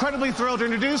proud and incredibly thrilled to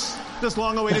introduce this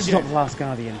long-awaited That's game. not The Last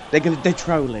Guardian. They're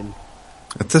trolling.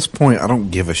 At this point, I don't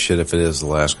give a shit if it is The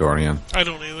Last Guardian. I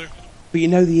don't either. But you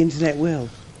know the internet will.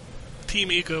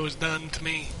 Team Eco is done to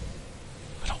me.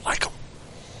 I don't like them.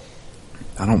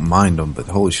 I don't mind them, but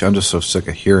holy shit, I'm just so sick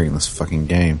of hearing this fucking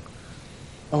game.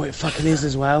 Oh, it fucking is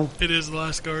as well. It is The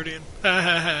Last Guardian. Ha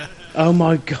ha ha. Oh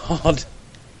my god.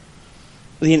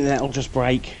 The internet will just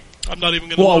break. I'm not even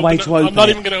going What a to way open. to open I'm not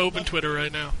it. even going to open Twitter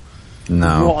right now.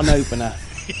 No. What an opener.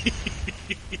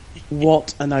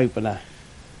 What an opener.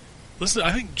 Listen,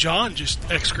 I think John just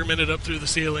excremented up through the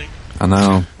ceiling. I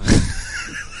know.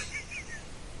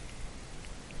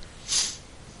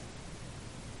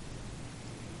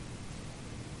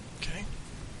 Okay,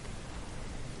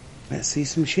 Let's see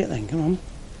some shit then, come on.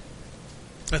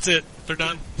 that's it. They're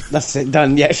done. That's it,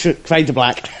 done. Yeah, fade to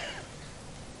black.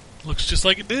 Looks just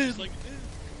like it did.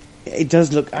 It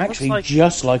does look actually like-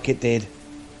 just like it did.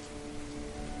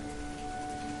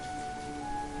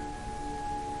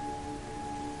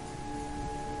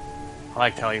 I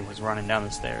liked how he was running down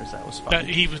the stairs. That was fun. That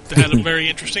he had a very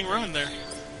interesting run there.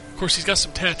 Of course, he's got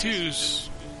some tattoos.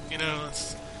 You know,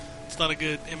 it's not a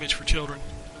good image for children.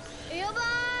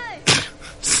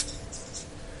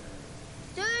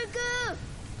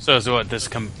 So is what this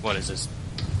what is this?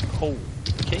 Oh,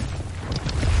 okay.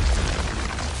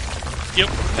 Yep,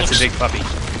 That's a big puppy.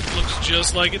 looks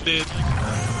just like it did.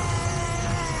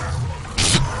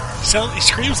 He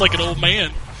screams like an old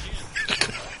man,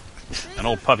 An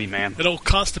old puppy man. an old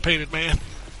constipated man.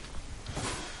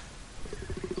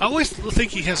 I always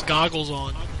think he has goggles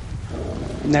on.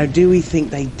 Now, do we think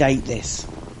they date this?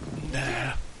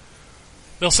 Nah.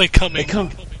 They'll say coming.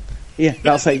 Yeah,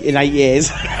 that'll say in 8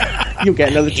 years. You'll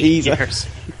get another teaser. Years.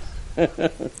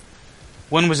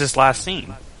 When was this last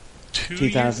seen?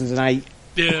 2008.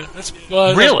 Yeah, that's well,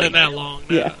 it really? hasn't been that long.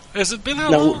 No. Yeah. Has it been that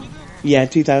long? Yeah,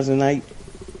 2008.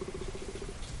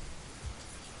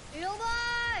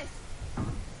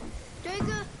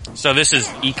 So this is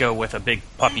Eco with a big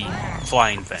puppy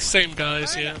flying thing. Same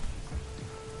guys, yeah.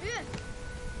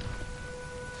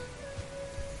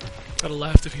 I'd have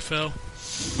laughed if he fell.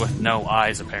 With no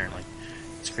eyes, apparently.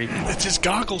 It's creepy. It's his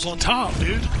goggles on top,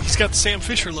 dude. He's got the Sam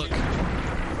Fisher look.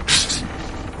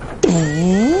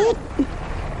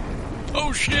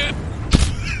 Oh, shit.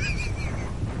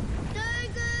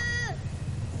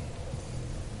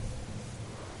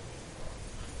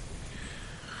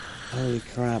 Holy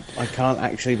crap. I can't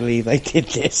actually believe they did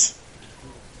this.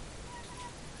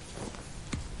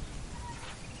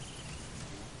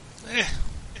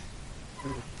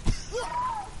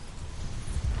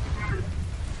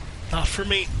 Not for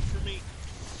me.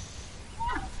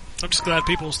 I'm just glad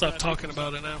people will stop talking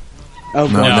about it now. Oh,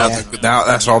 no, now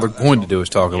that's all they're going to do is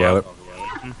talk about it.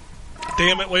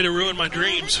 Damn it, way to ruin my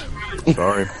dreams.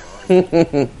 Sorry.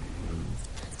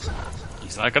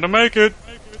 He's not gonna make it.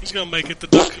 He's gonna make it. The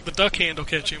duck hand will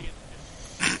catch him.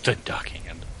 The duck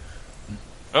hand.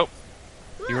 Oh,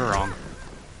 you were wrong.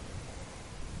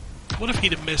 What if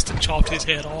he'd have missed and chopped his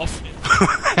head off?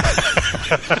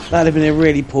 That'd have been a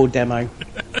really poor demo.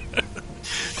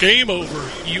 Game over.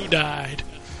 You died.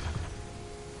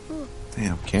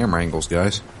 Damn, camera angles,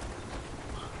 guys.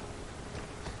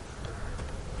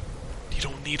 You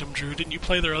don't need them, Drew. Didn't you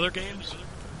play their other games?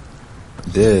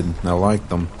 Did. I liked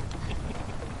them.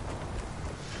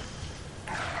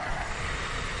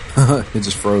 It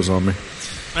just froze on me.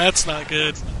 That's not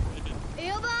good.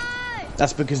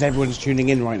 That's because everyone's tuning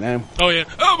in right now. Oh, yeah.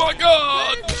 Oh, my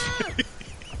God!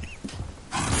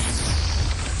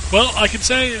 Well, I can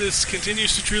say this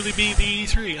continues to truly be the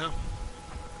E3, huh?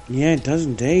 Yeah, it does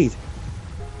indeed.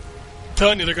 I'm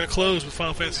telling you, they're going to close with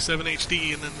Final Fantasy VII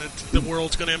HD, and then the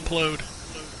world's going to implode.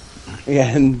 Yeah,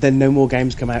 and then no more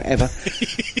games come out ever.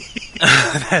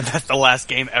 That's the last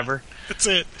game ever. That's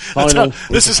it.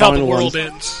 This is the how the final world one.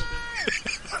 ends.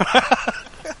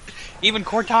 Even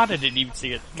Cortana didn't even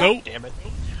see it. Nope. God damn it.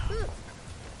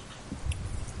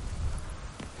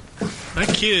 That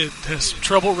kid has some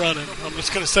trouble running. I'm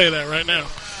just going to say that right now.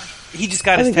 He just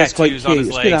got I his think that's quite tattoos on cute. his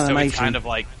It's legs, good so it's animation. kind of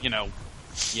like, you know,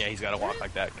 yeah, he's got to walk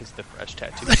like that because the fresh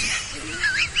tattoos.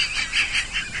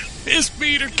 His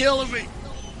feet are killing me.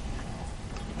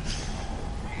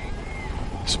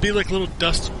 Should be like little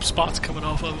dust spots coming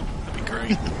off of him. That'd be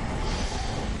great.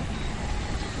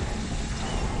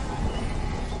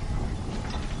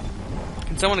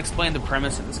 Can someone explain the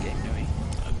premise of this game to me?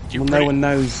 Well, no one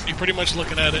knows. You're pretty much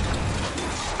looking at it.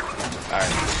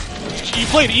 Alright. You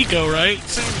played Eco, right?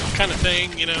 Same kind of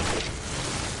thing, you know.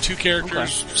 Two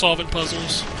characters solving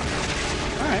puzzles.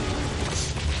 Alright.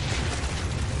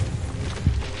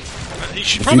 You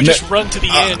should probably just run to the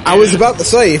end. I was about to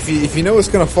say, if you know it's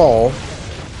going to fall.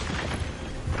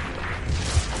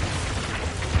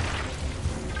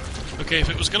 Okay, if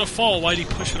it was going to fall, why'd he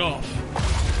push it off?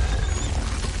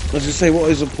 I was going to say, what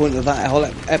is the point of that whole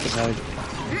episode?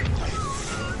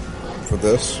 For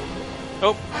this.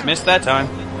 Oh, missed that time.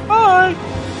 Bye!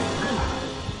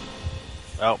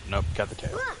 Oh, nope, got the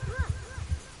tail.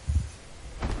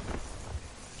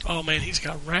 Oh man, he's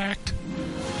got racked.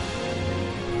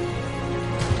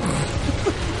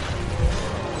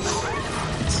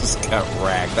 Just got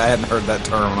ragged. I hadn't heard that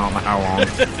term in I don't know how long.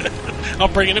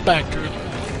 I'm bringing it back, Drew.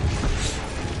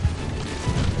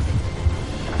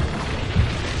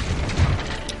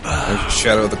 There's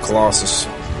Shadow of the Colossus.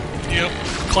 Yep.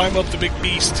 Climb up the big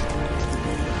beast.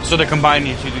 So they're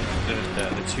combining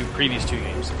the previous two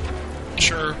games.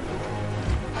 Sure.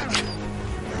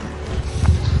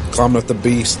 Climbing up the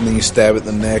beast, and then you stab it in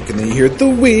the neck, and then you hear, "The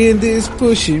wind is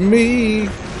pushing me."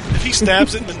 If he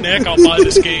stabs it in the neck, I'll buy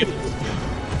this game.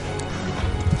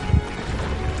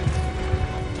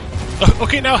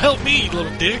 Okay, now help me, you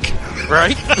little dick.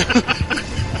 Right?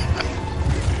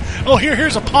 Oh,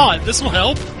 here's a pod. This will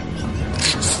help.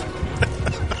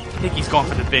 I think he's going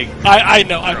for the big... I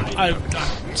know. I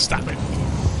stop it.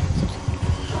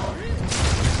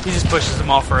 He just pushes them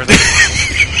off further.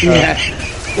 Yeah.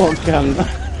 What gun?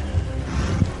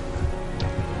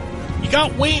 You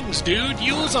got wings, dude.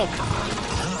 Use them.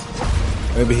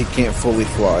 Maybe he can't fully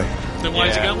fly. Then why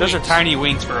has he got those wings? are tiny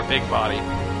wings for a big body.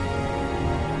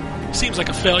 Seems like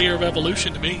a failure of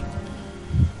evolution to me.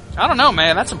 I don't know,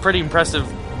 man. That's a pretty impressive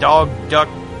dog, duck,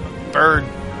 bird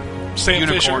Sam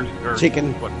unicorn Fisher. or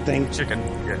Chicken what, thing. Chicken.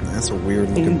 Yeah. That's a weird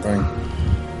looking thing.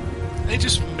 They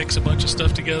just mix a bunch of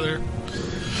stuff together.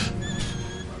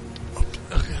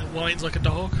 Okay, whines like a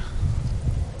dog.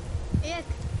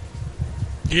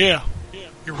 Yeah.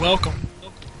 You're welcome.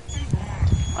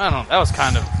 I don't know. That was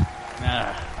kind of.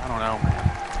 I don't know, man.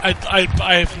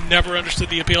 I've never understood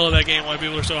the appeal of that game. Why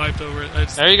people are so hyped over it.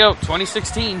 There you go,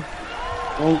 2016.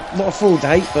 Well, not a full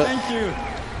date, but Thank you.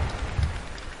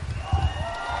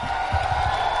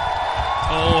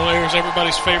 Oh, there's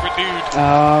everybody's favorite dude.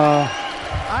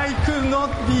 I could not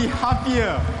be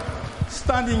happier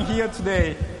standing here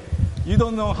today. You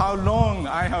don't know how long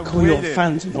I have call your waited.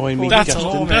 fans annoying me, That's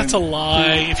Justin. a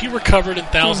lie. If you were covered in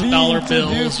 $1,000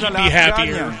 bills, you'd be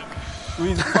happier.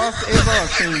 With first ever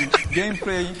seen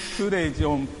gameplay footage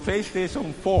on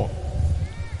PlayStation 4.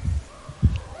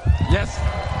 Yes.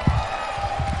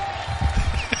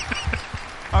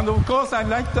 And of course, I'd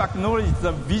like to acknowledge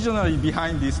the visionary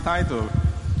behind this title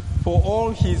for all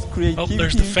his creativity,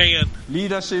 there's the fan.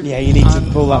 leadership. Yeah, you need to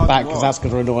and pull that hard back because work. that's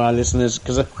going to annoy our listeners.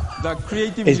 Because The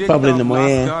creative it's director bubbling of in my Last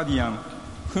ear. Guardian,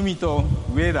 Fumito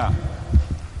Ueda.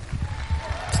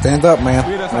 Stand up, man.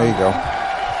 There you go.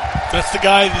 That's the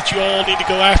guy that you all need to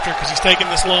go after because he's taking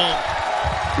this long.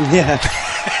 Yeah.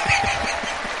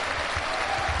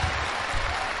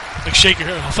 Like, shake your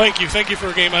head. Oh, thank you for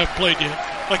a game I haven't played yet.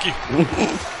 Thank you.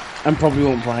 And probably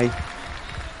won't play.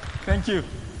 Thank you.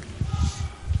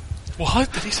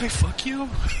 What? Did he say fuck you?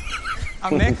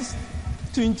 And next,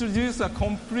 to introduce a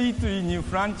completely new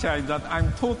franchise that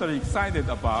I'm totally excited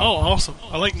about. Oh, awesome.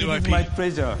 I like new It is IP. my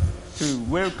pleasure to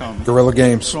welcome Guerrilla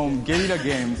Games. from Guerrilla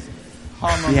Games,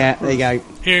 Harmon Yeah, there you go.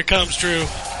 Here it comes, Drew.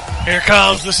 Here it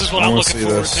comes. This is what I I'm want to looking see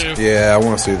forward this. to. Yeah, I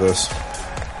want to see this.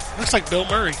 Looks like Bill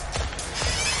Murray.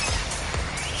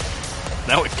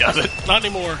 No, it doesn't. Not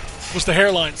anymore. It was the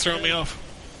hairline throwing me off.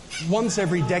 Once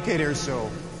every decade or so,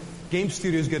 game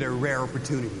studios get a rare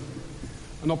opportunity.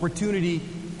 An opportunity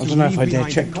I to don't know if leave I dare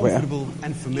behind check the Twitter. comfortable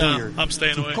and familiar No, I'm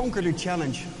staying to away. conquer the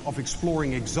challenge of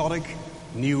exploring exotic,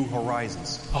 new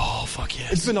horizons. Oh, fuck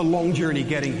yes. It's been a long journey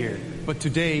getting here, but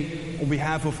today, on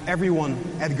behalf of everyone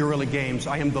at Guerrilla Games,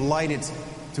 I am delighted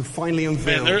to finally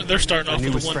unveil Man, they're starting our off with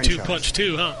a newest 1-2 franchise. punch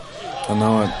too, huh? I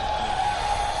know it.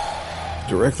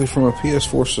 Directly from a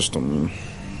PS4 system.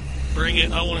 Bring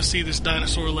it. I want to see this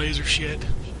dinosaur laser shit.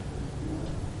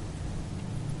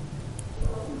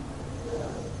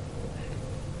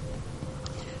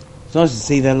 It's nice to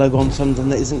see their logo on something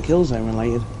that isn't Killzone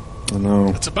related. I know.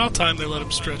 It's about time they let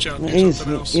him stretch out and It do is.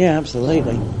 something else. Yeah,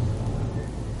 absolutely.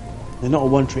 They're not a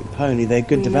one-trick pony. They're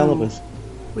good We developers. know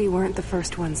we weren't the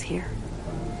first ones here.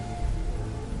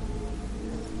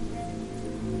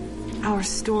 Our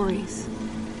stories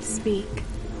speak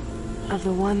of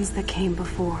the ones that came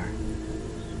before.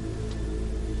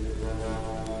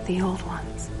 The old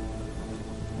ones.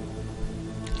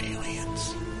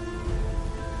 Aliens.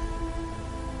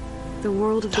 The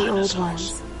world of the old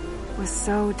ones was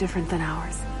so different than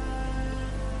ours.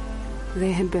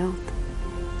 They had built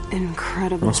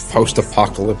incredible It's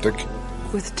post-apocalyptic. cities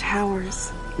with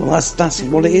towers. Well, that's that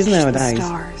what it is reached the nowadays.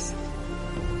 Stars.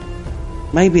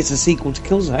 Maybe it's a sequel to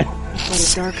Killzone.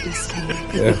 But a darkness came.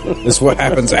 Yeah, this is what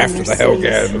happens after the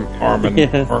Hellcat army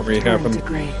Turned happened. to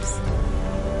graves.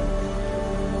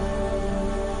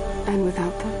 And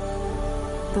without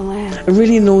them, the land. It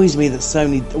really annoys me that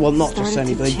Sony, well, not just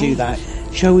Started Sony, to but they do change. that.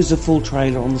 Show us the full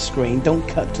trailer on the screen. Don't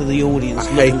cut to the audience.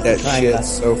 I looking hate at that the trailer. shit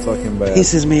so fucking bad.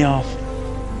 Pisses me off.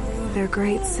 Their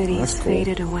great cities That's cool.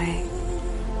 faded away.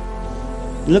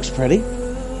 It looks pretty,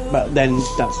 but then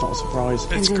that's not a surprise.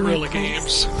 It's And in Guerrilla that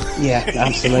place, Games. Yeah, a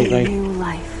absolutely. new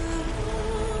life.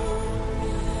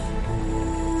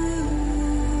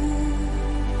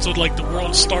 So, like, the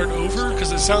world start over?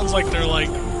 Because it sounds like they're, like,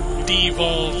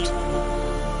 de-evolved.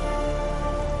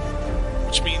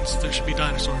 Which means there should be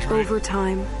dinosaurs, right? Over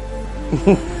time,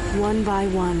 one by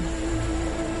one,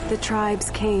 the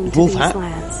tribes came to Wolf these hat.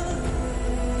 lands.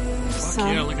 Some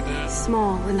yeah, look at that.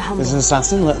 small and humble. There's an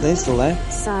assassin. Look, they're still there.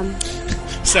 Some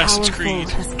Assassin's powerful Creed.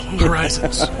 as kings.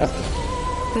 Horizons.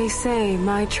 They say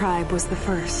my tribe was the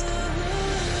first.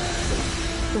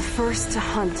 The first to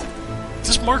hunt. Is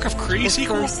this Mark of Kree The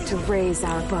sequel? first to raise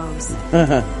our bows.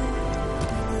 I'd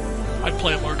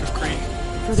play a Mark of Kree.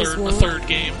 For this The world third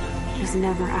game. was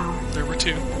never ours. There were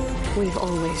two. We've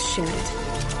always shared it.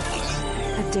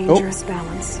 A dangerous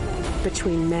balance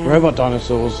between man Robot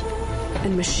dinosaurs.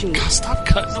 and machine. God, stop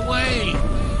cutting away.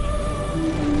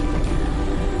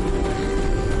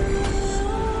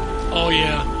 Oh,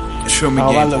 yeah. Show me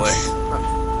Oh, that gameplay.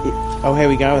 looks. Oh, here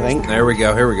we go. I think. There we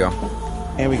go. Here we go.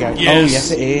 Here we go. Yes. Oh,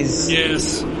 yes, it is.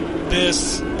 Yes.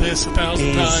 This 1,000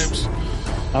 Is- times.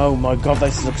 Oh my god,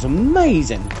 this looks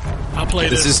amazing. I'll play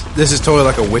This is totally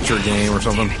like a Witcher game or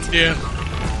something. Yeah.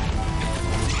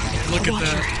 Look at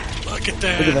that. Look at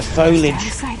that. Look at the foliage.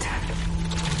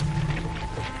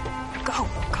 Go,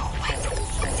 go away.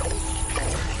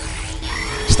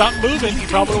 Stop moving, he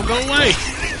probably will go away.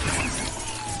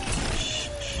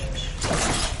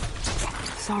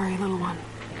 Sorry, little one.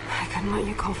 I couldn't let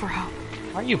you call for help.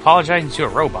 Why are you apologizing to a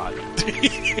robot?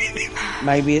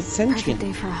 Maybe it's Perfect sentient.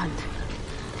 day for a hunt.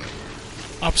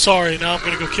 I'm sorry, now I'm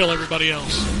gonna go kill everybody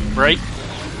else. Right?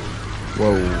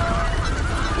 Whoa.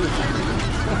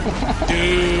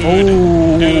 Dude.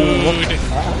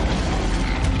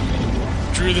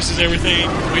 Drew, this is everything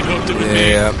we'd hoped it would be.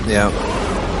 Yeah.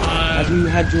 Have you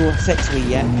had your sex with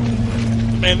yet?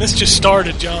 Man, this just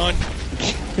started, John.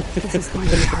 This is going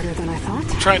to be harder than I thought.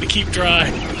 Trying to keep dry.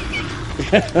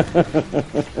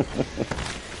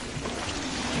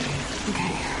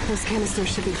 Okay, those canisters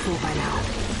should be full by now.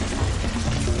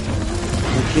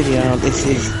 Gideon, this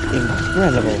is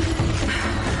incredible.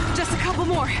 Just a couple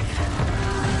more.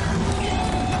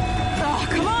 Oh,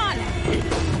 come on!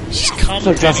 Just So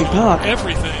commentating Jurassic on Park.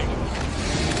 everything.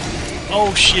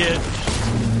 Oh shit.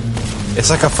 It's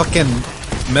like a fucking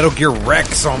Metal Gear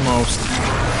Rex almost.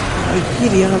 Oh,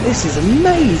 Gideon, this is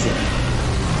amazing.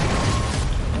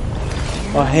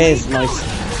 Oh, hair's nice.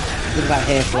 Look at that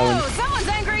hair flowing. Oh, someone's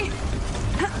angry!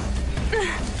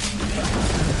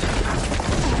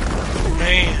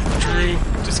 Man, Drew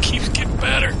just keeps getting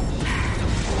better.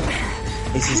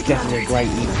 This is definitely a great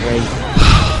E3.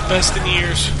 Best in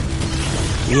years.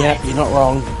 Yeah, you're not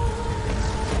wrong.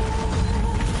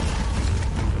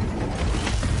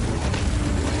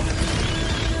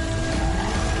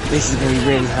 This is going to be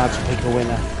really hard to pick a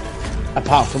winner.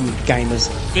 Apart from gamers.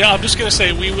 Yeah, I'm just gonna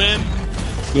say we win.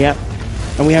 Yeah.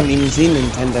 And we haven't even seen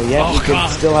Nintendo yet. Oh, We could God.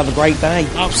 still have a great day.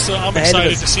 I'm Ahead of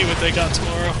excited us. to see what they got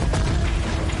tomorrow.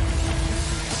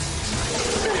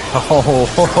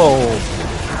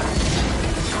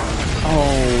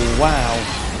 Oh,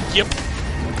 wow. Yep.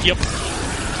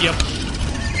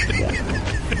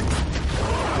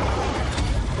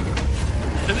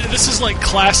 And this is like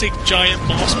classic giant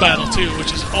boss battle too,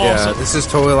 which is Yeah, awesome. this is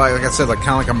totally like I said, like kind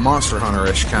of like a Monster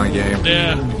Hunter-ish kind of game.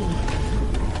 Yeah.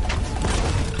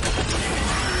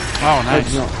 Oh,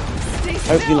 nice.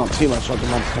 Hopefully not too much like the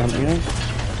Monster Hunter, you know?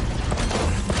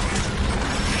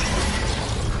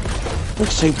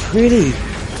 Looks so pretty.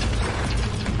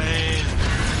 Man.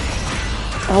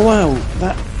 Oh, wow.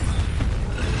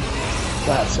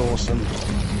 That's awesome.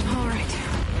 Alright.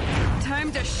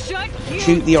 Time to shut you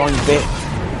Shoot the orange bit.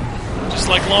 Just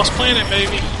like Lost Planet,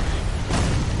 maybe.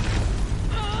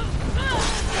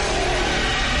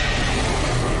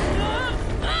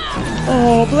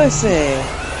 Oh, bless it.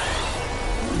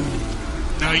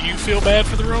 Now you feel bad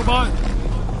for the robot?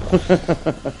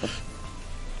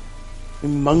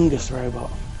 Humongous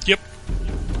robot. Yep.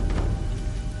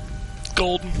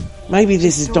 Golden. Maybe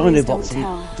this is Stories don't Dinobots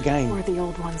tell in the game. where the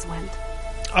old ones went.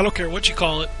 I don't care what you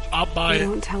call it. I'll buy They it.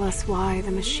 don't tell us why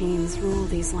the machines rule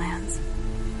these lands.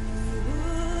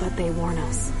 But they warn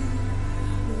us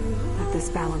that this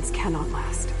balance cannot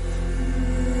last.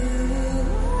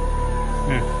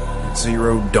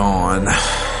 Zero Dawn.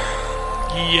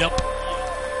 Yep.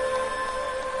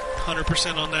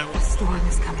 100% on that The one. storm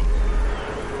is coming.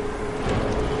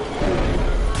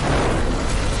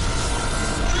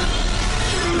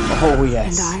 Oh,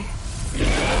 yes. And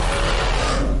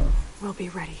I will be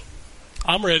ready.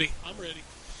 I'm ready.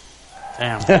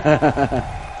 Damn.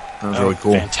 That was really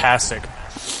cool. Fantastic.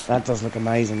 That does look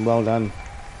amazing. Well done.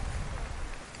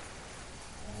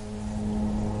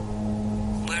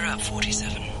 We're at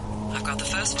 47. I've got the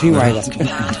first Tomb one Raider. prepared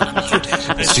and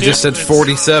unloaded. She just said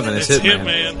 47. It's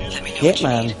Hitman.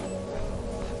 Hitman.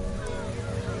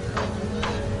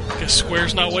 Guess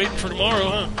Square's not waiting for tomorrow,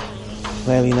 huh?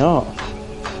 Clearly not.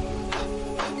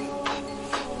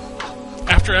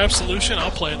 After Absolution,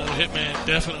 I'll play another Hitman,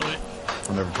 definitely.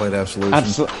 I never played Absolution.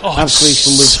 Oh,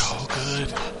 Absolution was so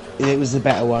good. It was the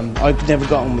better one. I've never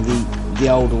got on with the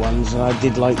older ones, and I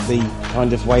did like the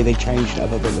kind of way they changed it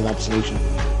up a bit with Absolution.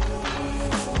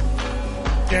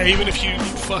 Yeah, even if you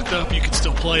fucked up, you could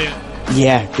still play it.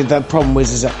 Yeah, 'cause the problem was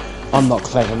is that I'm not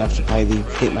clever enough to play the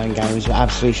Hitman games, but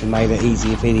Absolution made it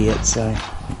easy for idiots. So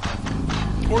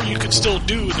Or you could still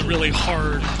do the really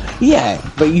hard. yeah,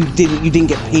 but you didn't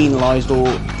get penalised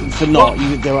or for not.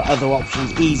 There were other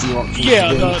options, easier options. Yeah,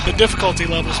 to do. the difficulty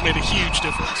levels made a huge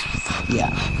difference. Yeah.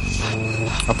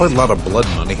 I played a lot of Blood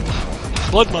Money.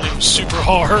 Blood Money was super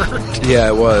hard. Yeah,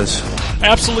 it was.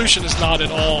 Absolution is not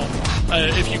at all.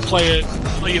 If you play it,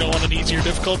 on an easier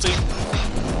difficulty.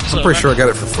 I'm pretty sure I got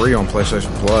it for free on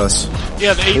PlayStation Plus.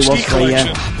 Yeah, the It was HD free, collection.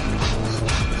 yeah.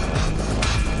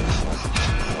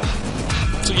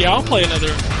 So yeah, I'll play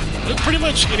another. Pretty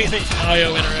much anything from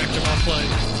IO Interactive I'll play.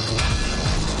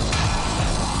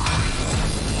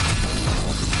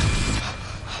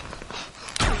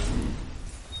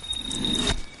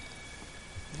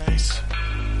 Nice.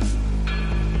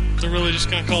 They're really just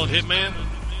gonna call it Hitman?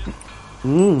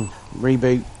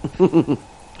 Reboot.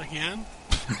 Again?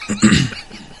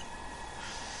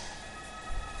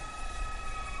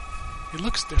 It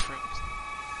looks different.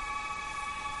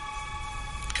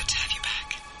 Good to have you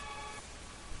back.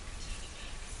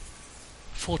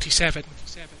 47.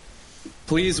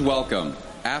 Please welcome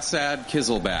Assad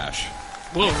Kizilbash.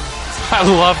 Whoa. I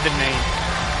love the name.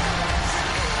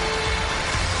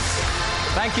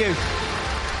 Thank you.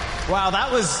 Wow,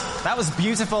 that was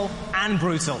beautiful and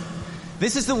brutal.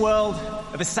 This is the world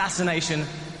of assassination,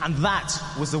 and that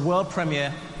was the world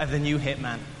premiere of the new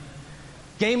Hitman.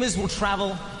 Gamers will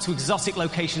travel to exotic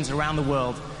locations around the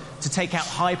world to take out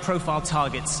high-profile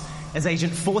targets as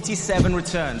Agent 47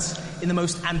 returns in the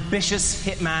most ambitious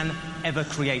Hitman ever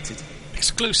created.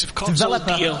 Exclusive console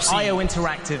Developer DLC. IO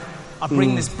Interactive are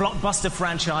bringing this blockbuster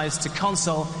franchise to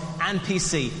console and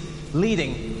PC,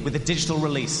 leading with a digital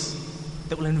release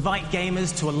that will invite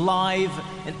gamers to a live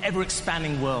and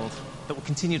ever-expanding world that will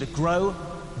continue to grow,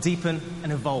 deepen,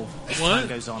 and evolve as time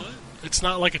goes on. It's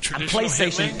not like a And traditional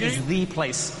PlayStation Hitman is game? the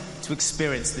place to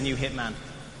experience the new Hitman.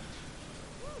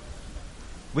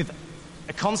 With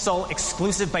a console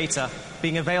exclusive beta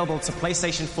being available to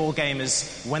PlayStation 4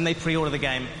 gamers when they pre-order the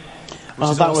game. which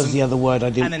Oh, is that awesome. was the other word I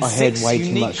And didn't. then I heard 6 way too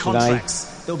unique much today. contracts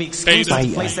that will be exclusive to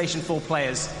Beta. PlayStation 4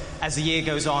 players as the year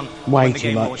goes on Way when the too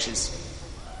game much. launches.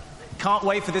 Can't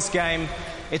wait for this game.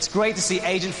 It's great to see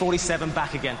Agent 47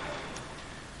 back again.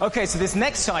 Okay, so this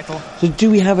next title So do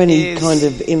we have any is kind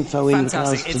of info in regards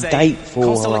fantastic. to It's date a for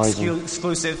console Horizon?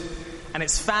 exclusive, and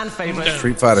it's fan favorite.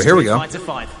 Street Fighter, here we go. Street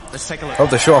Fighter 5. Let's take a look. Hope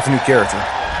they show off a new character.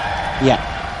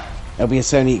 Yeah. It'll be a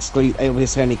Sony it'll be a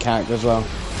Sony character as well.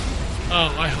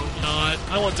 Oh, I hope not.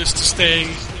 I want this to stay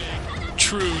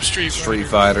true Street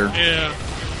Fighter. Yeah.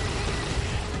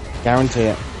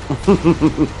 Guarantee it.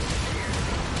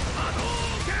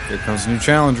 Here comes new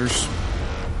challengers.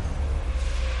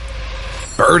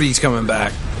 Birdie's coming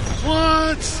back.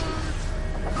 What?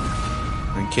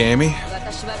 And Cammy.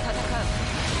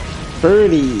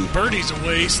 Birdie. Birdie's a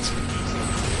waste.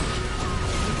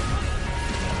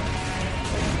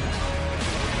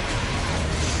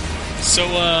 So,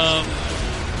 new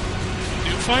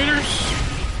fighters?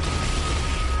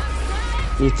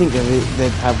 You'd think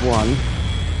they'd have one.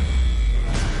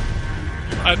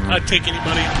 I'd take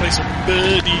anybody in place of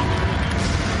Birdie.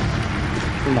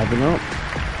 Maybe not.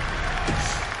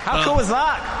 How cool is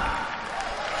that?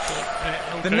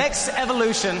 Okay. The next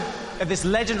evolution of this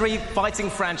legendary fighting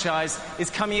franchise is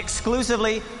coming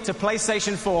exclusively to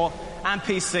PlayStation 4 and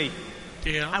PC.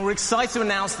 Yeah. And we're excited to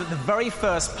announce that the very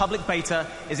first public beta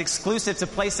is exclusive to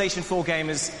PlayStation 4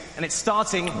 gamers, and it's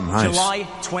starting Nice. July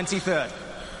 23rd.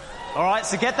 All right,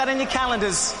 so get that in your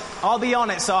calendars. I'll be on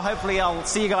it, so hopefully I'll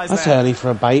see you guys That's there. early for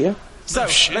a beta. So,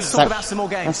 let's talk about some more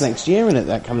games. That's next year, isn't it?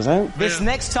 That comes out. This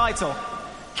next title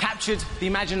captured the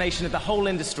imagination of the whole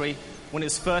industry when it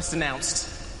was first announced,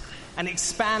 and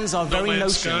expands our very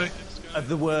Man's notion Sky. of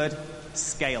the word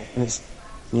scale. And it's,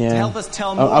 yeah. To help us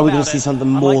tell I more would about see it, something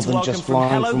I'd more like to than welcome just from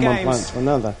flying Hello from one Games, planet to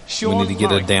another. Sean We need to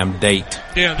get a Murray. damn date.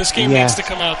 Yeah, this game Yeah. needs to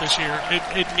come out this year.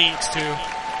 It needs to.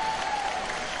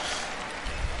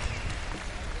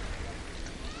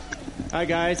 Hi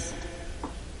guys.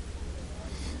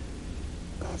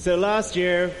 So last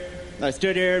year, I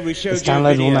stood here and we showed It's you a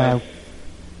downloadable video now.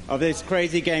 of this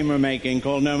crazy game we're making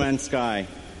called No Man's Sky.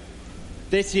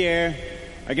 This year,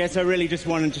 I guess I really just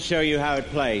wanted to show you how it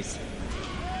plays.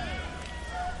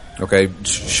 Okay,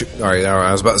 all right.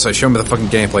 I was about to say, show me the fucking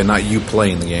gameplay, not you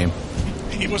playing the game.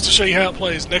 He wants to show you how it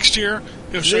plays. Next year,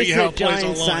 he'll show This you is how a it plays giant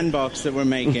online. sandbox that we're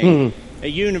making, a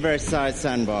universe-sized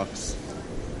sandbox.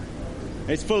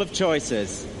 It's full of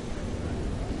choices.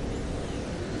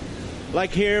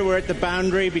 Like here, we're at the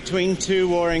boundary between two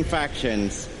warring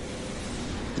factions.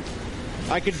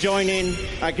 I could join in,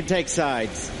 I could take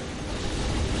sides.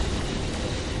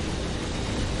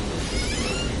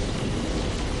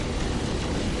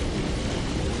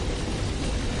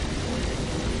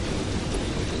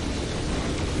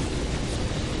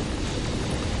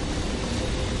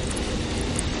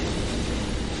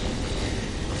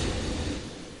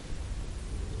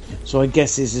 So I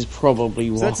guess this is probably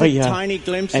So why that's a tiny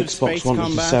glimpse of Xbox space wanted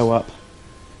combat. to sew up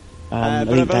But Elite I've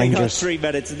only got Dangerous. 3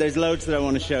 minutes, there's loads that I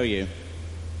want to show you.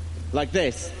 Like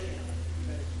this.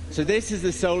 So this is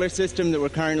the solar system that we're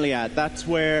currently at. That's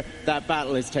where that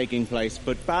battle is taking place.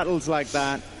 But battles like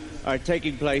that are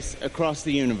taking place across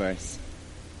the universe.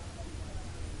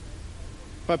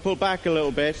 If I pull back a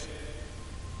little bit,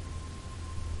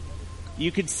 you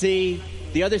could see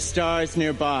the other stars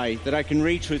nearby that I can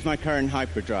reach with my current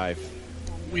hyperdrive.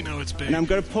 We know it's big. And I'm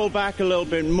going to pull back a little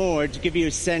bit more to give you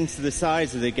a sense of the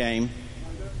size of the game.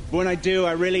 But when I do,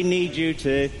 I really need you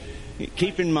to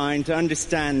keep in mind, to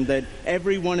understand that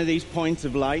every one of these points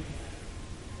of light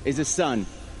is a sun.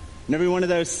 And every one of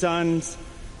those suns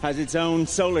has its own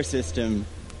solar system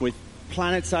with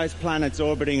planet-sized planets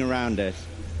orbiting around it.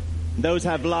 Those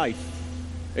have life,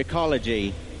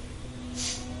 ecology.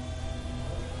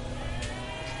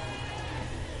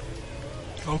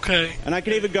 Okay. And I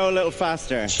could even go a little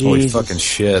faster. Holy fucking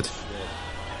shit.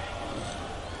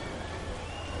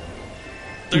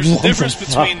 There's a difference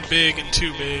between big and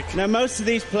too big. Now, most of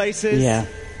these places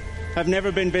have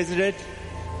never been visited.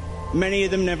 Many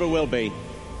of them never will be.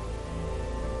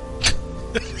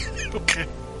 Okay.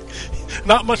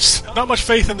 Not much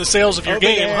faith in the sales of your Over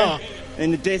game, there, huh?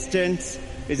 In the distance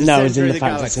is the No, center it's in of the the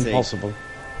fact galaxy. that's impossible.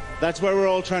 That's where we're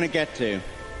all trying to get to.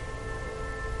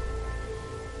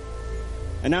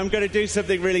 And now I'm going to do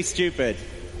something really stupid.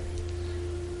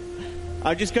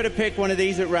 I'm just going to pick one of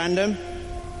these at random.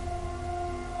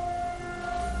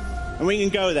 And we can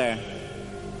go there.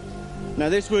 Now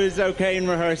this was okay in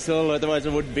rehearsal, otherwise I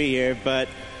wouldn't be here, but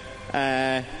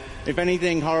if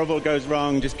anything horrible goes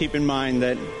wrong, just keep in mind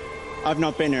that I've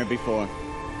not been here before.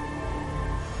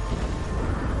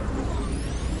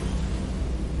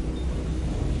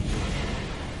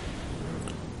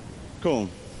 Cool.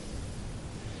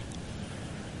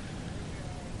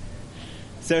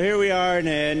 So here we are in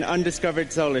an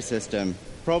undiscovered solar system.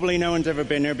 Probably no one's ever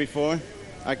been here before.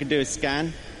 I could do a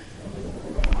scan.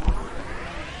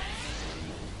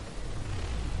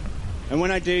 And when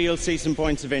I do, you'll see some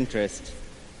points of interest.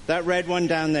 That red one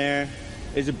down there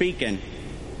is a beacon.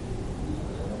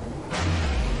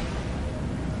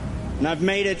 And I've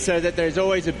made it so that there's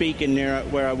always a beacon near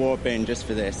where I warp in, just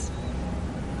for this.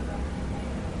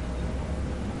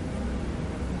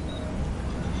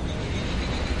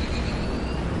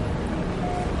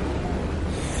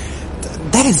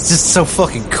 That is just so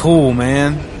fucking cool,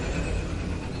 man.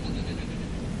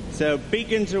 So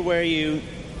beacons are where you...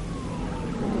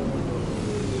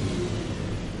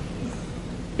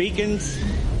 Beacons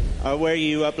are where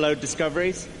you upload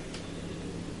discoveries.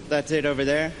 That's it over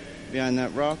there, behind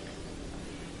that rock.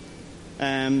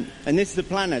 And this is the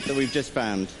planet that we've just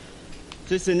found.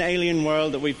 This is an alien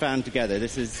world that we found together.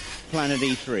 This is planet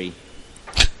E3.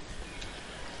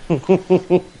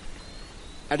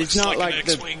 And it's not like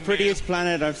the prettiest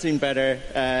planet. I've seen better,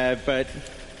 but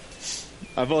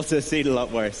I've also seen a lot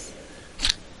worse.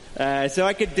 So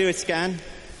I could do a scan,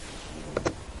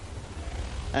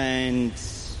 and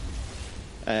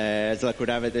as luck would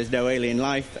have it, there's no alien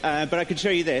life. But I could show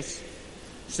you this.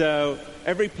 So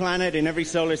every planet in every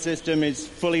solar system is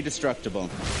fully destructible.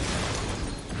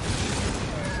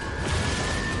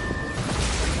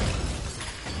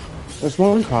 Where's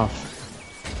Minecraft?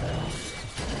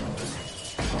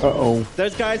 Uh-oh.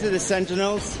 Those guys are the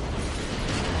Sentinels.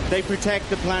 They protect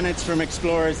the planets from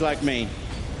explorers like me.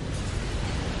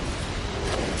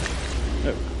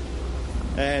 Oh.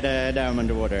 And now I'm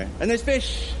underwater. And there's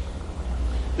fish.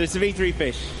 There's the V3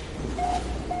 fish.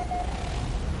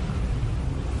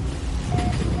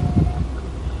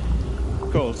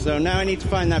 Cool. So now I need to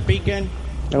find that beacon.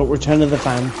 Oh, Return of the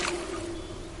Fan.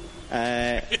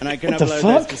 And I can What the upload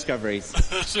fuck? those discoveries.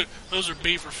 those are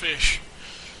beaver fish.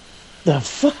 The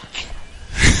fuck?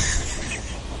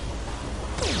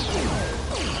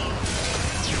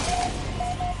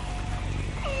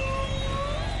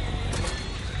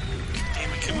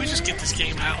 Damn it, can we just get this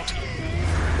game out?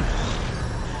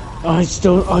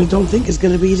 I don't think it's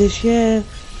going to be this year.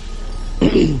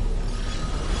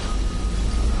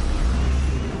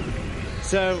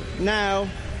 So now,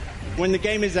 when the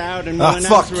game is out, and Ah, we'll announce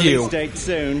fuck the you. release date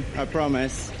soon, I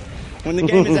promise. When the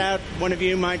game is out, one of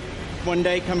you might one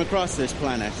day come across this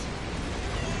planet.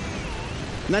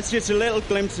 And that's just a little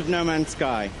glimpse of No Man's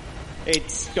Sky.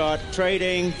 It's got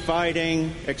trading,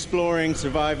 fighting, exploring,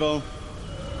 survival,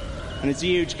 and it's a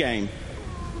huge game.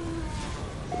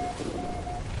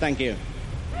 Thank you.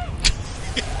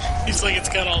 He's like, it's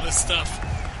got all this stuff.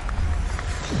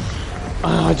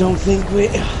 I don't think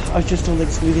I just don't think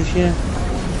it's going to be this year.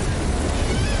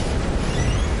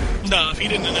 No, if he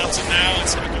didn't announce it now,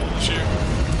 it's not going this year.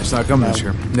 It's not coming this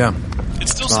year. No. It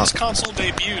still It's says not. console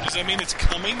debut. Does that mean it's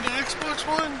coming to Xbox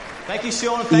One? Thank you,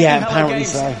 Sean. Thank Yeah, you, Hello apparently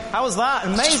Games. so. How was that?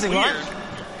 Amazing, Weird. right?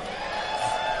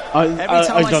 Every time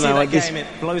I don't see know. that This, game, it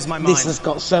blows my mind. this has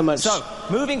got so much So,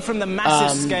 moving from the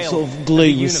massive scale sort of of glue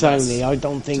the with universe Sony, I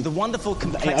don't think to the wonderful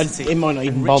complexity it might not and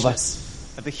even bother. richness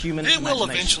of the human It will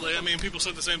imagination. eventually. I mean, people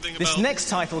said the same thing This about next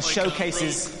title like,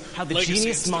 showcases Rogue how the Legacy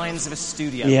genius and stuff. minds of a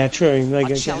studio. Yeah, true. are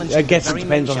I challenging guess the it very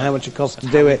depends on nature how much it costs to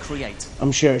of do how we it. create.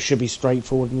 I'm sure it should be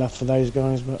straightforward enough for those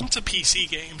guys, but It's a PC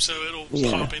game, so it'll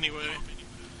Yeah. pop anyway.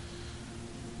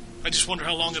 I just wonder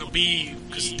how long it'll be,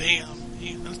 because damn,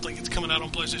 I don't think it's coming out on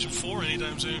PlayStation 4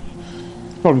 anytime soon.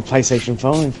 probably PlayStation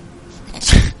 5.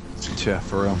 Yeah,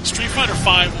 for real. Street Fighter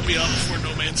 5 will be out before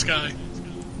No Man's Sky.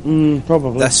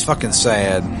 Probably. That's fucking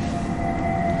sad.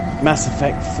 Mass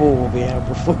Effect 4 will be out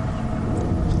before.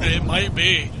 It might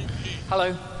be.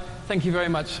 Hello. Thank you very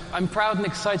much. I'm proud and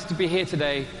excited to be here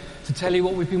today to tell you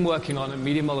what we've been working on at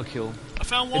Media Molecule. I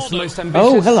found It's the Waldo. most ambitious...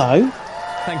 Oh, hello.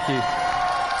 Thank you.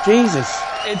 Jesus.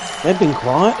 They've been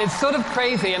quiet. It's sort of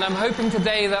crazy, and I'm hoping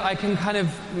today that I can kind of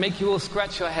make you all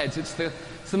scratch your heads. It's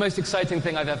the most exciting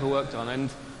thing I've ever worked on. And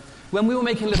when we were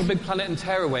making Little Big Planet and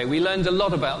Tearaway, we learned a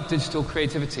lot about digital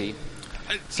creativity.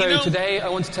 So today I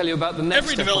want to tell you about the next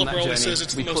Every step on developer that always journey. says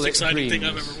it's We the call most it exciting thing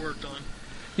I've dreams. ever worked on.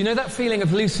 You know that feeling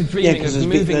of lucid dreaming, 'cause of there's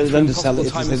moving big- through undersell it, impossible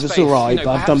it time says and it's space. alright, You know,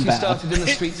 but I've perhaps done you better. started in the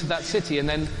streets of that city, and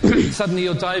then suddenly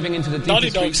you're diving into the deepest Naughty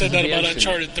Dog reaches said of that the about ocean.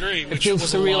 Uncharted 3, It which feels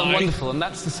was a surreal lie. and wonderful, and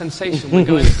that's the sensation we're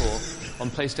going for on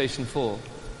PlayStation 4.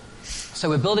 So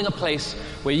we're building a place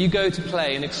where you go to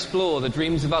play and explore the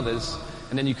dreams of others,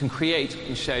 and then you can create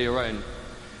and share your own.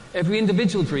 Every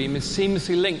individual dream is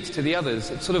seamlessly linked to the others.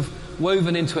 It's sort of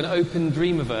woven into an open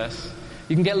dreamiverse.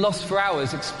 You can get lost for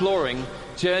hours exploring,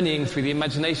 journeying through the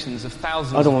imaginations of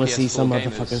thousands I don't of want to see PS4 some gamers.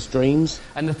 motherfucker's dreams.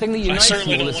 And the thing that I unites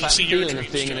certainly them all don't is wanna that see your feeling of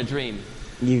dreams, being in a Joe. dream.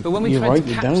 But when we you're tried right, to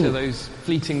you capture don't. those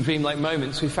fleeting dreamlike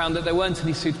moments, we found that there weren't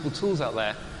any suitable tools out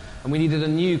there, and we needed a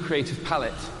new creative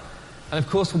palette. And of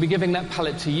course, we'll be giving that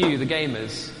palette to you, the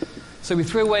gamers. So we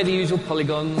threw away the usual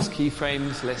polygons,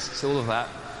 keyframes, lists, all of that,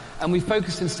 and we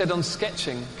focused instead on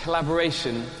sketching,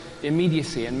 collaboration,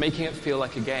 immediacy, and making it feel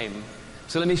like a game.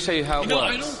 So let me show you how it You know,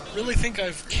 I works. don't really think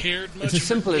I've cared much It's as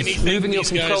simple for as anything moving your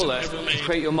these guys controller have ever to made.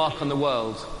 create your mark on the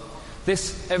world.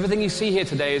 Everything you see here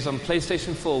today is on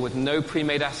PlayStation 4 with no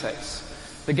pre-made assets.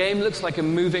 The game looks like a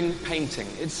moving painting.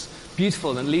 It's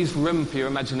beautiful and leaves room for your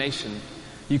imagination.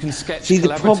 You can sketch See, the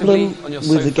collaboratively problem on your with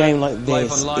sofa, a game like live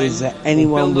this online, is that or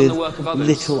anyone build on with the work of others.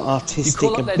 little You artistic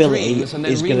call up their ability dreams and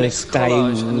then is going to remix, stay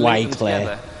collage, and way link them clear.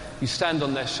 together. You stand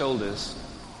on their shoulders.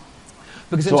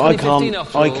 Because in So I 2015, can't-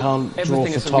 after I all, can't draw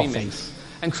everything for is a toffee. remix.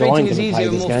 And So I creating ain't is gonna play easier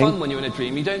and this more game. fun when you're in a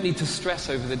dream. You don't need to stress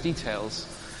over the details.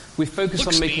 We focus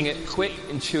on making it quick,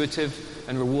 intuitive,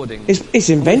 and rewarding. It's And we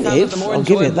found that inventive, the more I'll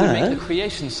give it enjoyable we that. make the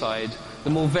creation side, the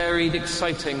more varied,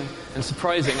 exciting, and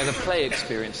surprising are the play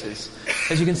experiences.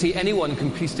 As you can see, anyone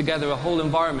can piece together a whole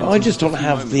environment. I in just a don't few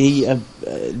have moments. the And to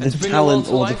bring your talent world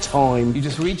to or the life, time you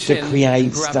just reach to in create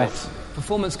and grab stuff it.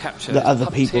 Performance capture that other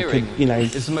puppeteering people could, you know,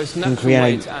 is the most can natural way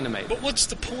create. to animate. But what's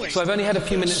the point? So I've only had a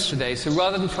few minutes today, so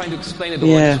rather than trying to explain it all,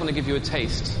 I Yeah. just want to give you a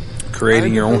taste.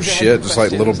 Creating your own shit, just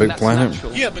like Little Big Planet.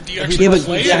 Yeah, but do you Yeah, actually but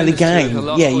play yeah, it? the game. The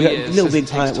last Yeah, 4 you, years, Little just Big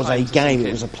takes Planet was a time to game. sink It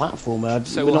in. was a platformer.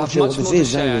 So We're we'll not have sure much what more this to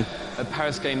is, are share we? at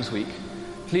Paris Games Week.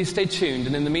 Please stay tuned,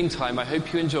 and in the meantime, I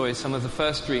hope you enjoy some of the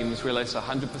first dreams realized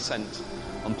 100%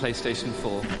 on PlayStation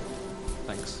 4.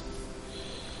 Thanks.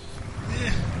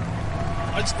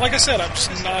 Like I said, I'm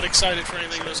just not excited for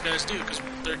anything those guys do because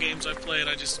their games I've played,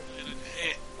 I just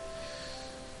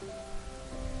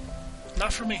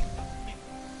not for me.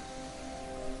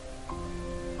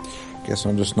 Guess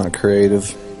I'm just not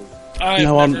creative.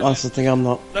 That's the thing. I'm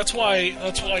not. That's why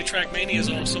Trackmania is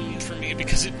awesome for me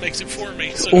because it makes it for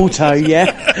me. So. Auto, yeah,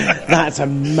 that's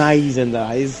amazing.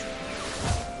 That is.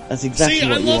 That's exactly See, I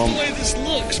what you love want. the way this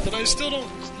looks, but I still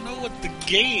don't know what the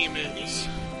game is.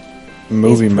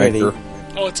 Movie It's pretty. Maker.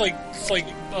 Oh, it's like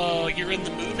you're in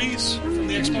the movies from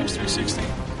the Xbox 360.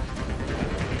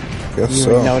 Guess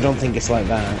so. No, I don't think it's like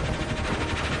that.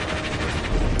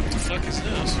 What the fuck is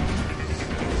this?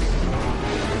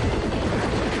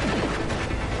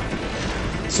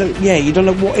 So yeah, you don't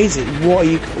know what is it. What are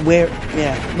you? Where?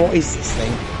 Yeah. What is this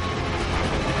thing?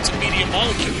 It's a Media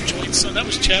Molecule joint. So that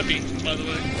was Chappie, by the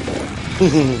way.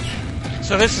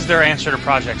 So this is their answer to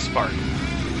Project Spark.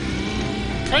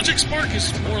 Project Spark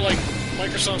is more like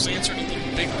Microsoft's answer to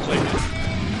the Big Planet.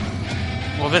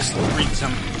 Well, this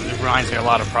reminds me a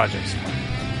lot of Project Spark.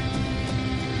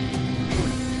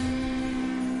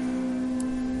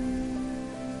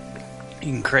 You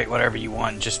can create whatever you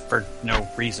want just for no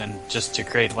reason, just to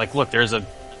create, like, look, there's a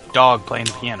dog playing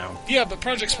the piano. Yeah, but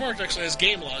Project Spark actually has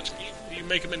game logic. You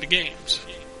make them into games.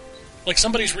 Like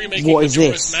somebody's remaking What the is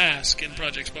Majora's this? Mask in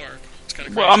Project Spark. It's kind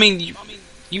of crazy. Well, I mean,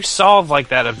 You saw like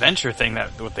that adventure thing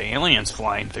that with the aliens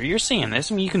flying through. You're seeing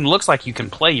this. I mean, looks like you can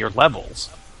play your levels.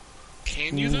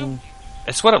 Can you though?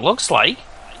 It's what it looks like.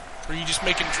 Or are you just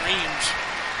making dreams?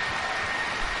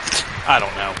 I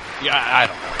don't know. Yeah, I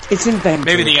don't know. It's inventive.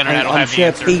 Maybe the internet and will I'm have the sure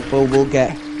answer. people will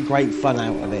get great fun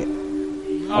out of it.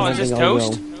 Oh, is this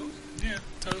toast? Yeah,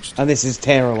 toast. And this is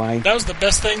Tearaway. That was the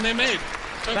best thing they made.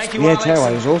 Toast. Thank you, Yeah, Alex.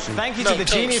 Tearaway was awesome. Thank you No, to the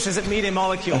toast. geniuses at Media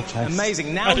Molecule. Oh, toast.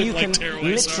 Amazing. Now I didn't you like can Tearaway,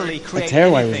 literally sorry. create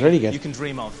Tearaway was anything really good. you can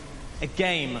dream of. A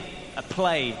game, a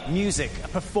play, music, a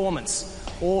performance,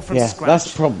 all from Yeah, scratch.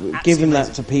 that's probably giving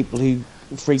that to people who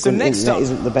frequent So next internet up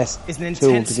isn't the best is an tool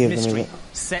intense to give them, is mystery it?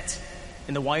 set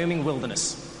in the Wyoming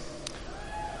wilderness,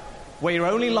 where your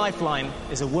only lifeline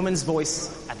is a woman's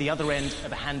voice at the other end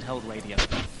of a handheld radio.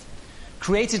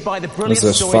 Created by the brilliant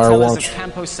this storytellers of Firewatch?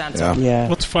 Campo Santo. Yeah.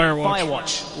 What's Firewatch?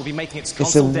 Firewatch will be making its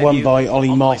It's the console one debut by Ollie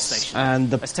on Moss PlayStation.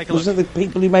 and Let's take a look. wasn't it the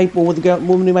people who made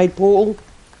woman who made Portal?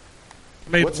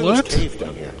 Made What's in what? this cave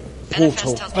down here?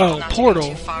 Portal. Oh,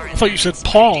 Portal. I thought you said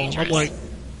Paul. I'm like,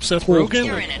 Seth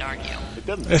Rogen? It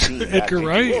doesn't seem that Edgar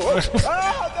Wright? dangerous.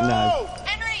 No.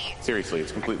 Seriously,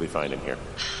 it's completely fine in here.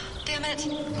 Damn it.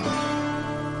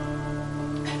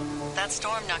 That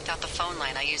storm knocked out the phone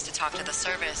line I used to talk to the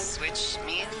service, which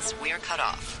means we're cut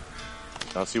off.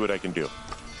 I'll see what I can do.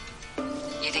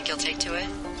 You think you'll take to it?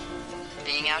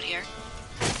 Being out here?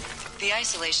 The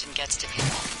isolation gets to people.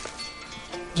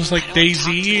 Just like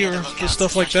DayZ or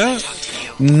stuff like that?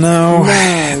 No.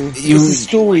 It's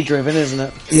story driven, isn't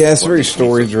it? Yeah, it's very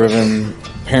story driven.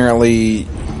 Apparently,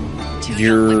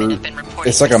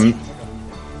 it's like a.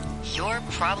 You're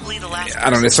probably the last. I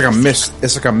don't know. It's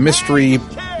like a mystery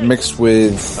mixed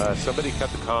with Somebody cut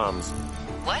the comms.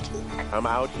 What? I'm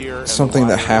out here. and something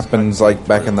the that wires happens like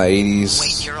back in the 80s.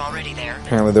 Wait, you're already there?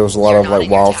 Apparently, there was a lot of like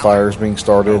wildfires being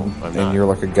started, and you're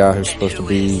like a guy who's supposed to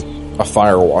be a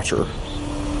fire watcher.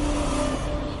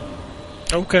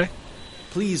 Okay.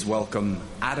 Please welcome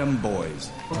Adam Boyes.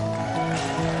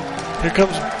 Here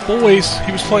comes Boys.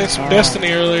 He was playing some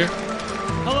Destiny earlier.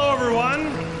 Hello, everyone.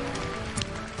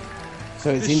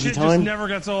 So it's This indie shit time. just never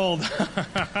gets old.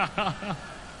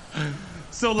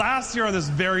 So last year on this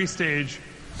very stage,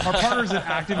 our partners at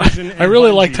Activision and I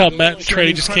really Bungie liked how Matt and showed Trey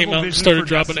an just came incredible out and vision started for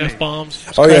dropping Destiny. F-bombs.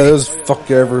 Oh yeah, that was fuck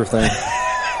everything.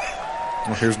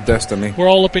 Well, here's Destiny. We're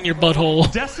all up in your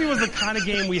butthole. Destiny was the kind of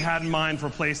game we had in mind for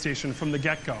PlayStation from the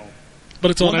get-go. But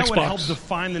it's on One that would Xbox. help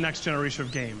define the next generation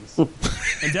of games.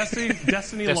 And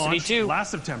Destiny launched 2.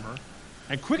 last September,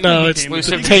 and quickly No, it's became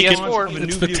the the Taken- biggest launch of a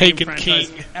it's new the video Taken game franchise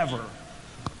King. ever.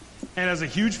 And as a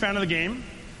huge fan of the game,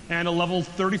 and a level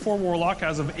 34 Warlock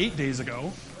as of 8 days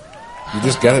ago. You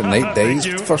just got it in 8 days? Thank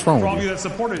you What the fuck's wrong for all with of you you? that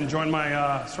supported and joined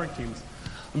my strike teams.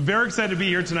 I'm very excited to be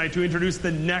here tonight to introduce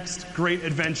the next great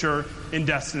adventure in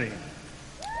Destiny.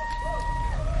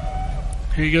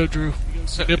 Here you go, Drew.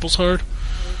 Nipples hard.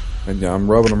 And yeah, I'm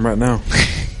rubbing them right now.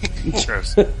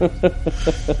 Gross.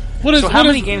 What is? So how what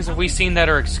many is- games have we seen that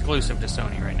are exclusive to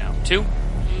Sony right now? 2?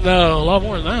 No, a lot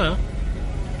more than that.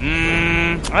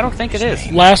 I don't think it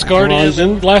is. Last Guardian,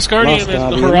 Horizon. Last Guardian, Last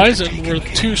and the Guardian. Horizon were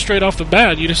 2 straight off the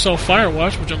bat. You just saw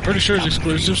Firewatch, which I'm pretty sure is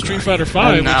exclusive. Street Fighter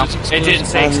 5, No, which is it exclusive. didn't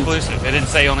say exclusive. It didn't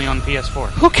say only on PS4.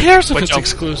 Who cares if Which it's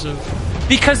exclusive?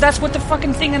 Because that's what the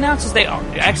fucking thing announces.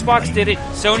 Xbox did it.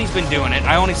 Sony's been doing it.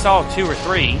 I only saw 2 or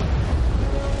 3.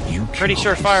 Pretty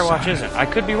sure Firewatch isn't. I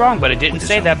could be wrong, but it didn't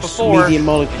say that before. Media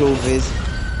Molecules is.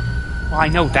 Well, I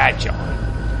know that, John.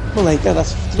 Well, there you go.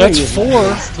 That's 3, That's isn't 4,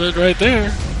 it? but right there.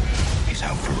 He's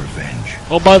out for revenge.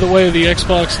 Oh, by the way, the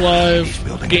Xbox Live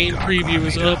game preview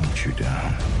is up.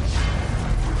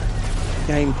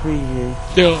 Game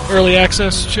preview. The early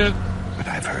access shit. But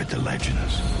I've heard the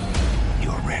legends.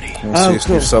 You're ready. We'll see its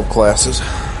new subclasses.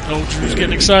 Oh, Drew's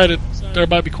getting excited.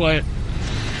 Everybody be quiet.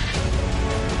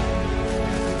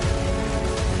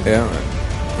 Yeah,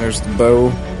 there's the bow.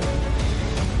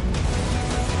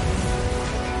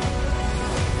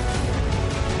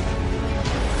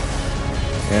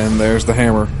 And there's the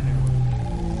hammer.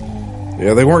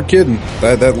 Yeah, they weren't kidding.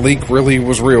 That leak really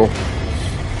was real.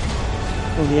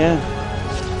 Oh yeah.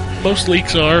 Most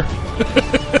leaks are.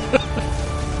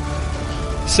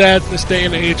 Sad in this day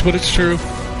and age, but it's true.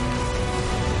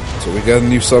 So we got a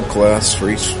new subclass for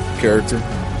each character.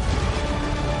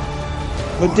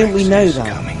 But didn't we know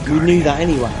that? We knew that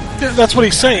anyway. That's what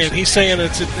he's saying. He's saying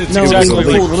it's No, exactly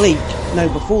before like... the leak. No,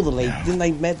 before the leak. Didn't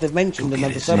they? They've mentioned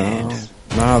another subclass.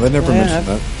 No, they never Yeah. mentioned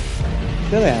that.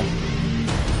 Sure they have.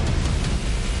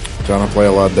 John, I play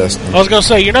a lot of Destiny. I was going to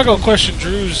say, you're not going to question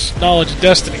Drew's knowledge of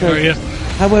Destiny, are you?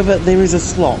 However, there is a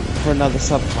slot for another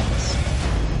subclass,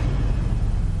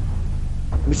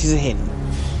 which is a hint.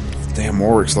 Damn,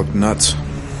 Oryx look nuts.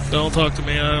 Don't talk to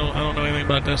me. I don't know anything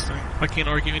about Destiny. I can't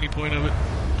argue any point of it.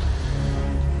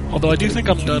 Although I do think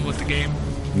I'm done with the game.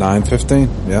 9:15.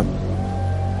 Yep.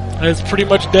 It's pretty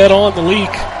much dead on the leak.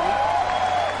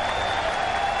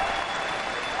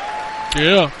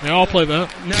 Yeah, I'll play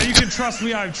that. Now you can trust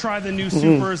me, I've tried the new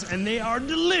supers, and they are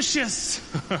delicious.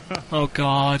 Oh,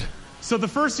 God. So the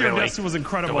first year of Really? Destiny was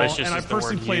incredible, Delicious and I is the word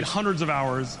personally played used. hundreds of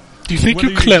hours. Do you think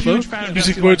Whether you're clever? a huge fan of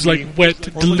Using Destiny words like like me, wet,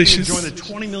 or looking to delicious. join the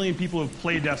 20 million people who have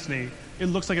played Destiny, it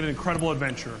looks like an incredible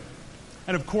adventure.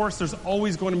 And of course, there's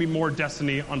always going to be more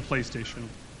Destiny on PlayStation.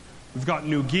 We've got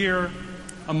new gear,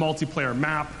 a multiplayer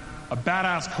map, a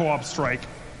badass co-op strike,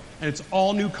 and it's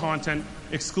all new content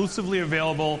exclusively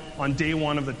available on day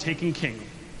one of the Taken King.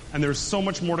 And there's so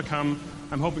much more to come.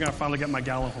 I'm hoping I finally get my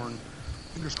Gallahorn.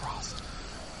 Fingers crossed.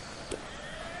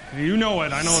 You know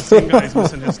it. I know the same guy's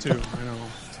missing his too. I know.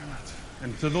 Damn it.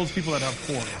 And to those people that have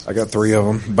 4. I got 3 of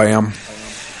them. Bam. Why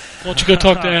don't you go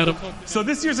talk to Adam? So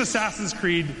this year's Assassin's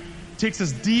Creed takes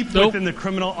us deep within the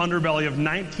criminal underbelly of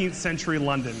 19th century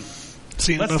London.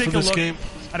 Seen Let's enough take of a this look game.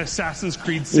 at Assassin's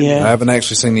Creed City. I haven't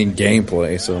actually seen any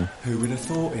gameplay, so. Who would have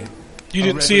thought it? You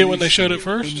didn't see it when they showed it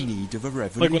first?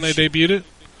 Like when they debuted it?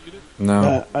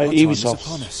 No.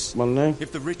 Ubisoft. Well, no.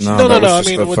 No. I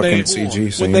mean, a when they fucking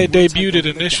CG when they scene. debuted it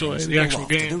initially, the actual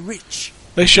game,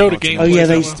 they showed a gameplay. Oh yeah,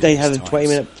 demo. they had a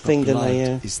 20-minute thing, didn't they?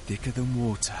 Yeah. Is thicker than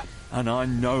water, and I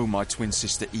know my twin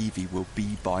sister Evie will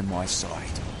be by my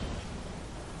side.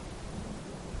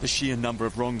 The sheer number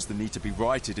of wrongs that need to be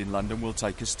righted in London will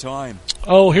take us time.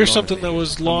 Oh, here's something that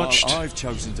was And while launched I've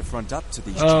chosen to front up to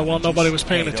these while challenges nobody was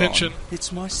paying head attention. on,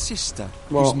 it's my sister.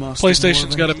 Well, who's mastered PlayStation's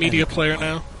more got a than media anything. player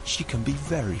now. She can be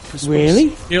very persuasive.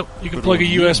 Really? Yep, you can But plug a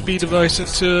all you USB need to device do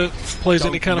into it, plays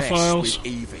any Don't kind of mess files. with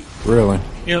Evie. Really?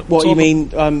 Yep. What it's you all mean?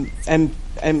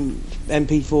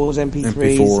 MP4s, MP3s,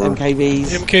 MP4. MKVs.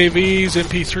 MKVs,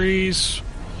 MP3s.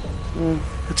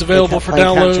 It's available for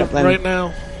playing catch download up then. right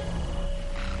now.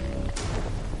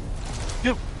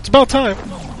 Yep, it's about time.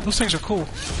 Those things are cool.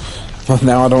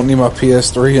 Now I don't need my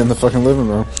PS3 in the fucking living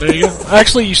room. There you go.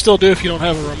 Actually, you still do if you don't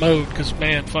have a remote, because,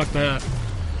 man, fuck that.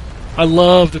 I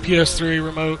love the PS3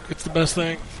 remote. It's the best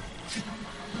thing.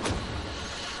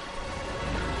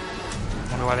 I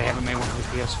wonder why they haven't made one for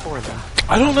the PS4 then.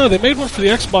 I don't know. They made one for the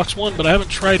Xbox One, but I haven't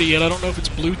tried it yet. I don't know if it's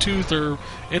Bluetooth or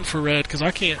infrared, because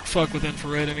I can't fuck with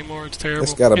infrared anymore. It's terrible.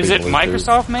 It's gotta Is be it Bluetooth.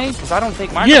 Microsoft made? Because I don't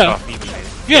think Microsoft Yeah. even made it.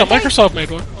 Yeah, Microsoft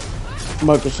made one.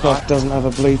 Microsoft doesn't have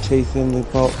a Bluetooth in the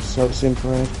box, so it's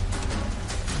infrared.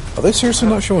 Are they seriously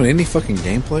not showing any fucking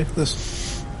gameplay for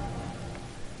this?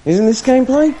 Isn't this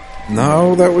gameplay?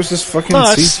 No, that was just fucking No,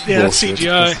 it's bullshit.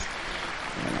 CGI.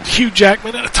 Hugh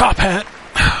Jackman in a top hat.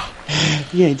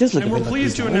 Yeah, he does look And a we're bit like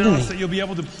pleased to Hugh Jackman, announce doesn't that you'll be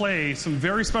able to play some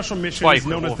very special missions Like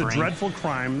known as the Wolverine. Dreadful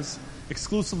Crimes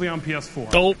exclusively on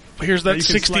PS4. Dope. Here's Now that you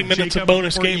can 60 select minutes of Jacob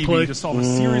bonus or Evie gameplay. to solve a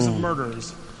series of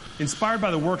murders inspired by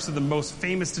the works of the most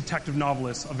famous detective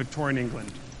novelists of Victorian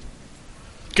England.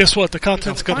 Guess what? The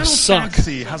content's Now, gonna Final suck.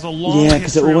 Fantasy has a long Yeah, 'cause it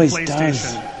history always on does.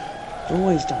 PlayStation. It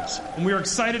always does. And we are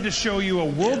excited to show you a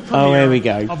world Oh, premiere here we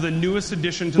go. of the newest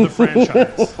addition to the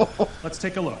franchise. Let's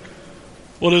take a look.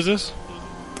 What is this?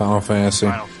 Final Fantasy.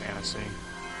 Final Fantasy.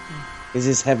 Is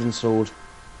this Heaven Sword?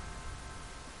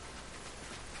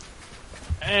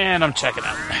 And I'm checking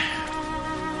out.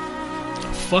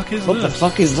 Fuck is What the this?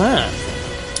 fuck is that?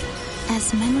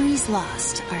 As memories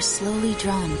lost are slowly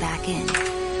drawn back in,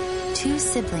 two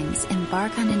siblings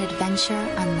embark on an adventure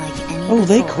unlike any Oh,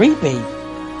 they're before. creepy.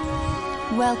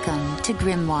 Welcome to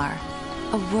Grimoire,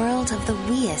 a world of the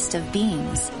weest of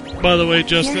beings. By the way,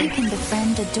 Here you Justin, can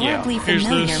befriend adorably here's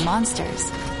familiar this.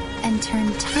 monsters and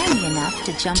turn tiny enough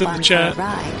to jump It's in the on for a chat.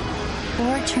 ride,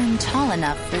 or turn tall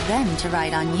enough for them to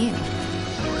ride on you.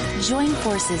 Join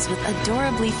forces with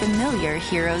adorably familiar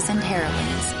heroes and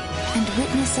heroines, and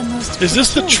witness a most is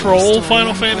this the peculiar troll story Final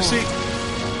unfold. Fantasy?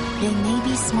 They may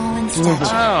be small in stature, but the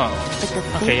Oh.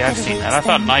 fate Okay, yeah, I've that seen that. I awaits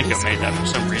thought them Nyko is made that for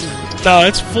some reason. No,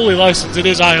 it's fully licensed. It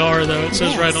is IR though. It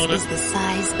says right on This it. is the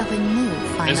size of a new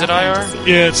Final Is it IR?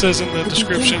 Fantasy. Yeah, it says in the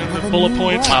description in the bullet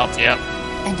points. Oh, yep.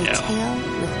 And a Yeah. tale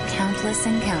with countless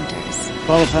encounters.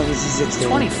 Final Fantasy 16.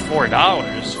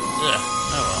 $24. Ugh.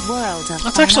 Oh World of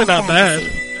That's actually Final not bad.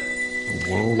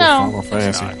 Fantasy. World No, of Final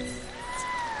it's Fantasy.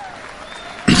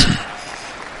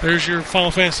 There's your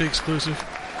Final Fantasy exclusive.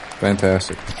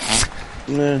 Fantastic.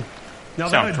 No. Now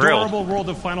Sound that thrilled. adorable world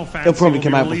of Final Fantasy It'll probably will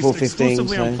come be out released before 15,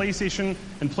 exclusively on so- PlayStation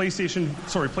and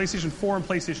PlayStation 4 and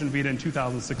PlayStation Vita in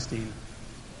 2016.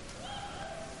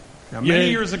 Now, many Yay.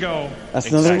 years ago, That's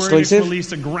another Square Enix exclusive?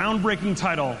 released a groundbreaking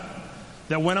title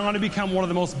that went on to become one of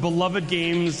the most beloved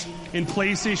games in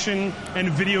PlayStation and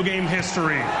video game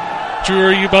history. Drew,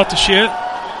 are you about to shit?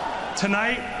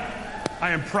 Tonight,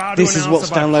 I am proud This to is announce what's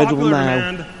that by downloadable popular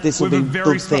now. demand, This will we have be a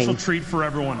very the special thing. treat for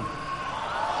everyone.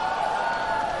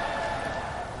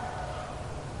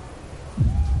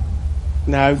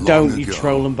 No, Long don't, you ago,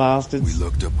 trolling bastards. We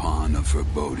looked upon a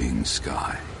foreboding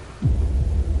sky.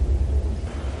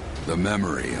 The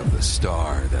memory of the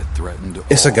star that threatened.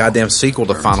 It's a goddamn sequel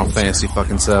to Final Fantasy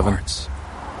fucking 7.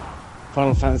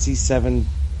 Final Fantasy 7.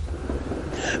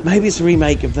 Maybe it's a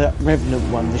remake of the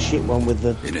Revenant one, the shit one with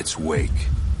the. In its wake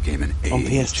came an on age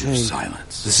PS2. of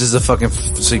silence. This is the fucking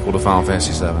sequel to Final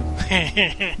Fantasy 7.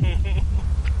 Yet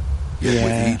Yeah.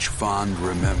 with each fond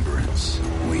remembrance,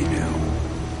 we knew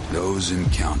those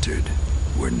encountered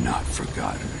were not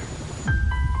forgotten.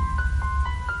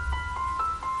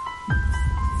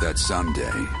 That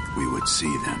someday we would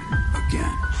see them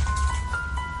again.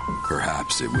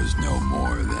 Perhaps it was no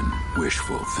more than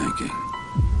wishful thinking.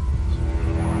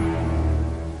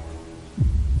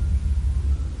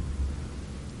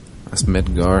 That's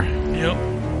Midgar. Yep.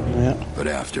 Yeah. But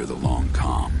after the long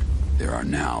calm, there are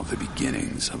now the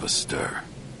beginnings of a stir.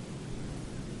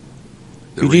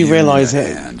 The You do reunion realise at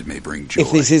that hand may bring joy,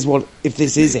 if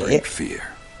this is it, fear.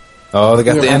 Oh, they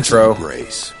got We're the about intro.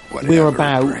 we're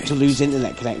about to lose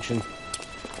internet connection.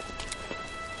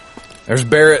 There's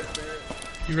Barrett.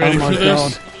 You ready oh my for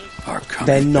this? God.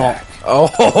 They're not.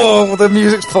 Oh, the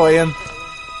music's playing.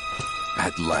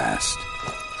 At last,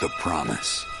 the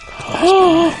promise.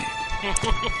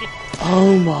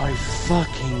 Oh my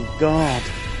fucking God.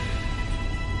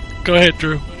 Go ahead,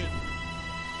 Drew.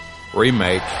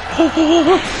 Remake.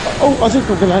 Oh, I think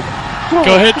I'm gonna.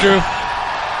 Go ahead, Drew.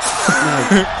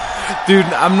 Dude,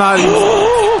 I'm not even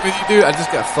with you, dude. I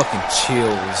just got fucking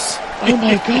chills. Oh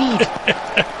my God.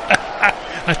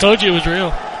 I told you it was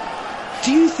real.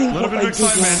 Do you think what they did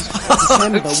last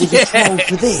December was a troll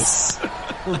for this?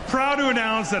 We're proud to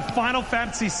announce that Final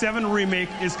Fantasy VII Remake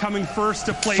is coming first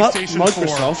to Fuck PlayStation 4.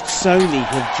 Microsoft, Sony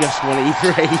have just won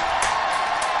E3.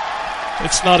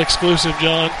 It's not exclusive,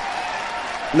 John.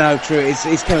 No, true,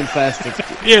 it's coming first.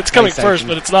 Yeah, it's coming PlayStation. first,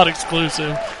 but it's not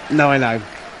exclusive. No, I know.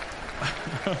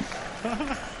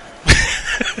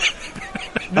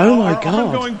 Now, Oh my our God.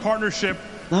 ongoing partnership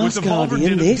Last with Devolver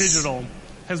Guardian, this. Digital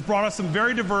has brought us some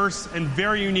very diverse and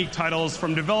very unique titles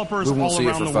from developers We won't all see it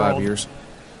around for the 5 world. years.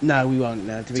 No, we won't.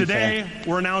 No, to be Today, fair.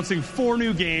 we're announcing 4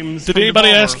 new games. Did from anybody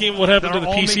Devolver ask him what happened that to are the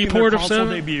all PC making port their of console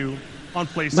 7? debut on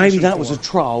PlayStation Maybe that 4. was a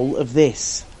troll of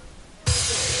this.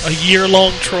 A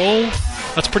year-long troll?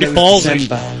 That's pretty It was ballsy.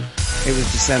 December. It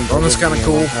was December. Oh, that's wasn't kinda it?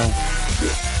 cool.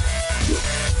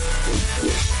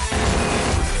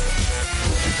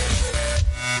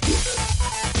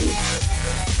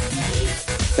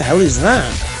 What the hell is that?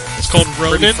 It's called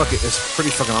Ronin. It's pretty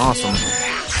fucking awesome.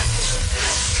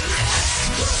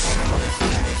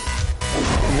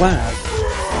 Wow.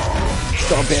 It's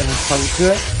got a bit of a funk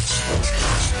to it.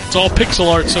 It's all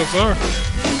pixel art so far.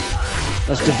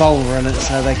 That's Devolver in it,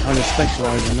 so they kind of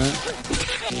specialise in that.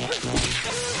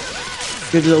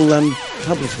 Good little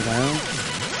publisher they are.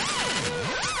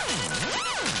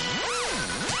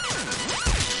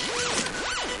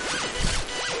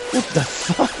 What the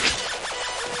fuck?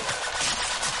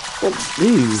 What?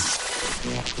 Ew.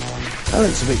 That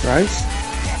looks a bit gross.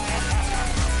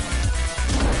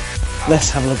 Let's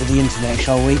have a look at the internet,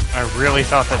 shall we? I really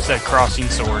thought that said crossing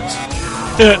swords.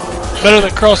 Better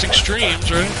than crossing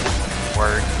streams, right?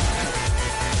 Word.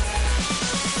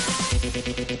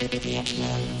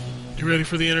 You ready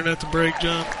for the internet to break,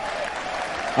 John?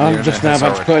 I'm just now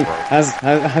about to put.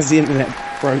 Has the internet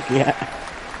broke yet?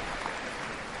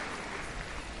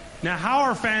 Now, how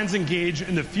our fans engage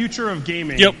in the future of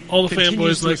gaming? Yep, all the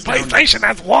continues fanboys to like, astound us. PlayStation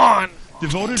has won!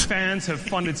 Devoted fans have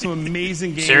funded some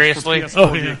amazing games Seriously? for PS4 Oh,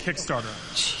 via yeah. Kickstarter.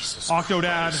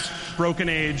 Octodad, Broken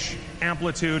Age,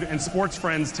 Amplitude, and Sports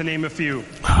Friends, to name a few.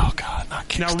 Oh, God, not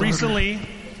Kickstarter. Now, recently,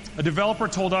 a developer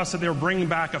told us that they were bringing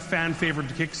back a fan favorite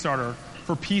to Kickstarter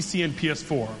for PC and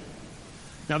PS4.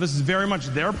 Now, this is very much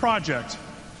their project,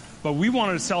 but we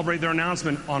wanted to celebrate their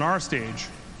announcement on our stage,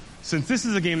 since this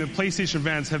is a game that PlayStation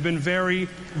fans have been very,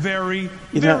 very,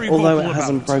 You know, very although vocal it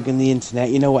hasn't about. broken the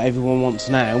internet, you know what everyone wants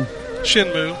now?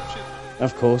 Shenmue.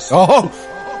 Of course. Oh!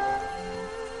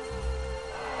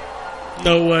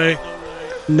 No way.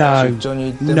 No.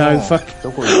 No, fuck.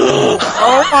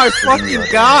 Oh my fucking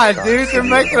god, dude! They're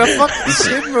making a fucking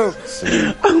Shenmue.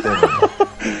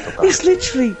 It's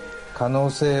literally. Now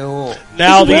Is the the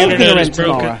world internet gonna is end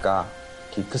broken. tomorrow?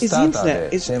 Is the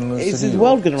internet? Is the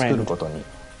world going to end?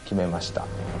 決めました。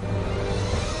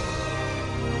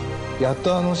やっ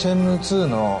とシェンムー2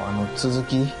の続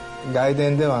き、外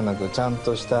伝ではなくちゃん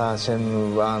としたシェン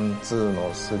ムー1、2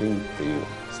の3っていう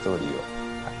ストーリーを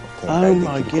展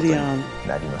開できることに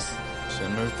なります。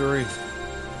Shenmue 3.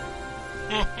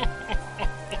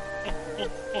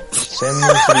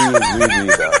 Shenmue 3 will be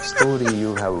the story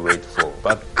you have waited for,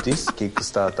 but this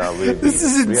Kickstarter will be This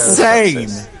is real insane.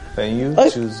 success. When you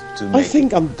choose to I make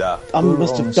think I the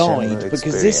must have full-on died Shenmue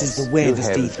because this is the experience,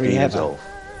 weirdest you have D3 ever. resolved.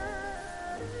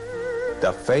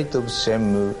 The fate of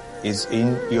Shenmue is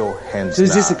in your hands So is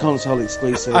now. this a console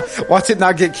exclusive? Watch it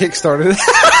not get kickstarted.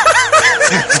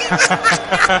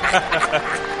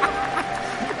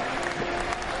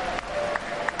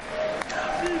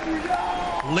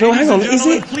 Ladies hang on, and is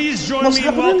gentlemen, it- please join what's me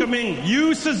in happening? welcoming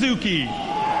Yu Suzuki.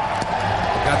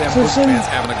 Goddamn So Bush some- man's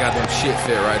having a goddamn shit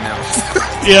fit right now.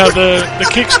 Yeah, the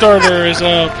Kickstarter is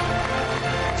up.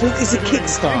 So it's a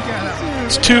Kickstarter.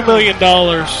 It's $2 million,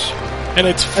 and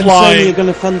it's And Sony are flying. going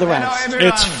to fund the rest.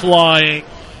 It's flying.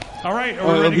 All right, are Or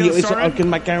we it'll ready to be- get it's- I started?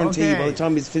 can guarantee you by the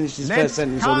time he's finished his first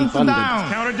sentence, it'll be funded.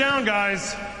 Count it down,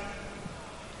 guys.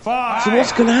 5. So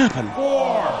what's going to happen?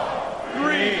 4,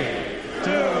 3,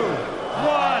 2,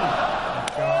 1.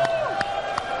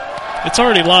 It's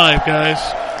already live, guys.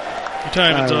 Your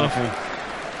timing's Oh, off. okay.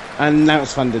 And now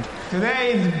it's funded.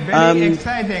 Today is very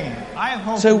exciting. I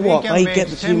hope So we what? can They make get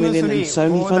the 2 million and Shenmue 3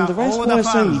 Sony for fund the rest? all Why the is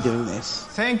Sony fans. doing this?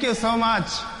 Thank you so much.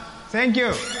 Thank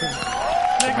you.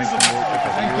 Thank you so much.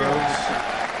 Thank you.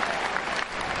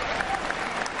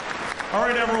 All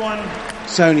right, everyone.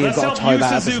 Sony have Let's got help to tie Yu that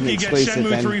up as an Suzuki get exclusive Shenmue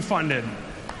then. 3 funded.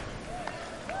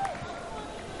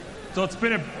 So it's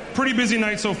been a pretty busy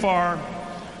night so far.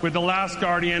 With The Last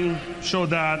Guardian,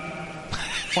 showed that.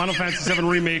 Final Fantasy VII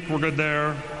Remake, we're good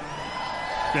there.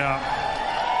 Yeah.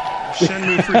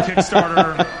 Shenmue 3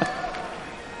 Kickstarter.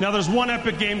 Now there's one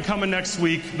epic game coming next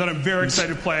week that I'm very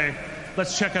excited to play.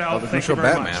 Let's check it out. they're Thank gonna you show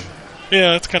very Batman. much.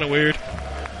 Yeah, that's kind of weird.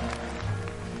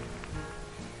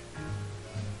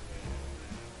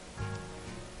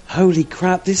 Holy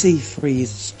crap, this E3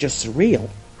 is just surreal.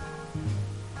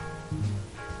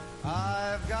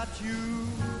 I've got you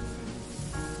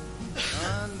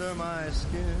under my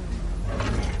skin.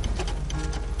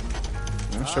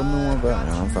 Show me more about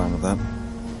it. I'm fine with that.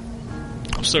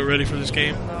 I'm so ready for this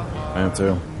game. I am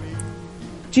too.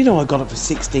 Do you know I got it for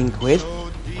 16 quid?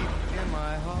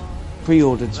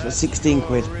 Pre-ordered for 16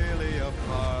 quid.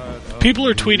 People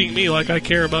are tweeting me like I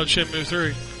care about Shenmue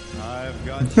 3.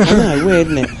 I know, weird,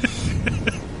 isn't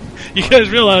it? You guys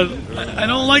realize I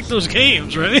don't like those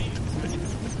games, right?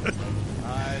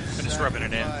 I'm just rubbing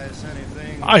it in.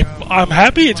 I'm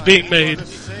happy it's being made.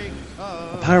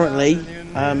 Apparently,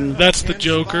 that's the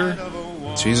Joker.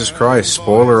 Jesus Christ!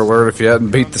 Spoiler alert! If you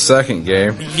hadn't beat the second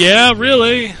game, Yeah,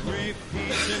 really.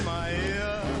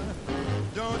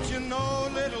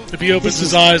 If he opens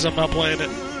his eyes, I'm not playing it.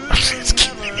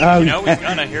 Oh, You know he's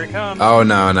gonna. Here it comes. oh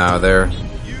no, they're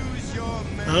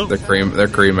Oh. they're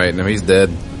cremating him. He's dead.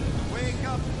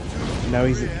 no,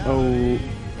 he's... Oh,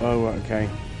 okay.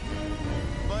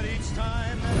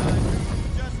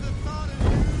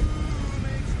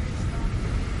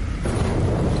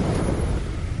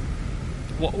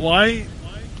 Why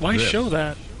This show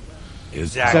that?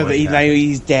 Is So that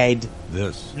he's dead.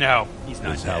 This No, he's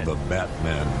not is how dead. the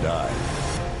Batman died.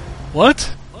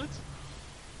 What?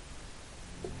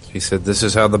 He said, "This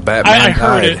is how the Batman I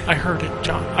heard died." it. I heard it,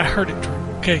 John. I heard it, Drew.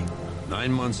 Okay.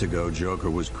 9 months ago, Joker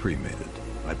was cremated.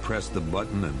 I pressed the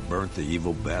button and burnt the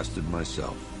evil bastard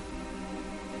myself.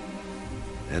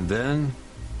 And then,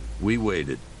 we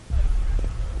waited.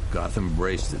 Gotham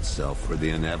braced itself for the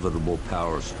inevitable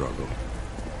power struggle.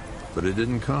 But it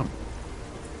didn't come.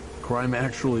 Crime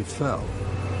actually fell.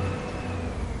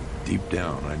 Deep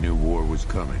down, I knew war was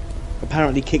coming.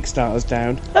 Apparently Kickstarter's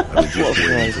down. I was just What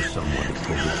a waiting surprise. for someone to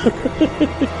pull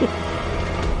the trigger.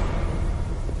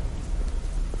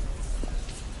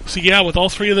 So yeah, with all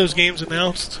three of those games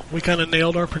announced, we kind of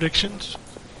nailed our predictions.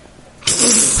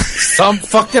 Some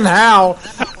fucking how.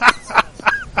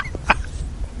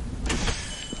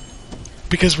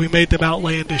 Because we made them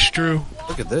outlandish, Drew.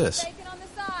 Look at this.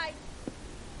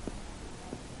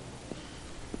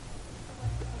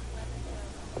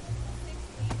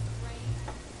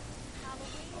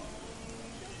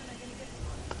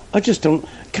 I just don't...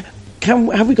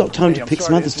 have we got time to pick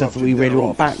some other stuff that we really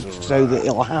want back so that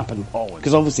it'll happen?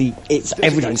 Because obviously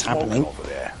everything's happening.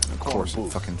 Of course, it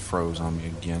fucking froze on me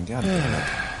again. God damn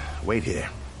it. Wait here.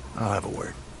 I'll have a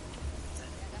word.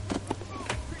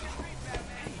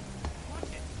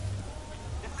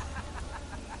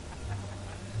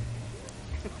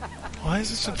 Why is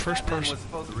this in first person?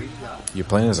 You're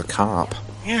playing as a cop.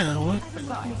 Yeah, what?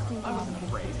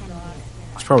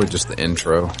 It's probably just the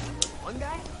intro.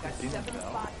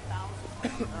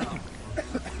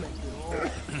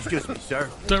 Excuse me, sir.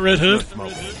 Is that Red Hood?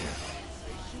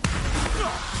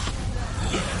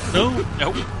 No?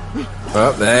 Nope.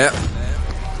 Up that.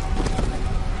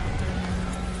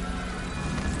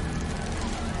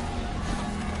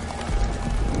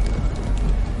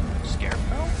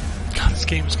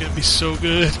 game is going to be so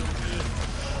good.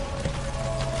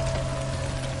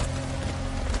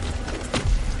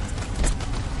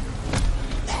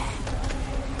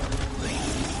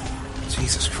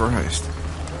 Jesus Christ.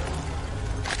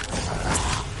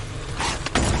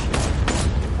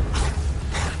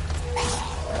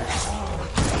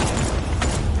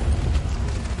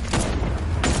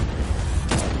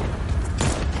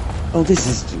 Oh, this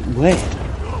is weird.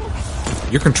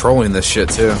 You're controlling this shit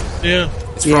too. Yeah.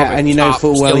 It's Yeah, probably and you know top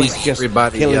full well killing he's just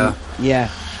everybody. killing. Yeah.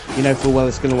 You know full well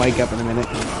it's going to wake up in a minute,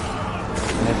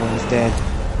 and everyone's dead.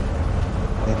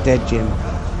 They're dead, Jim.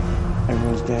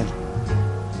 Everyone's dead.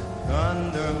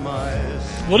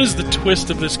 What is the twist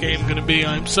of this game going to be?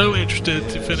 I'm so interested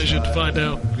to finish it to find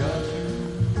out.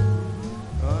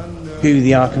 Who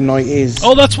the Arkham Knight is?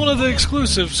 Oh, that's one of the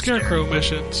exclusive Scarecrow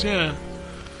missions. Yeah.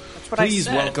 Please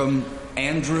welcome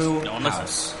Andrew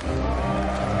House.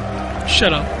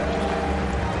 Shut up.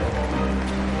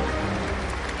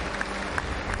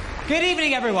 Good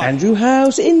evening, everyone. Andrew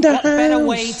House in the What house. better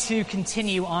way to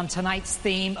continue on tonight's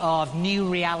theme of new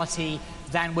reality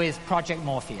than with Project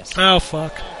Morpheus? Oh,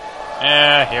 fuck.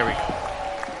 Here we go.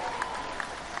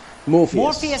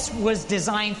 Morpheus was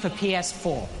designed for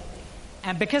PS4.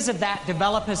 And because of that,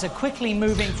 developers are quickly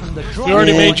moving from the drawing We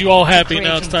already board made you all to happy,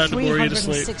 now it's creating time to bore you to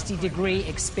sleep. 360-degree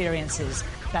experiences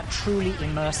that truly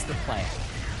immerse the player.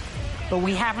 But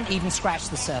we haven't even scratched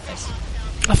the surface.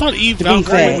 I thought Eve To be fair,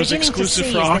 Valkyrie was beginning to exclusive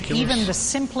see for is that Oculus. even the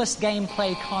simplest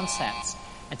gameplay concepts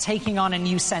are taking on a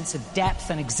new sense of depth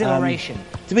and exhilaration.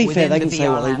 To be fair, within they the can say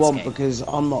VR what they want landscape. because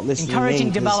I'm not listening. Encouraging in,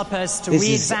 'cause developers to this is-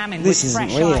 re-examine this with isn't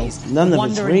fresh real. eyes None the of it's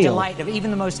wonder and real. delight of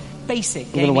even the most basic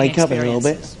I'm going to gaming wake up in a little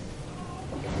experiences. bit.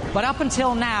 But up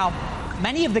until now,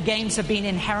 many of the games have been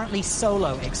inherently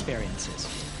solo experiences.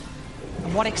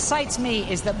 And what excites me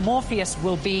is that Morpheus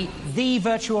will be the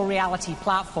virtual reality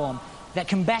platform that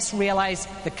can best realize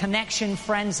the connection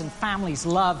friends and families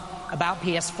love about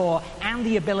PS4 and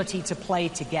the ability to play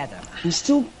together. I'm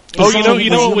still. Oh, you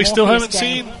know what we still Morpheus haven't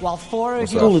game, seen? While four of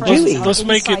What's your that? friends Call of Duty. are Let's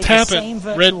make it inside the happen. same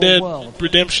virtual Red Dead world,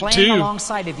 Redemption playing 2.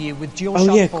 alongside of you with DualShock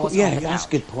Oh yeah, 4s yeah, on the that's a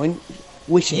couch. good point.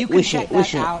 Wish You it, can wish check it, that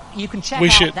wish it. out. You can check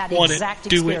Wish out it, that want it, exact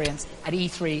do it. experience at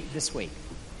E3 this week.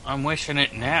 I'm wishing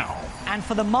it now. And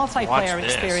for the Watch multiplayer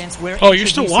this. experience, we're Oh, you're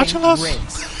still introducing watching us?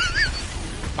 Rigs.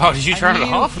 Oh, did you turn A it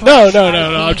new off? No, fresh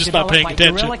I'm IP just not developed paying by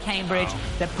attention. Gorilla Cambridge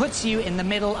that puts you in the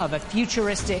middle of a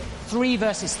futuristic 3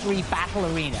 versus 3 battle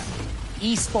arena,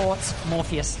 esports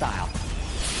Morpheus style.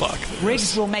 Fuck.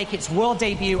 Riggs will make its world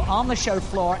debut on the show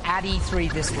floor at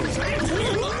E3 this week.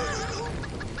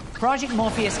 Project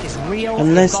Morpheus is real,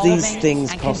 Unless evolving, these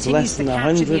things and cost continues less than to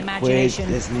capture the 100 quid, imagination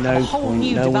there's of a no whole point.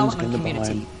 new No one's development going to buy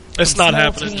community. them. It's From not small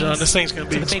happening, John. teams This thing's going to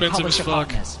be the big expensive as publisher fuck.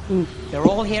 partners. They're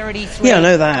all here at E3. Yeah, I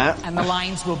know that. And the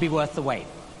lines will be worth the wait.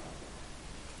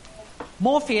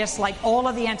 Morpheus, like all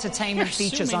of the entertainment You're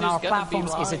features assuming on our there's gotta be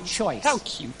platforms, is a lines. choice. How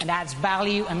cute. And adds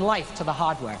value and life to the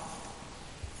hardware.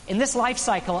 In this life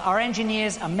cycle, our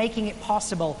engineers are making it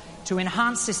possible to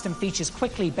enhance system features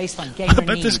quickly based on gamer I bet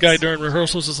needs. this guy during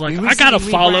rehearsals is like, We I gotta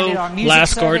recently follow rebranded our music Last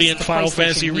service Guardian, to Final PlayStation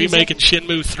Fantasy Music, Remake, and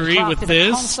Shenmue 3 with crafted a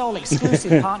this.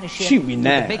 console-exclusive partnership Shoot me with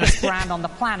now. the biggest brand on the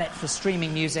planet for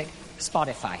streaming music,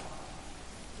 Spotify.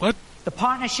 What? The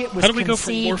partnership was How do we go from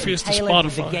conceived Morpheus and to tailored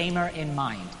with the Spotify? gamer in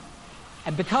mind.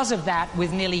 And because of that,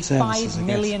 with nearly Services, 5 I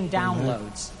million guess.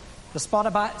 downloads, the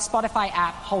Spotify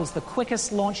app holds the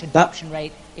quickest launch adoption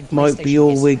rate in Might PlayStation be all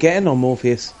history. we're getting on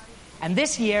Morpheus. And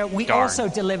this year, we Darn. also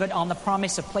delivered on the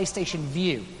promise of PlayStation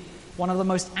Vue, one of the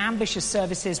most ambitious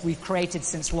services we've created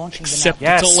since launching Except the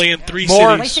network. it's only in 3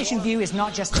 More- cities. PlayStation Vue is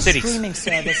not just a Cities. streaming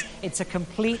service, it's a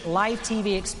complete live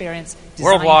TV experience designed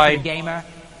Worldwide. for the gamer,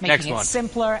 Next making it one.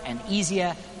 simpler and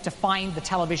easier to find the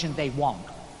television they want.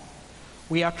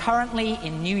 We are currently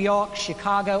in New York,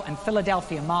 Chicago, and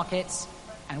Philadelphia markets,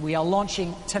 and we are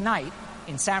launching tonight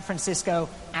in San Francisco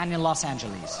and in Los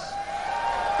Angeles.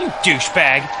 You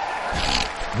douchebag.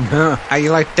 How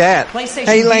you like that? PlayStation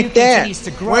How you Vue like that? continues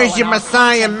to grow Where's and your our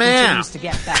Messiah content now? continues to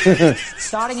get better.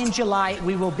 Starting in July,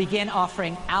 we will begin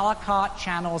offering a la carte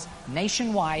channels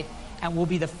nationwide and will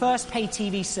be the first pay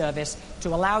TV service to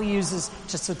allow users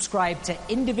to subscribe to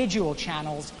individual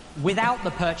channels without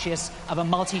the purchase of a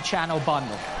multi-channel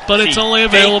bundle. But it's only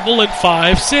available in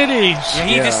 5 cities. Yeah,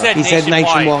 he just said He said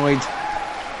nationwide.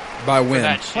 nationwide. By when?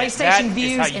 That shit. PlayStation That is how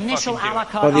Vue's you initial fucking a do la it.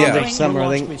 carte By the end of offering summer, I will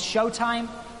launch think. with Showtime,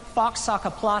 Fox Soccer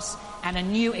Plus, and a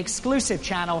new exclusive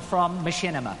channel from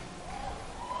Machinima.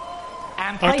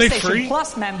 And Aren't they PlayStation free?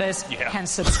 Plus members Yeah. can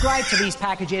subscribe to these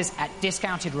packages at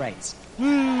discounted rates.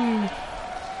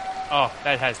 Oh,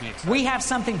 that has me excited. We have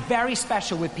something very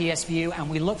special with PS Vue, and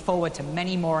we look forward to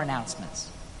many more announcements.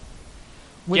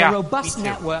 With Yeah, a robust me too.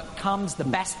 network comes the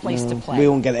best place to play. We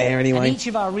won't get there anyway. And each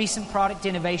of our recent product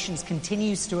innovations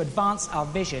continues to advance our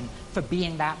vision for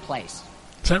being that place.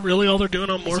 Is that really all they're doing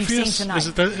on As you've Morpheus? seen tonight, Is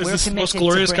we're this the most committed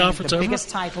glorious to bringing conference the ever? biggest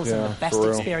titles Yeah, and the best for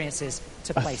real. experiences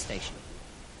to PlayStation.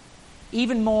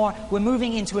 Even more, we're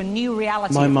moving into a new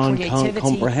reality My of mind can't creativity,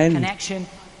 comprehend. connection,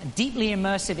 a deeply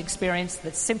immersive experience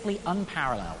that's simply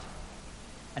unparalleled.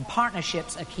 And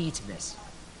partnerships are key to this.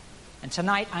 And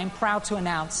tonight, I'm proud to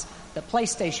announce that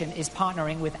PlayStation is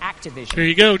partnering with Activision. Here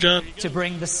you go, John. To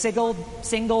bring the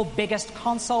single biggest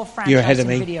console You're ahead franchise of in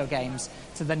me. video games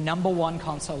to the #1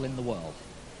 console in the world.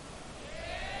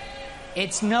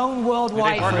 It's known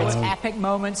worldwide for its epic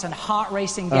moments and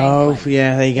heart-racing gameplay. Oh,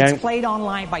 yeah, there you go. It's played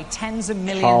online by tens of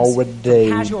millions, Holiday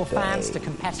from casual day. fans to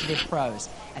competitive pros.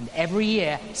 And every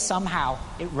year, somehow,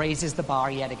 it raises the bar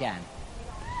yet again.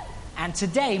 And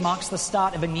today marks the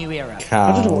start of a new era.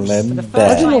 I don't know what, For the I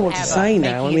first don't know time what to ever, say now.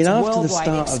 I making mean, its after the worldwide start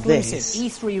of exclusive this,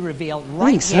 E3 reveal I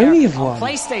right think Sony here have on won.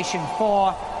 PlayStation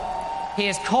 4.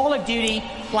 Here's Call of Duty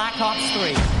Black Ops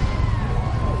 3.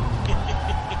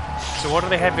 So what do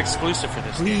they have exclusive for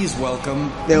this? Please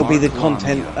welcome. there'll be Mark the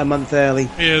content Lamia. a month early.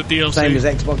 Yeah, DLC. Same as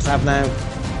Xbox have now.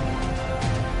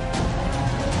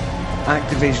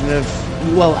 Activision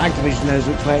knows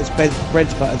which way its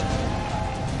bread's buttered.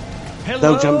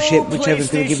 They'll jump ship whichever's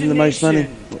going to give them the most money.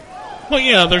 Well,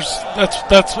 yeah, that's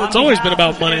it's always been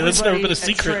about money. That's never been a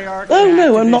secret. Oh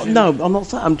no, I'm not. No, I'm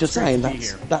not. I'm just saying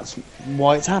that's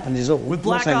why it's happened. Is all. I'm not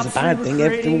Black saying it's a Ops bad 3, thing. we're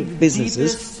Every creating the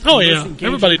businesses. deepest, Oh, yeah, most engaging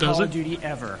everybody does Call it. of Duty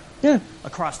ever. Yeah,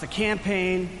 Across the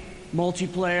campaign,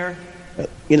 multiplayer,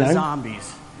 you know,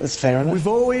 zombies. that's fair enough. We've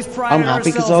always prided I'm happy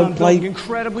because ourselves I on play building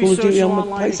incredibly Call of Duty social on the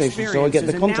online PlayStation, so I get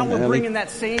the experiences, content and now we're early. bringing that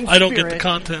same I don't get the spirit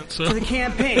content, so. to the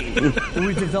campaign, where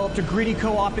we've developed a gritty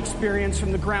co-op experience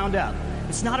from the ground up.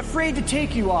 It's not afraid to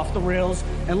take you off the rails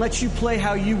and let you play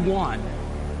how you want.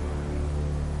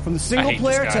 From the single hate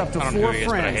player this to guy. up to I don't know 4 who he is,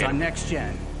 but I friends hate on him. next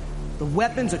gen. The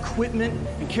weapons, equipment,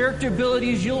 and character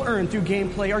abilities you'll earn through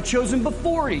gameplay are chosen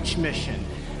before each mission.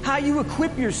 How you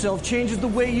equip yourself changes the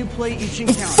way you play each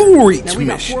encounter. Before each now we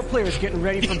got mission. 4 players getting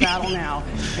ready for battle now.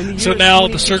 And the So year now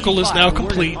is the circle is 2065, now and we're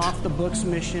complete. an off-the-books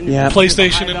mission. Yeah.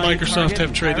 PlayStation and High-value Microsoft target,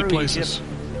 have traded priority places. ship,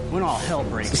 when all hell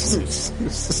breaks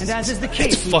loose. And as is the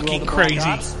case, It's in the world fucking of Black crazy.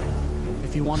 Ops,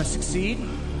 if you want to succeed,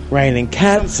 Raining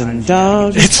cats and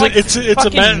dogs. It's a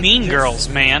Fucking bad. Mean Girls,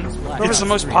 man. Whoever's the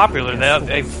most popular,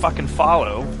 they fucking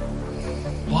follow.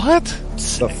 What?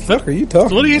 The fuck are you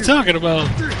talking? What are you talking about?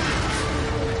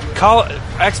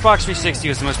 Xbox 360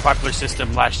 was the most popular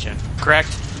system last gen, correct?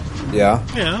 Yeah.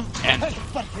 Yeah. And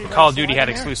Call of Duty had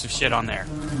exclusive shit on there.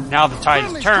 Now the tide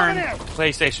has turned.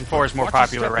 PlayStation 4 is more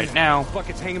popular right now,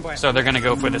 so they're going to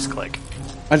go for this click.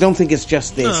 I don't think it's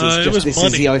just this. No, it It's was just this is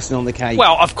money. the icing on the cake.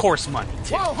 Well, of course, money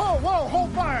too. Whoa,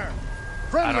 hold fire!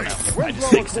 I don't know. I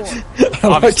just think so. I like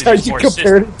Obviously, how there's you more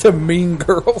compared it to Mean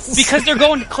Girls. Because they're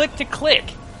going click to click.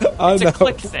 I It's know. a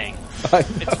click thing.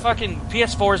 It's fucking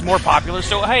PS4 is more popular,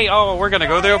 so hey, we're gonna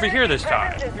go there over here this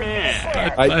time.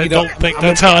 Yeah. I don't think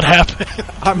that's how it happened.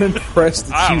 I'm impressed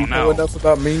that I you don't know know. enough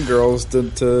about Mean Girls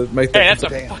to make that. Hey, that's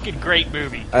a fucking great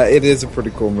movie. It is a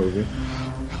pretty cool movie.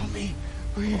 Help me,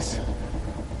 please.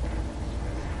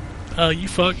 You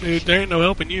fuck, dude. There ain't no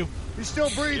helping you. He's still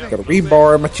breathing. Got a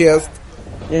rebar in my chest.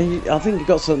 Yeah, I think you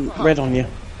got some red on you.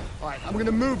 All right, I'm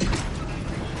gonna move you.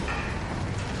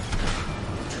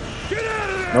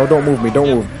 No, don't move me.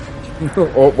 Don't move.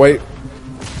 Oh, wait.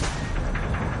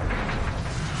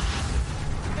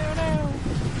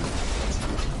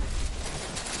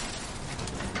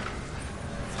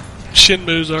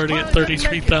 Shinmu's already at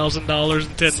 $33,000 in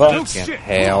 10 minutes. Fucking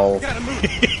hell.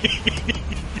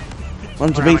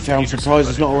 And to be fair, I'm surprised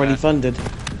it's not already funded.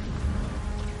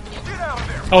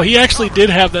 Oh, he actually did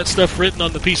have that stuff written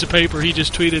on the piece of paper. He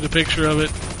just tweeted a picture of it.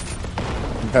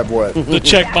 Have what? The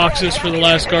check boxes for The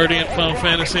Last Guardian, Final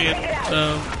Fantasy,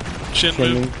 and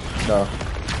Shenmue. No.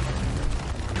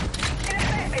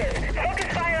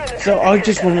 So I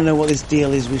just want to know what this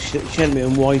deal is with Shenmue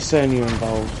and why Sony are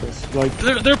involved. It's like,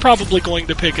 They're probably going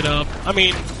to pick it up. I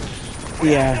mean,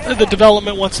 yeah, the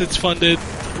development, once it's funded,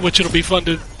 which it'll be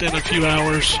funded in a few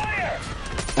hours.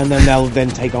 and then they'll then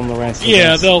take on the rest.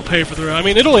 Yeah, they'll pay for the rest. I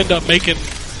mean, it'll end up making...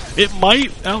 It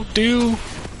might outdo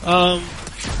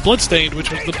Bloodstained, which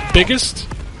was the biggest.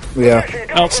 Yeah.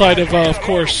 Outside of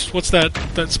course, what's that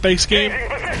space game?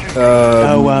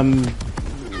 Not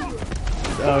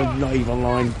EVE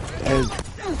Online.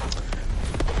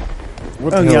 What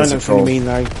the Oh hell yeah, I is know it what you called? mean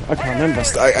though. I can't remember.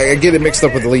 I get it mixed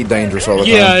up with Elite Dangerous all the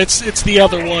Yeah, time. it's the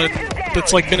other one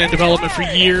that's like been in development for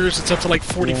years. It's up to like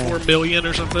 44 million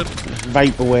or something.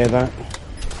 Vaporware that.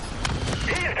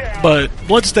 But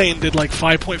Bloodstained did like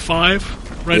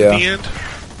 5.5 right at the end.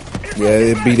 Yeah,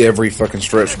 it beat every fucking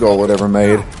stretch goal it ever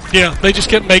made. Yeah, they just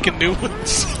kept making new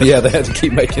ones. Yeah, they had to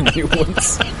keep making new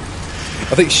ones.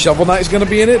 I think Shovel Knight's going to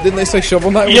be in it. Didn't they say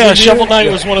Shovel Knight was Yeah, in Shovel it?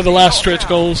 Knight was one of the last stretch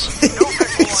goals.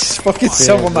 Fucking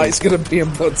Shovel Knight's going to be in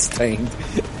Bloodstained.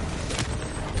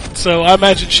 So I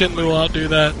imagine Shenmue will outdo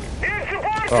that.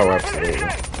 Oh, absolutely.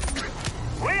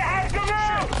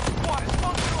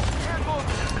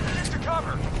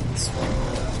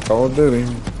 Call of Duty.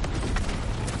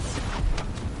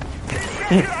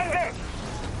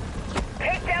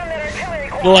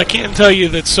 Well, I can tell you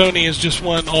that Sony has just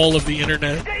won all of the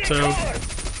internet, so...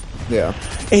 Yeah.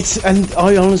 And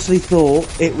I honestly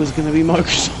thought it was going to be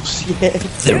Microsoft's year.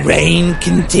 The rain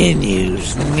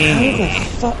continues. How the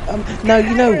fuck? No,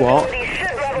 you know what?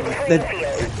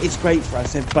 It's great for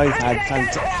us. They've both had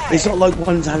fantastic... It's not like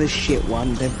one's had a shit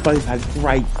one. They've both had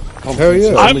great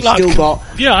conferences. I'm not two to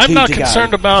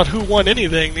concerned go. about who won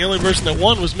anything. The only person that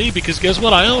won was me, because guess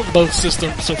what? I own both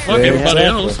systems, so fuck everybody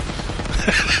else.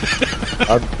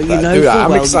 Dude,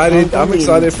 I'm excited. I'm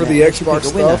excited for the Xbox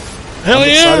stuff. Hell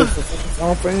yeah! Excited for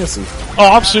Final Fantasy.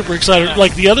 Oh, I'm super excited.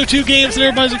 Like the other two games that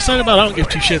everybody's excited about, I don't give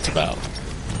two shits about.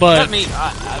 But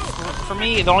for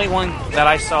me, the only one that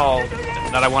I saw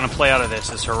that I want to play out of this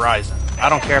is Horizon. I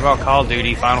don't care about Call of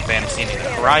Duty, Final Fantasy,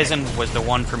 anything. Horizon was the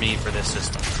one for me for this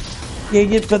system.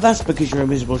 Yeah, but that's because you're a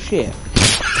miserable shit.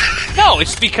 No,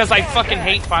 it's because I fucking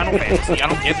hate Final Fantasy. I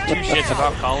don't give two shits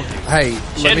about Call of Duty. Hey,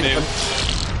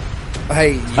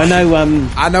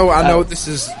 I know this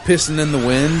is pissing in the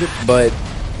wind, but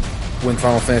when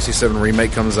Final Fantasy VII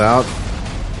Remake comes out,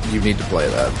 you need to play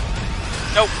that.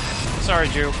 Nope. Sorry,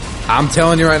 Drew. I'm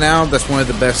telling you right now, that's one of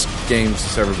the best games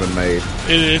that's ever been made.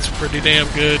 It's pretty damn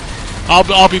good.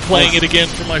 I'll be playing it again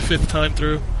for my 5th time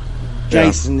through.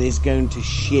 Jason is going to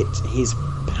shit his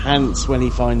pants when he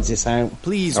finds this out.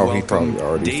 Please he probably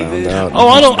already found out. Oh,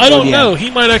 I don't know.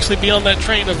 He might actually be on that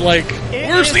train of like,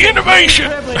 where's the innovation?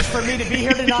 It's a privilege for me to be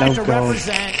here tonight to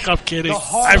represent I'm kidding. the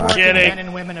hard-working men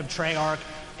and women of Treyarch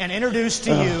and introduce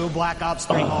to you Black Ops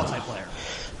 3 multiplayer.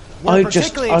 I'm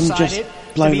just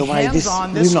blown away. We've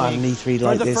not had an E3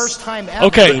 like for the this. first time ever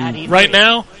Okay, right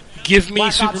now, give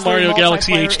me Super Mario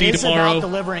Galaxy HD tomorrow.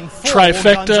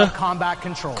 Trifecta,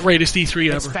 greatest E3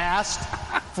 ever. It's fast,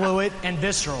 fluid, and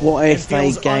visceral. What if and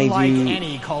they feels gave unlike you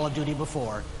any Call of Duty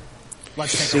before?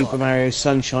 Let's take a Super look. Mario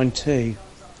Sunshine 2?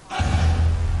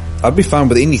 I'd be fine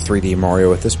with any 3D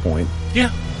Mario at this point.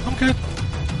 Yeah, I'm good.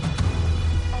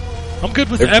 I'm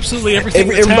good with absolutely everything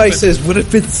that's Everybody happened. says, what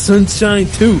if it's Sunshine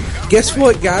 2? Guess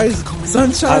what, guys?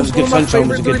 Sunshine's one of my Sunshine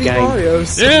was favorite a good 3D game.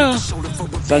 Marios. Yeah.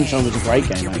 Sunshine was a great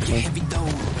game, actually.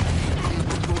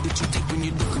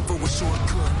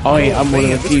 I am one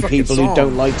of the few people who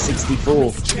don't like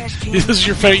 64. This is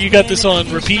your favorite. You got this on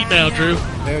repeat now, Drew.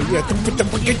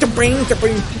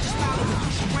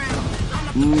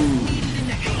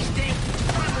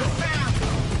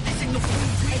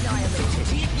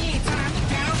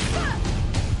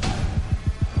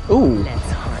 Ooh.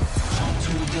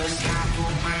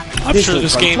 I'm sure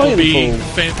this game will be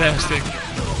fantastic.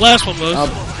 Last one was.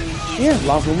 Yeah,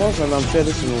 last one was, and I'm sure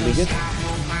this one will be good.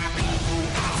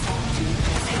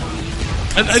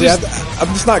 I'm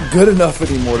just not good enough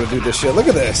anymore to do this shit. Look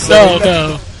at this.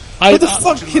 No. Who the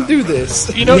fuck can do this?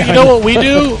 You know what we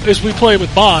do is we play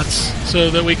with bots so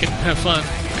that we can have fun.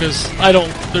 Because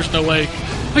there's no way.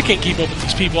 I can't keep up with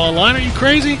these people online. Are you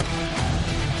crazy?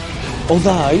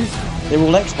 Although, they're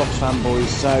all Xbox fanboys,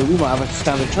 so we might have a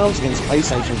standard chance against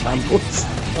PlayStation fanboys.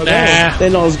 Nah. They're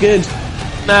not as good.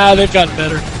 Nah, they've gotten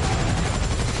better.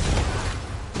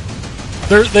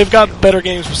 They've got better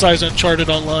games besides Uncharted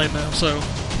Online now, so.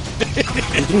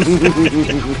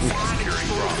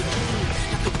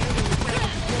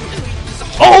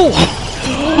 Oh!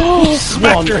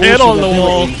 Smacked her head on the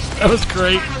wall. That was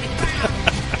great.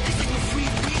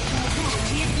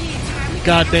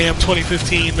 Goddamn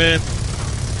 2015, man.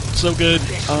 So good.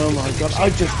 Oh my god, I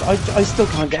still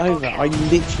can't get over it. I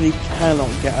literally cannot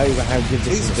get over how good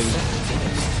this has been.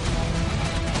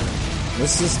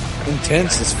 This is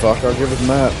intense as fuck, I'll give it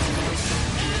that.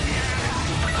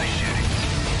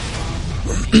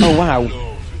 Oh wow.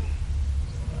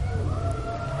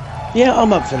 Yeah,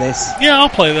 I'm up for this. Yeah, I'll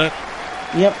play that.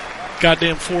 Yep.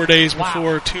 Goddamn 4 days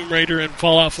before Tomb Raider and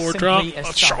Fallout 4 drop.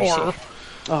 Sure.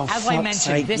 Oh, As I mentioned,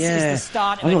 sake, this yeah. is the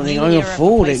start I of don't a think new I can era for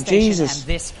afford it, PlayStation Jesus. and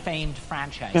this famed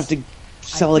franchise. You have to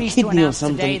sell I'm a pleased to kidney or announce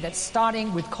something. today that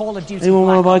starting with Call of Duty Anyone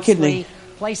wanna Black buy a Ops kidney?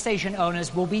 3, PlayStation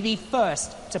owners will be the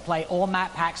first to play all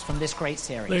map packs from this great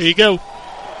series. There you go.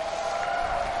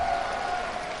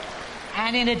 And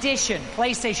And in addition,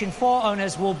 PlayStation 4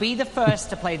 owners will be the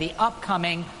first to play the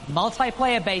upcoming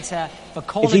multiplayer beta for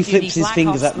Call If of he Duty flips his Black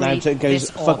fingers Ops up now 3 so it goes, this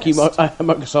fuck you, August.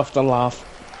 Microsoft, I'll laugh.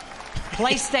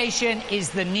 PlayStation is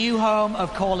the new home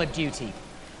of Call of Duty.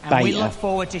 And we Beta. look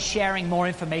forward to sharing more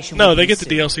information No, with they you get the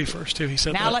soon. DLC first, too. He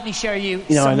said Now that. let me show you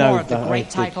I some know more of the that, great I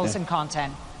did, titles yeah. and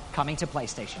content coming to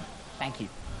PlayStation. Thank you.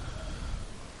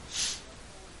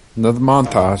 Another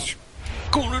montage.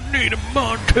 Gonna need a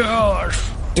montage.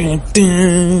 Yeah,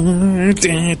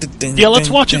 Yeah, let's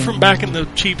watch it from back in the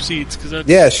cheap seats. Cause that's,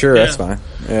 Yeah, sure, that's fine.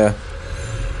 Yeah.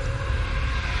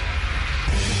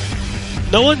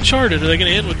 No Uncharted. Are they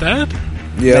going to end with that?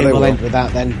 Yeah, they will will. end with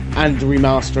that then, and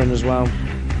remastering as well.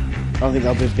 I think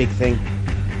that'll be a big thing.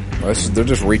 They're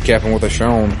just recapping what they've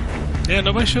shown. Yeah,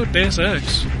 nobody showed Deus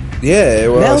Ex. Yeah,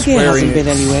 well, Metal it's Gear very- hasn't been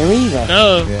anywhere either.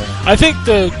 No. Yeah. I think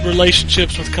the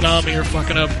relationships with Konami are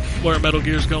fucking up where Metal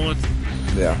Gear's going.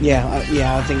 Yeah.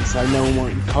 Yeah, I think so. No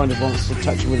one kind of wants to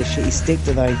touch it with a shitty stick,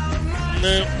 do they?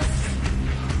 No.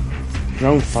 Your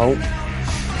own fault.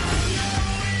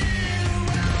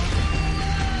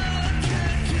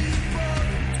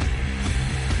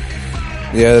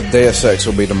 Yeah, Deus Ex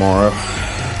will be tomorrow.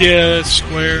 Yeah, that's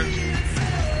Square.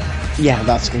 Yeah,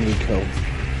 that's going to be cool.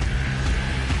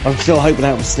 I'm still hoping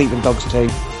out for Sleeping Dogs 2.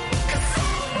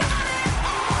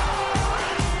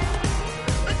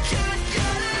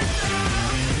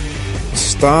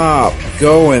 Stop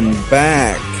going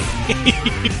back.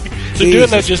 They're doing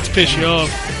that just to piss you off.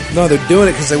 No, they're doing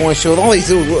it because they want to show all these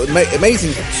little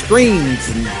amazing screens.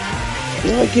 And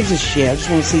You know what gives a shit? I just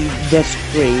want to see the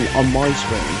screen on my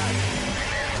screen.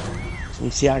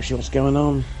 And see actually what's going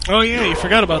on. Oh, yeah, you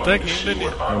forgot about that game, didn't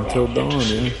you? Until Dawn,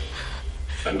 yeah.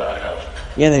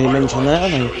 Yeah, they didn't mention that,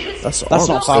 have they? That's not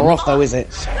August, far isn't it? off, though, is it?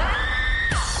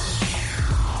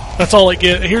 That's all I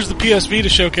get. Here's the PS Vita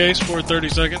showcase for 30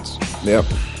 seconds. Yep.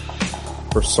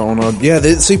 Persona. Yeah, they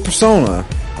didn't see Persona.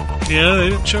 Yeah, they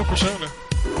didn't show Persona.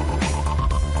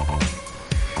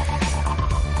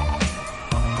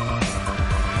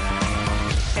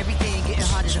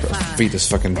 Vita's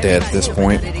fucking dead at this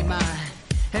point.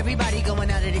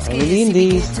 Only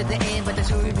indies. Is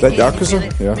that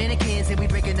Yakuza? Yeah.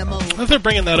 I think they're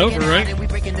bringing that over, right?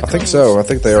 I think so. I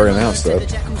think they already announced that.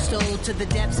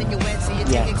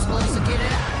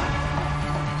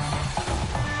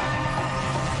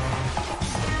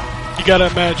 You gotta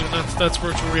imagine that's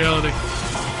virtual reality.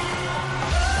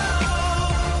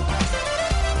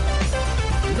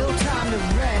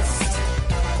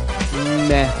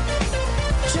 Meh.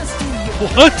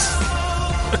 What?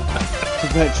 To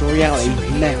virtual reality.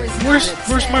 Meh.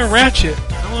 Where's my Ratchet?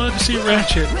 I wanted to see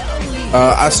Ratchet.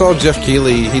 I saw Jeff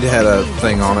Keighley. He'd had a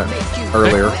thing on it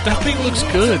earlier. That thing looks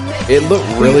good. It looked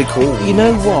really cool. You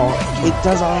know what? It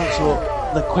does answer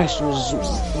the question was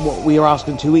what we were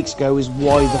asking 2 weeks ago is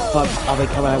why the fuck are they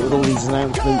coming out with all these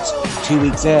announcements 2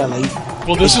 weeks early?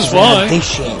 Well, this is They why. had this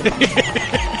shit.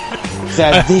 They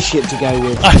had this shit to go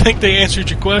with. I think they answered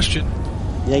your question.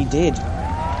 They did.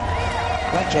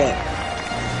 Ratchet.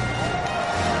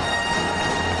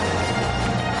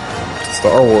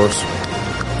 Star Wars.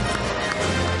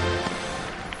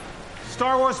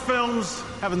 Star Wars films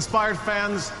have inspired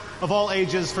fans of all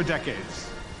ages for decades.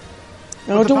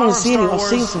 No, But I the don't power want to of see Star any. I've Wars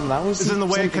seen some of that. I want to is see in the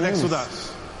way it something connects with else.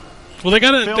 us. Well, they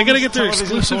gotta get their Films,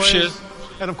 exclusive television, shit. toys,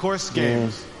 and of course,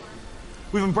 games.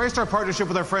 We've embraced our partnership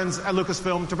with our friends at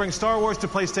Lucasfilm to bring Star Wars to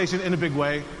PlayStation in a big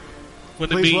way.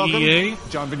 Wouldn't it Please be welcome EA?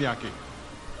 John Vignacchi.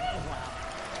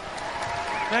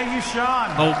 Thank you, Sean.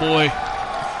 Oh boy.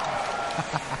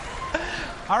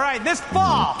 All right, this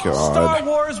fall, God. Star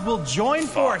Wars will join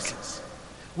forces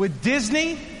with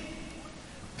Disney,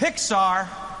 Pixar,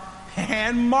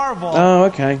 and Marvel Oh,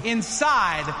 okay.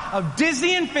 inside of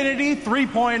Disney Infinity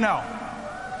 3.0.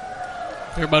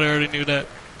 Everybody already knew that.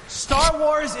 Star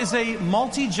Wars is a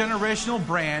multi-generational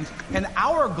brand, and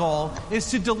our goal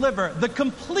is to deliver the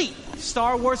complete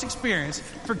Star Wars experience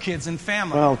for kids and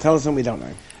families. Well, tell us something we don't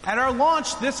know. At our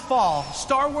launch this fall,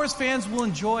 Star Wars fans will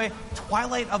enjoy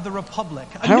Twilight of the Republic,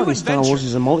 a Apparently new Star adventure Wars is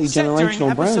a set multi-generational during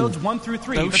brand. episodes 1 through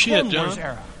 3, No the shit, Clone Wars John.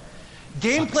 era.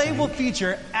 Gameplay will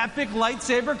feature epic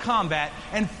lightsaber combat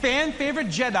and fan-favorite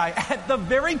Jedi at the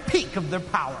very peak of their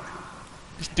power.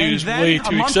 This dude And is then, way a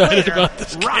too month excited later, about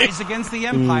this game. Rise Against the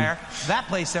Empire. That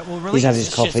playset will release. He's had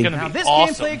his coffee. Now, this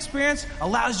awesome. gameplay experience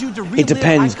allows you to relive It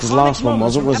depends, 'cause iconic last one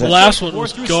moments wasn't, from was it? The episodes last one 4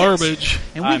 was through 6. garbage.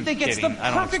 And we I'm think it's kidding. the I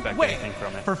don't perfect expect way anything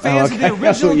from it. for fans Oh, of the okay.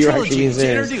 That's what original you trilogy actually to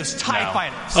said. introduce TIE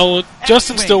fighters. Oh, well,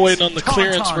 Justin's still X-Wings, waiting on the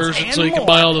clearance Tauntauns, version and so he can more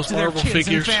buy all those to their Marvel kids and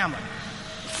figures. family.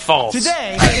 False.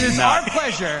 Today, it is our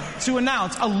pleasure to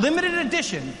announce a limited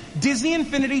edition Disney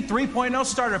Infinity 3.0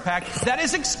 starter pack that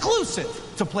is exclusive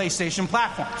to PlayStation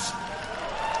platforms.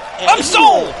 I'm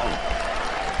sold!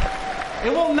 It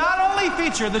will not only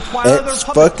feature the Twilight of the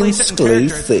Republic playset and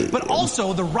characters, but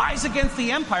also the Rise Against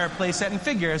the Empire playset and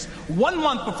figures 1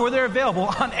 month before they're available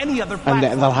on any other platform.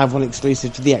 And they'll have one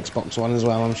exclusive to the Xbox One as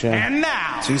well, I'm sure. And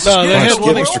now, Jesus, No, they had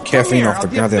get extra caffeine off the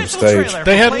goddamn stage.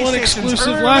 They had one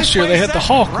exclusive last year. They had the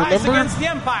Hulk, Rise remember? Against the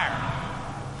Empire.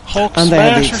 Hulk And they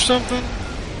had Smash or something?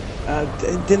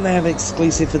 Didn't they have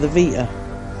exclusive for the Vita?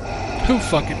 Who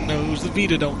fucking knows? The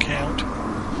Vita don't count.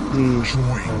 Join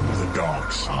the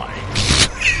dark side.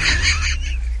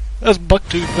 That's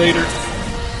Bucktooth Vader.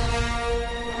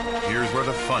 Here's where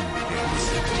the fun begins.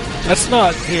 That's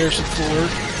not Harrison Ford.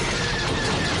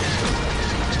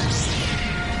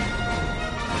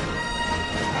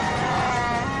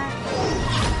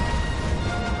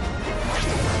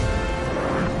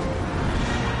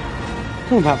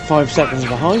 I'm about 5 seconds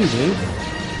behind you.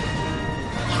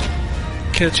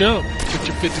 Catch up with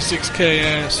your 56K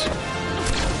ass.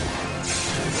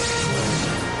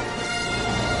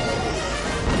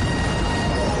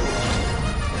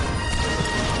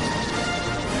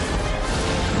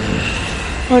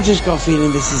 I just got a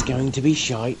feeling this is going to be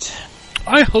shite.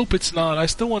 I hope it's not. I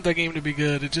still want that game to be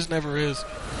good. It just never is.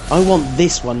 I want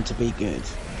this one to be good,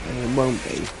 and it won't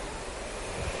be.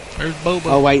 There's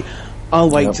Boba. I'll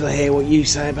wait till I hear what you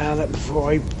say about it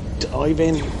before I dive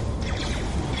in.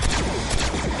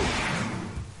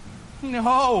 No,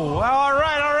 all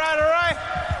right.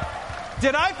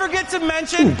 Did I forget to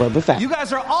mention? Ooh, Boba Fett. You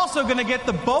guys are also going to get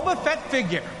the Boba Fett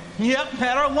figure. Yep,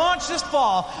 at our launch this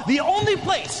fall, the only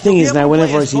place. Thing is, now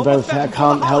whenever I see Boba Boba Fett, I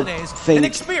can't help think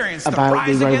about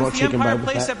the Robot Chicken Boba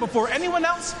playset Fett. before anyone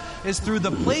else is through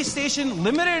the PlayStation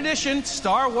Limited Edition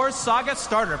Star Wars Saga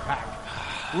Starter Pack.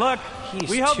 Look,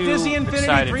 we hope Disney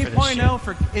Infinity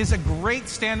 3.0 is a great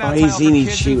standout title for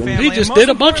kids and family. He just did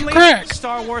a bunch of crack.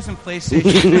 Star Wars and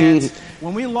PlayStation fans.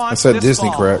 When we launch I said this Disney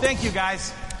fall. crack. Thank you,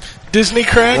 guys. Disney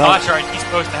crack? Oh, that's right. He's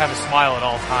supposed to have a smile at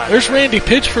all times. There's Randy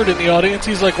Pitchford in the audience.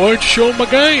 He's like, why don't you show him my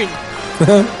game?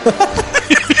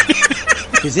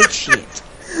 Is it shit?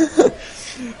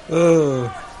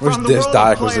 Wish From the Des world of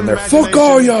Dyke was in player there. Fuck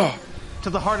all y'all! To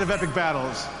the heart of epic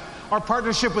battles, our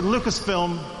partnership with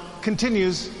Lucasfilm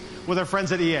continues with our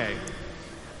friends at EA.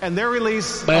 And their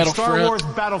release of Star Wars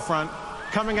Battlefront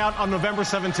coming out on November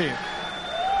 17th.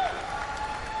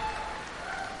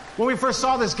 When we first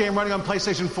saw this game running on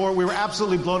PlayStation 4, we were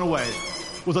absolutely blown away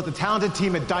with what the talented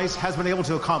team at DICE has been able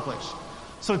to accomplish.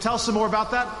 So to tell us some more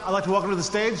about that, I'd like to welcome to the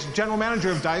stage General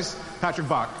Manager of DICE, Patrick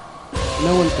Bach.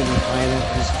 No one's going to be playing it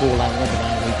because Fallout went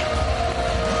that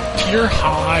week. You're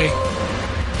high.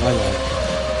 I know.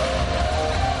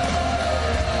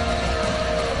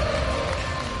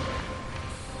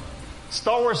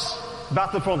 Star Wars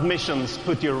Battlefront missions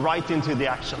put you right into the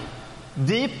action.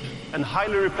 Deep and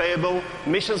highly replayable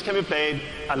missions can be played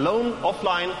alone,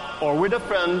 offline, or with a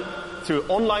friend through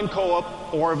online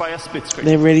co-op or via split screen.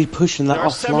 They're really pushing that There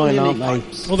are several offline, aren't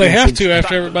unique they? Well, they have to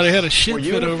after everybody had a shit where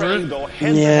you fit and a over friend it. go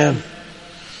hand-to-hand,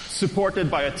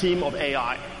 supported by a team of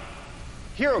AI.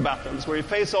 Hero battles where you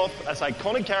face off as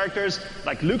iconic characters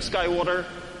like Luke Skywalker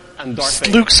and Darth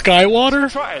Vader. Luke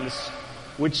Skywalker? Trials,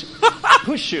 which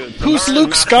push you to Who's learn Luke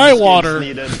master Skywalker? skills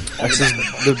needed on That's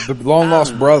the the long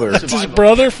lost brother. That's his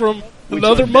brother from which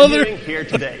another we're mother? debuting here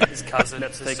today. His cousin.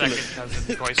 Let's His take a second look.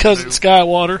 cousin. Twice Cousin removed.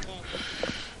 Skywalker.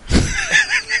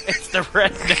 It's the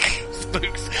redneck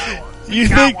Luke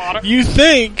Skywalker. You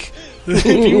think that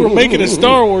if you were making a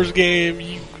Star Wars game,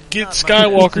 you get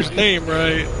Skywalker's name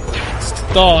right? It's the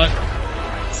thought.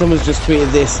 Someone's just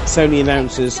tweeted this. Sony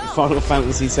announces Final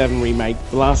Fantasy VII Remake,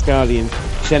 The Last Guardian,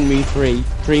 Shenmue 3,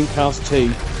 Dreamcast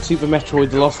 2, Super Metroid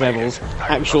The Lost Levels,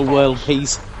 Actual World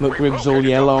Peace, McRibs all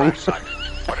year long.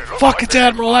 Fuck, it's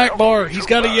Admiral Akbar. He's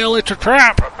got to yell, it's a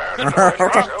trap. It's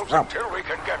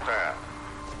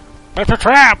a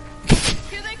trap.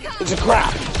 It's a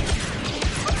crap.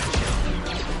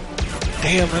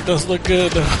 Damn, that does look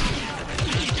good.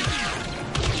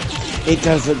 It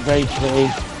does look very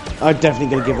pretty. I'm definitely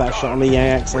going to give that a shot on EA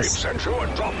Access.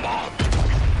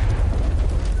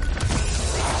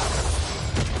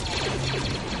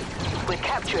 We're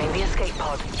capturing the escape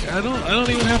pod. I don't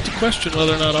even have to question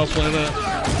whether or not I'll play that.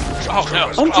 Oh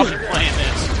no, I'll be playing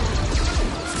this.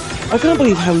 I can't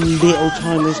believe how little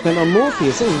time they spent on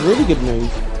Morpheus. It was a really good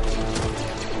move.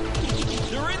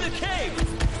 They're in the cave.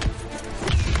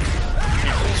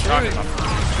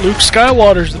 Luke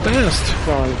Skywalker's the best.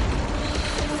 Fine.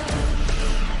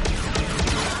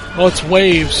 Oh, it's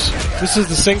waves. This is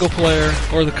the single player,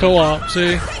 or the co-op,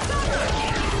 see?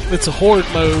 It's a horde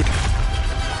mode.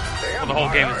 Well, the whole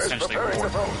game is essentially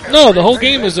Horde. No, the whole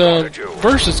game is a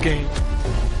versus game.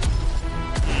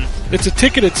 It's a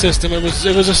ticketed system. It was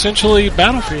essentially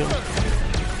Battlefield.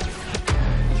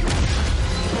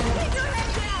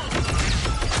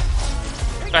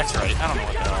 That's right. I don't know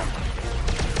what the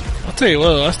hell. I'll tell you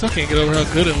what, I still can't get over how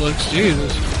good it looks.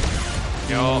 Jesus.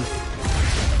 Yo.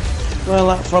 Well,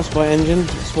 that Frostbite engine,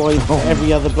 that's why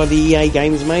every other bloody EA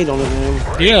game's made on it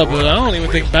now. Yeah, but I don't even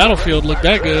think Battlefield looked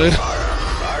that good.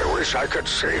 I wish I could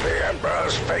see the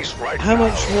Emperor's face right How now.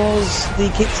 much was the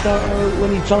Kickstarter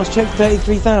when you last checked?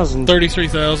 33,000?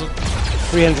 33,000.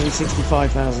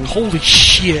 365,000. Holy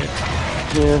shit.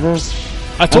 Uh-huh.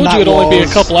 I told you it'd only be a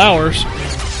couple hours.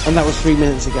 And that was 3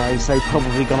 minutes ago, so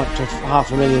probably gone up to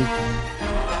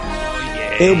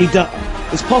 500,000. It'll be done.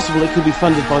 It's possible it could be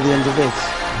funded by the end of this.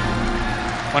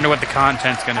 Wonder what the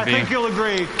content's going to be. I think you'll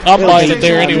agree. I'll buy it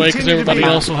there anyway because everybody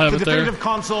else will have it there. The definitive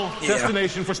console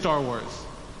destination for Star Wars.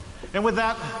 And with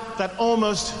that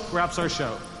almost wraps our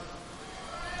show.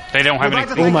 They don't have We'd any.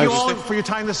 like to thank you all for your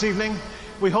time this evening.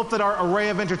 We hope that our array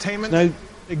of entertainment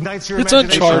ignites your It's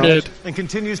imagination Uncharted. and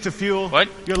continues to fuel What?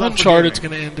 your love Uncharted's for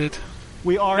going to end it.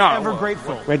 We are ever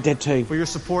grateful Red Dead 2. for your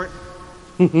support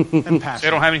and passion. They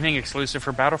don't have anything exclusive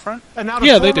for Battlefront? And now to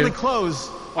Yeah, they formally do. close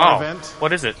our event,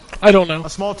 What is it? I don't know. a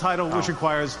small title which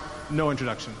requires no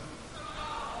introduction.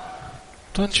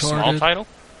 It's Uncharted. Small title?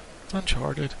 It's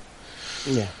Uncharted.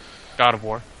 Yeah. God of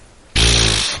War.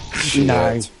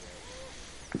 No.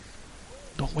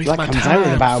 Don't waste That my comes time. out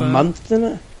in about a son. month, doesn't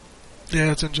it?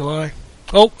 Yeah, it's in July.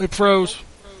 Oh, it froze.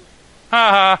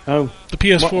 Ha Oh. The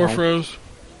PS4 What? froze.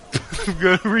 I'm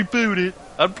going to reboot it.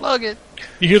 Unplug it.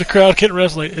 You hear the crowd getting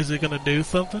restless. Is it going to do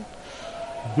something?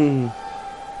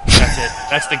 That's it.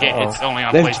 That's the game. It's only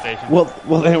on PlayStation. What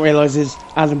they don't realise is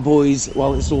Adam Boyes,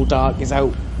 while it's all dark, is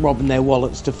out robbing their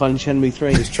wallets to fund Shenmue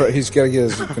 3. He's got to get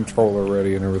his controller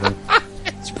ready and everything.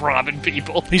 It's robbing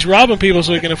people. He's robbing people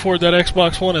so he can afford that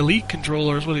Xbox One Elite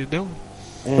controller is what he's doing.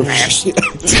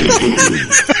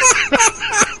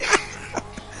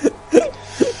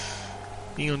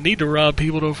 You don't need to rob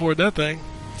people to afford that thing.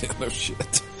 Yeah, no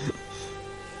shit.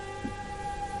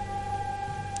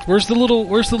 Where's the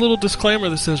little disclaimer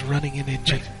that says running an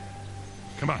engine?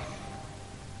 Come on.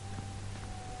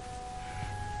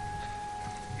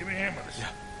 Give me hammers.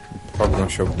 Probably going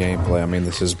to show gameplay. I mean,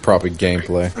 this is probably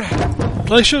gameplay.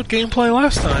 They showed gameplay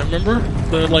last time, remember?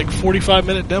 The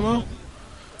 45-minute demo?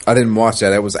 I didn't watch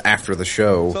that. That was after the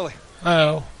show.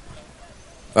 Oh.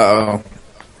 Uh-oh.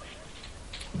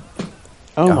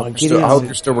 Oh my goodness. I hope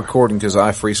you're still recording because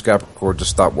iFree Skype Record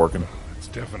just stopped working. It's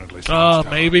definitely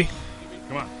Maybe.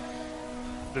 Come on.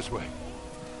 This way.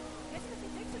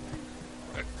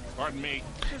 Pardon me.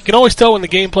 You can always tell when the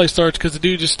gameplay starts because the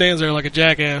dude just stands there like a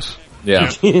jackass. Yeah.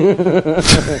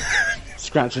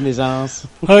 Scratching his ass.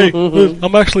 Hey,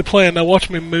 I'm actually playing. Now watch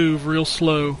me move real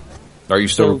slow. Are you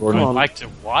still recording? I'd like to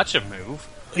watch him move.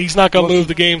 He's not going to move.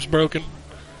 The game's broken.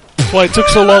 That's why it took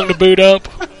so long to boot up.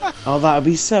 Oh, that would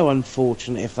be so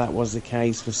unfortunate if that was the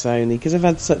case for Sony, because they've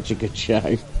had such a good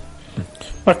show.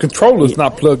 My controller's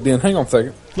not plugged in. Hang on a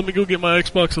second. Let me go get my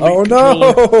Xbox Elite Oh,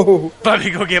 controller. no! Let me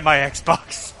go get my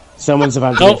Xbox. Someone's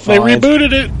about to Oh, get they fired.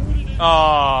 rebooted it.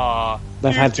 Aww.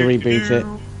 They've had to reboot it.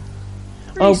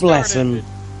 Oh, bless them.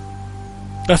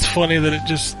 That's funny that it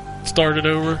just started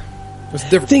over. It's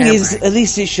different. Thing is, at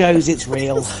least it shows it's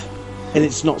real. And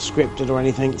it's not scripted or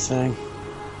anything, so...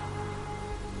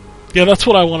 Yeah, that's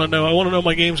what I want to know. I want to know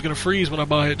my game's going to freeze when I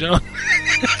buy it, John.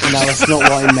 No, that's not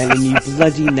what I meant, and you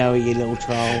bloody know it, you little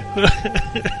troll.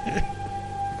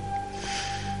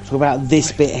 Talk about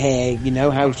this bit here, you know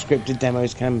how scripted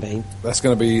demos can be. That's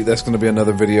gonna be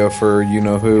another video for you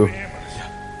know who.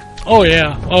 Oh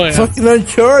yeah. Fucking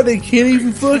Uncharted can't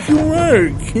even fucking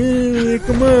work.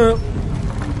 Come up.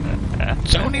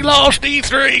 Sony lost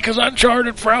E3 because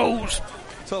Uncharted froze.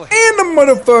 And the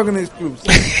motherfucking exclusive.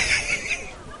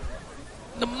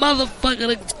 The motherfucking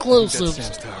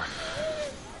exclusives.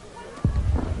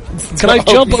 Can I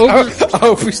jump over? I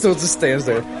hope he still just stands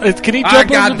there. Can he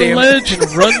jump over the ledge and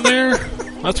run there?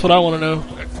 That's what I want to know.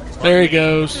 There he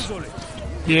goes.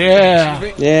 Yeah.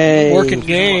 Yay. Working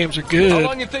games are How good.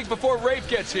 long you think before Rafe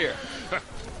gets here?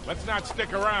 Let's not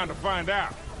stick around to find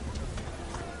out.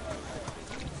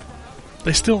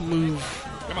 They still move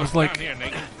with down here,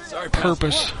 Nate. Sorry,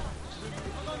 purpose.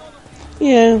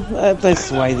 Yeah, that's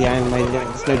the way the animated it.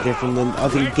 It's no different than, I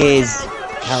think, Gears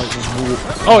characters walk.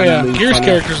 Oh yeah, move Gears funny.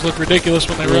 characters look ridiculous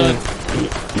when they run.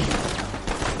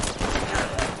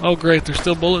 Oh great, they're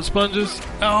still bullet sponges.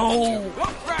 Oh.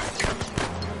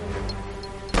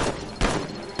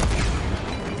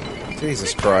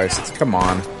 Jesus Christ! Come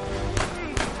on.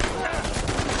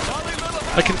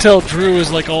 I can tell Drew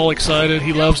is like all excited.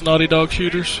 He loves Naughty Dog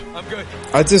shooters.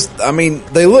 I mean,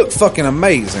 they look fucking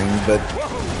amazing, but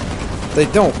they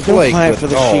don't play it good for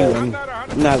the at all. shooting.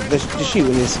 No, the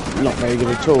shooting is not very good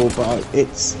at all, but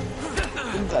does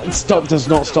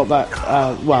not stop that.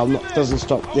 Doesn't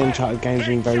stop the Uncharted games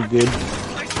being very good.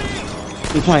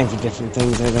 You're playing for different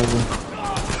things, though, don't you?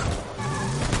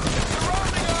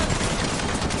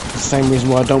 The same reason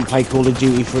why I don't play Call of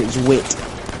Duty, for its wit.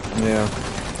 Yeah.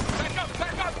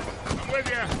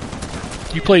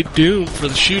 You play Doom for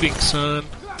the shooting, son.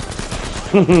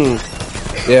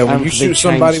 Yeah, when you shoot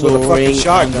somebody with a fucking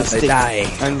shotgun, they die.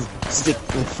 And stick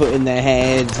the foot in their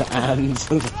head and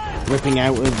ripping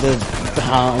out of the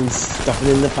heart and stuffing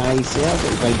in the face. Yeah, that's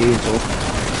what they do it all.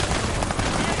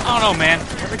 I don't know, man.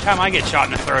 Every time I get shot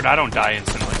in the throat, I don't die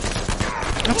instantly.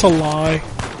 That's a lie.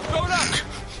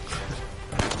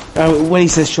 When he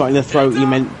says shot in the throat, you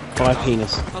meant by a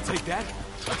penis. I'll take that.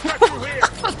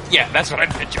 Yeah, that's what I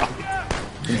meant, John.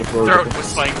 Throat was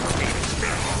slang for penis.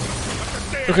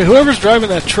 Okay, whoever's driving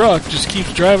that truck just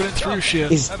keeps driving it through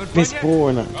shit. Is this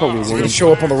boring? Probably He's going to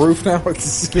show up on the roof now?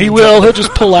 He will. He'll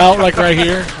just pull out, like right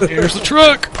here. Here's the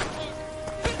truck.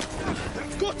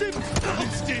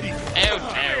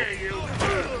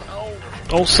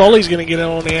 Old Sully's going to get in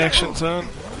on the action, son.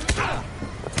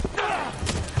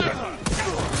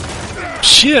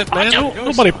 Shit, man.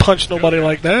 Nobody punched nobody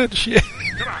like that. Shit.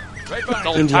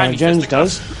 Indiana Jones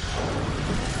does.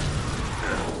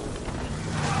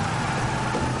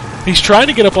 He's trying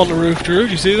to get up on the roof, Drew.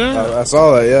 Did you see that? I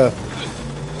saw that, yeah.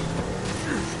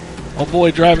 Oh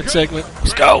boy, driving segment.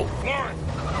 Let's go.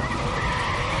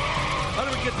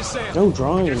 No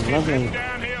driving, nothing.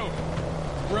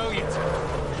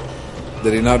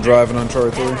 Did he not drive in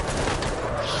Uncharted 3?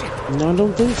 No, I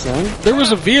don't think so. There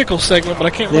was a vehicle segment, but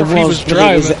I can't remember if he was It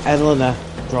driving. was Eleanor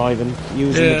driving. You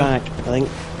was in the back, I think.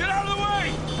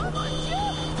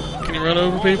 Can you run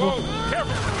over people?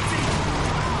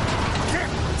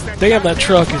 Damn, that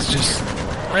truck is just...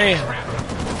 Man.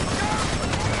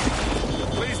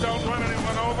 Please don't run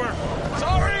anyone over.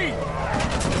 Sorry!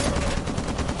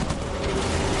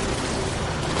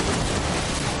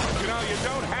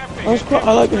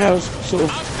 I like how it's sort of...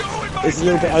 It's a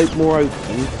little bit more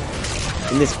open.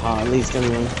 In this part, at least,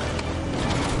 anyway.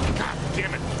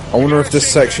 I wonder if this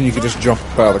section you could just jump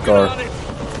out of the car.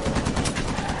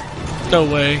 No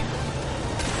way.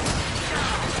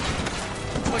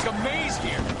 It's like a maze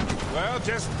here. Well,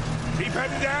 just keep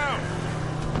heading down.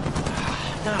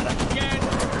 Not again.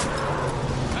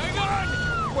 Hang on!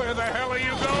 Where the hell are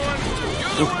you going?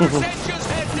 You said just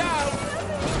head down.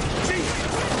 Gee,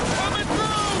 coming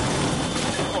through!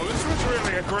 Oh, this was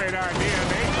really a great idea,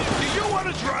 Nate. Do you want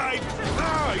to drive?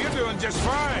 No, you're doing just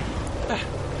fine.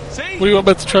 See? What do you want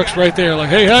about the trucks right there? Like,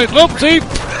 hey, look, see? Hey,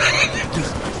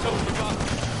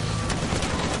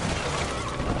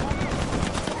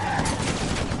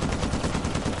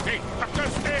 up the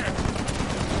stairs.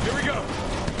 Here we go.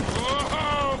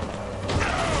 Whoa!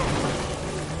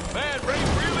 Man, Ray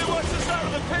really wants us out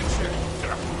of the picture.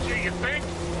 Do you think?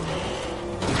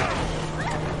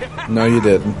 No, you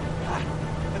didn't.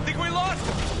 I think we lost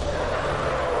him.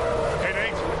 Hey,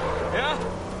 Nate. Yeah?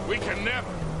 We can never,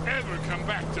 ever come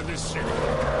back to this city.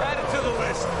 Add it to the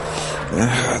list.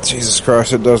 Jesus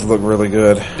Christ, it does look really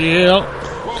good. Yeah.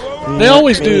 They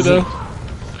always do, though.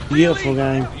 Beautiful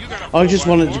game. I just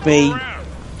want it to be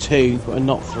 2 and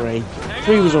not 3.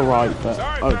 3 was alright,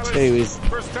 but 2 is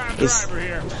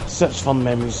such fun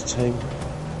memories too.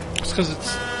 It's because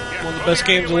it's one of the best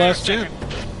games of last gen.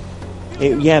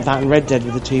 That and Red Dead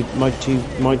were my two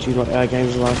games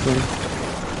of last gen.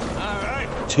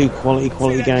 2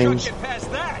 quality games.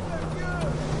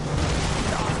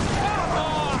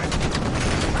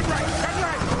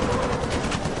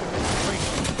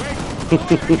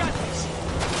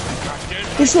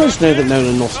 It's nice to know that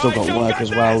Nolan North still got work as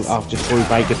well after Troy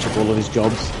Baker took all of his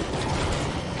jobs.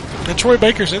 And Troy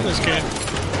Baker's in this game.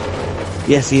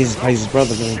 Yes, he is. He plays his brother,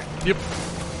 doesn't he? Yep.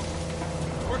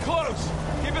 We're close.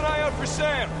 Keep an eye out for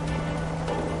Sam.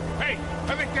 Hey,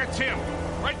 I think that's him.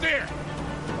 Right there.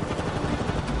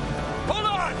 Hold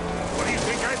on. What do you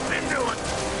think I've been doing?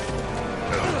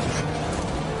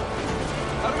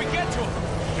 How do we get to him?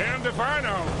 Damned if I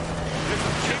know.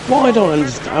 What I don't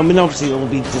understand, I mean, obviously it'll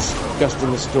be discussed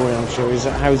in the story, I'm sure, is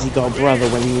that how has he got a brother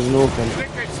when he was an orphan?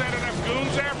 Think they sent enough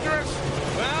goons after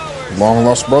us? Long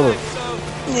lost brother.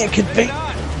 Yeah, it could be.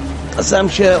 So I'm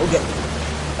sure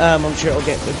it'll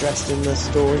get addressed in the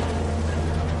story.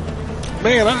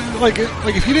 Man, like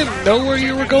if you didn't know where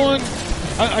you were going,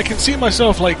 I can see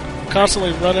myself like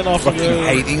constantly running off the road.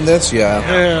 Hating this, yeah.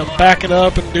 Yeah, backing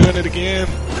up and doing it again.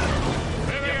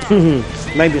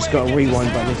 Maybe it's got a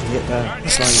rewind button if you hit the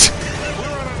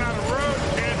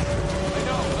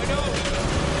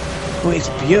Well, it's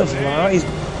beautiful, alright.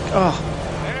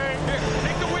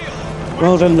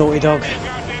 Well done, Naughty Dog.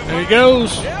 There he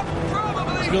goes. He's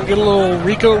going to get a little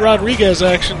Rico Rodriguez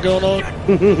action going on.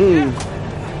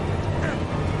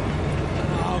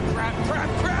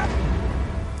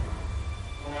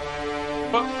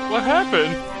 What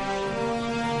happened?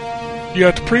 You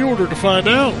have to pre-order to find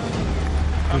out.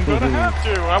 I'm going to have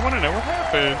to. I want to know what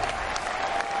happened.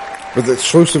 With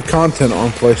exclusive content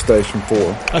on PlayStation 4.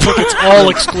 I think it's all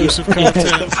exclusive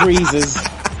content. Freezes.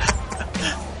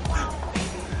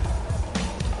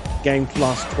 Game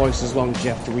lasts twice as long as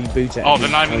you have to reboot it. Oh, they're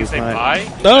not even going to say bye?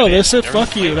 No, they said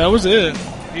fuck you. That was it.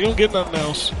 You don't get nothing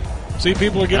else. See,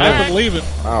 people are getting up and leaving.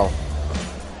 Wow.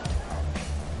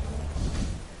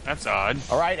 That's odd.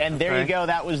 All right, and there you go.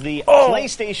 That was the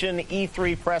PlayStation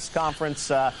E3 press conference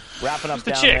wrapping up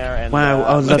down there. And,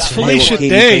 wow, that's Felicia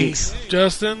Day,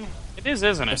 Justin. It is,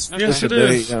 isn't it? Yes, it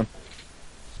is. Yeah.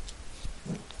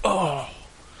 Oh.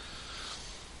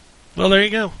 Well, there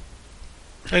you go.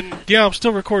 And yeah, I'm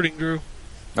still recording, Drew.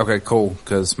 Okay, cool,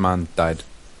 because mine died.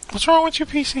 What's wrong with your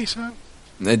PC, son?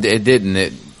 It didn't.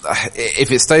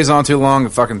 If it stays on too long, the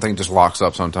fucking thing just locks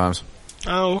up sometimes.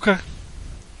 Oh, okay.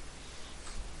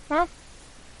 Well,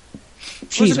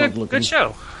 it was a good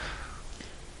show.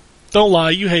 Don't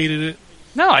lie, you hated it.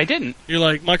 No, I didn't. You're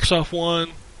like, Microsoft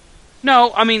won.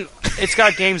 No, I mean, it's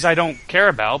got games I don't care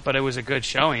about, but it was a good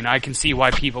showing. I can see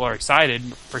why people are excited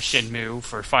for Shenmue,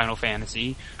 for Final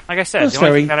Fantasy. Like I said, the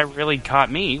only thing that really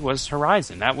caught me was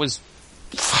Horizon. That was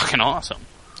fucking awesome.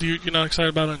 You're not excited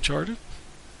about Uncharted?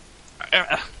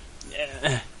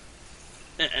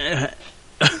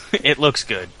 It looks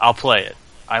good. I'll play it.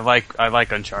 I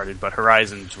like Uncharted, but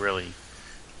Horizon's really...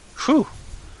 Whew.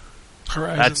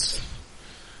 Horizon.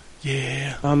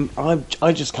 Yeah.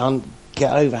 I just can't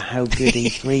get over how good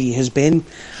E3 has been,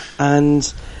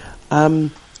 and I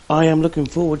am looking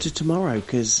forward to tomorrow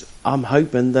because I'm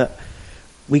hoping that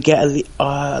we get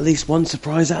at least one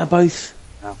surprise out of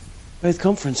both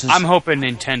conferences. I'm hoping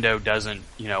Nintendo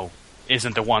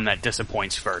isn't the one that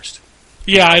disappoints first.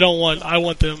 Yeah, I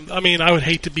want them. I mean, I would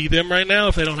hate to be them right now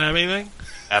if they don't have anything.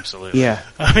 Absolutely. Yeah.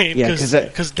 I mean, because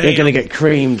they're going to get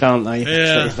creamed, aren't they?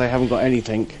 Yeah. If they haven't got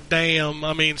anything. Damn.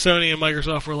 I mean, Sony and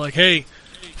Microsoft were like, hey,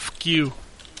 fuck you.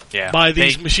 Yeah. Buy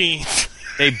these machines.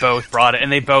 They both brought it, and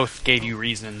they both gave you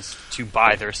reasons to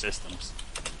buy their systems.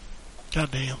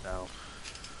 Goddamn. So,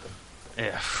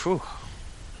 yeah. Whew.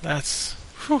 That's...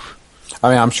 Whew. I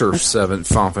mean, I'm sure Final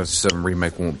Fantasy VII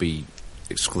Remake won't be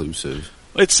exclusive.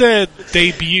 It said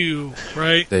debut,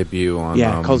 right? Debut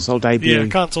on... console debut. Yeah,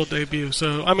 console debut.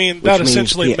 So, I mean, that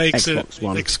essentially makes it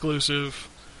exclusive.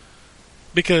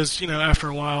 Because, after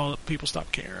a while, people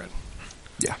stop caring.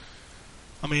 Yeah.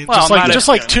 I mean, just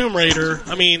like Tomb Raider,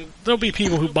 I mean, there'll be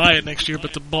people who buy it next year,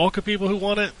 but the bulk of people who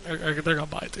want it, they're going to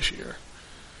buy it this year.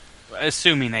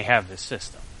 Assuming they have this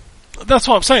system. That's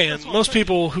what I'm saying. Most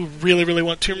people who really, really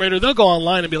want Tomb Raider, they'll go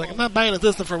online and be like, I'm not buying a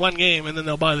system for one game, and then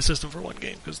they'll buy the system for one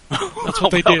game, because that's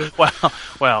what they do.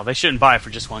 Well, they shouldn't buy it for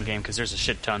just one game, because there's a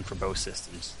shit ton for both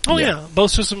systems. Oh, yeah.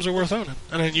 Both systems are worth owning.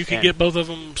 And then you can get both of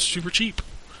them super cheap.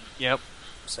 Yep.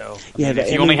 So,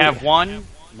 if you only have one,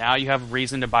 now you have a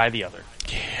reason to buy the other.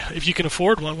 Yeah, if you can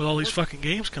afford one with all these fucking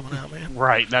games coming out, man.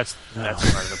 Right, that's part of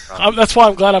the problem. That's why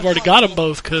I'm glad I've already got them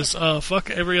both, because fuck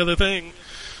every other thing.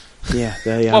 Yeah.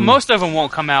 Well, most of them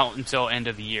won't come out until end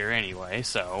of the year anyway,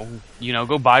 so,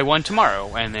 go buy one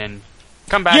tomorrow, and then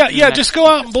come back. Yeah, just go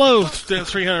out and blow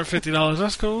 $350.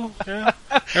 That's cool. Yeah.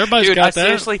 Everybody's got that.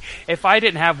 Seriously, if I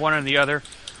didn't have one or the other,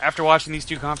 after watching these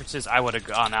two conferences, I would have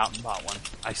gone out and bought one.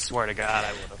 I swear to God,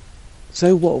 I would have.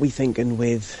 So what are we thinking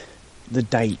with the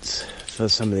dates for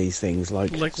some of these things?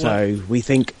 Like so what? We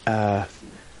think No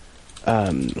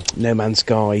Man's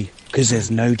Sky, because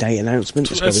there's no date announcement.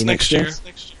 It's going to be next year.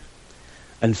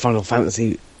 And Final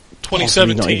Fantasy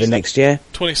 2017, not even next year.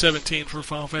 2017 for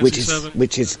Final Fantasy 7.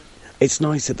 Which is, it's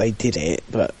nice that they did it,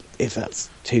 but if that's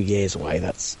 2 years away,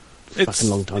 that's a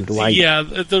fucking long time to wait. Yeah,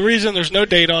 the reason there's no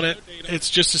date on it, it's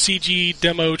just a CG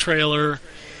demo trailer.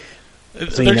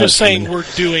 So they're just saying we're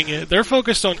doing it. They're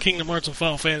focused on Kingdom Hearts and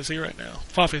Final Fantasy right now.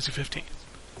 Final Fantasy 15.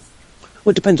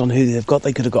 Well, it depends on who they've got.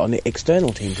 They could have got an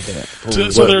external team to do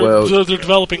it. So they're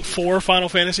developing 4 Final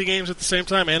Fantasy games at the same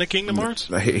time and a Kingdom Hearts?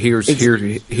 Here's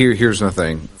the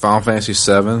thing. Final Fantasy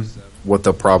 7, what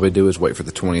they'll probably do is wait for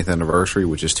the 20th anniversary,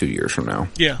 which is 2 years from now.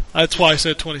 Yeah, that's why I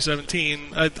said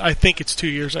 2017. I think it's 2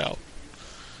 years out.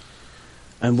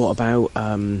 And what about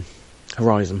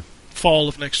Horizon? Fall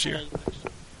of next year.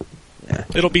 Yeah.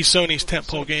 It'll be Sony's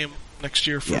tentpole game next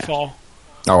year for fall.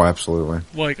 Oh, absolutely.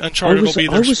 Like, Uncharted will be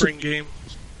their spring game.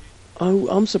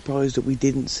 I'm surprised that we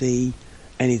didn't see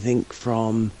anything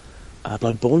from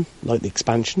Bloodborne, like the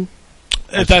expansion.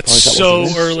 That's so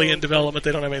early in development,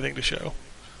 they don't have anything to show.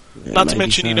 Yeah, Not to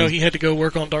mention, he had to go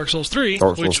work on Dark Souls 3,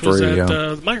 which was at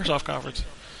the Microsoft conference.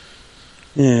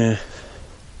 Yeah.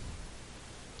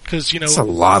 Because it's a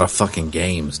lot of fucking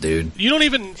games, dude. You don't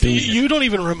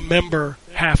even remember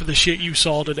half of the shit you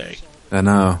saw today. I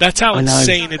know. That's how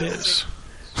insane it is.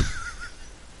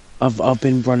 I've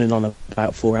been running on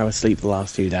about 4 hours sleep the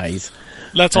last few days.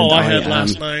 That's all I had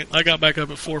last night. I got back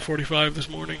up at 4:45 this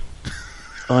morning.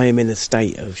 I am in a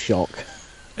state of shock.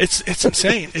 It's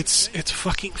insane. It's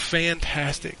fucking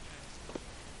fantastic.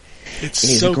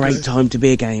 It's a great time to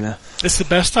be a gamer. It's the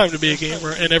best time to be a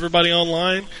gamer, and everybody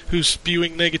online who's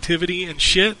spewing negativity and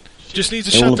shit just needs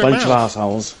to shut their mouth. All a bunch of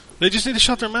assholes. They just need to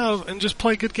shut their mouth and just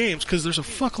play good games, because there's a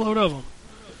fuckload of them.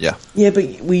 Yeah. Yeah, but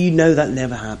you know that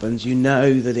never happens. You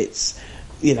know that it's,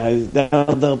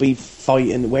 they'll be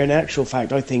fighting, where in actual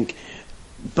fact, I think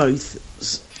both,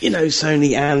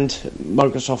 Sony and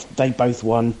Microsoft, they both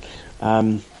won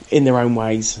in their own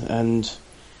ways. And,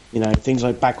 things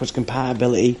like backwards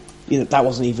compatibility, that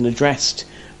wasn't even addressed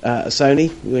at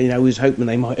Sony. We was hoping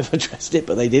they might have addressed it,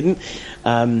 but they didn't.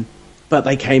 But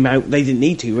they came out, they didn't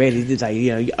need to, really, did they?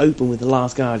 You open with The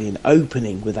Last Guardian,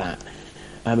 opening with that.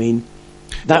 I mean,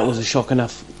 that was a shock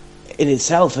enough in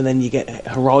itself, and then you get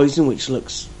Horizon, which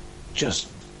looks just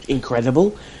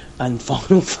incredible, and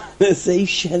Final Fantasy,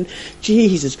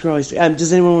 Jesus Christ.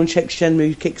 Does anyone want to check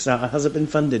Shenmue Kickstarter? Has it been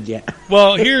funded yet?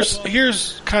 Well,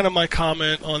 here's kind of my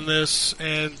comment on this,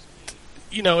 and,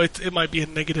 it might be a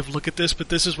negative look at this, but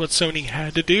this is what Sony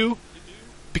had to do,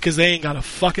 because they ain't got a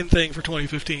fucking thing for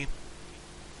 2015.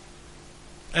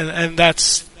 And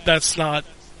that's not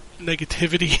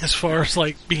negativity as far as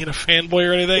like being a fanboy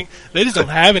or anything. They just don't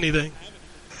have anything.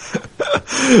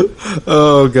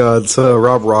 Oh god. So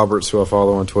Rob Roberts, who I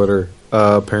follow on Twitter,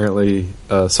 apparently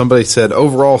somebody said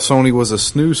overall Sony was a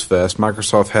snooze fest.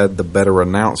 Microsoft had the better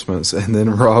announcements, and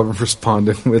then Rob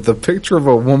responded with a picture of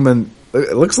a woman.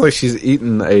 It looks like she's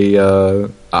eating a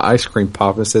ice cream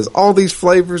pop, and says all these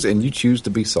flavors and you choose to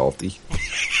be salty.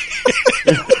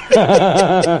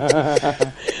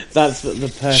 That's the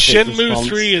perfect Shenmue response.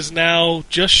 3 is now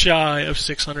just shy of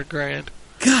 $600,000.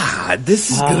 God, this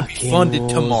is going to be funded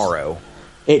tomorrow.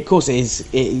 Of course it is.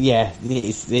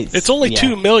 It's only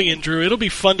 $2 million, Drew. It'll be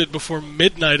funded before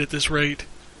midnight at this rate.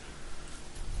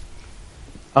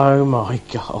 Oh my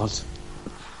god.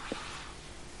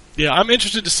 Yeah, I'm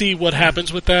interested to see what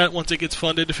happens with that once it gets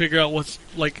funded, to figure out is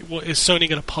Sony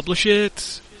going to publish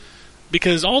it?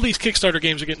 Because all these Kickstarter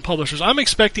games are getting publishers. I'm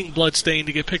expecting Bloodstained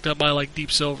to get picked up by like Deep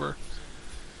Silver,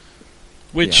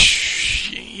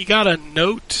 which you got to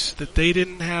note that they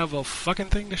didn't have a fucking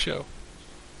thing to show.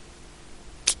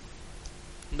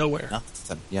 Nowhere.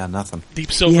 Nothing. Yeah, nothing.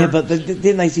 Deep Silver. Yeah, but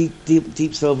didn't they see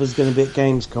Deep Silver's going to be at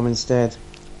Gamescom instead?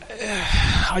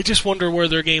 I just wonder where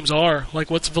their games are. Like,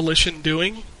 what's Volition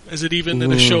doing? Is it even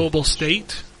in a showable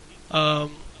state?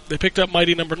 They picked up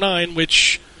Mighty No. 9,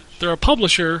 which they're a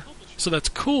publisher, so that's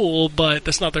cool, but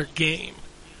that's not their game.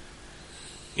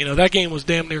 That game was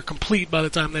damn near complete by the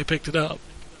time they picked it up.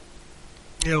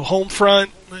 Homefront,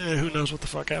 who knows what the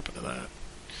fuck happened to that.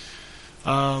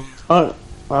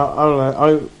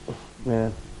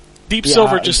 Yeah. Deep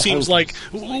Silver just seems like...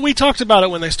 We talked about it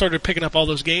when they started picking up all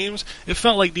those games. It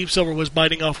felt like Deep Silver was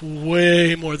biting off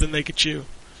way more than they could chew.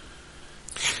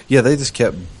 Yeah, they just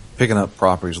kept picking up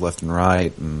properties left and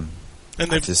right, and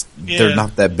they're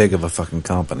not that big of a fucking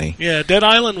company. Yeah, Dead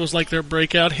Island was like their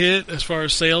breakout hit as far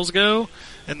as sales go,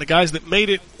 and the guys that made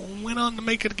it went on to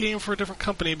make it a game for a different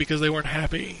company because they weren't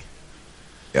happy.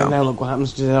 Yeah. And now look what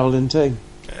happens to Dead Island 2.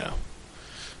 Yeah.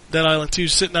 Dead Island 2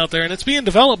 is sitting out there, and it's being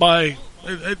developed by...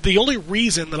 The only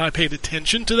reason that I paid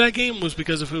attention to that game was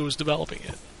because of who was developing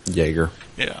it. Jaeger.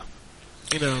 Yeah.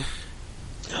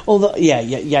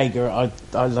 Jaeger. I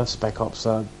love Spec Ops.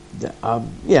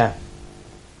 Yeah.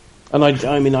 And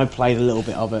I played a little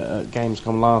bit of it at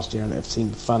Gamescom last year, and it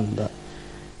seemed fun, but...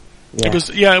 Yeah.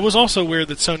 It was also weird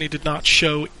that Sony did not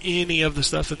show any of the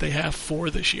stuff that they have for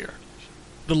this year.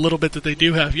 The little bit that they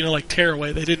do have, like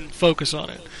Tearaway, they didn't focus on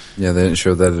it. Yeah, they didn't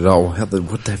show that at all. What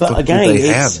the fuck did they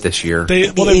have this year?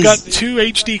 They've got 2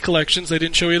 HD collections. They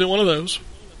didn't show either one of those.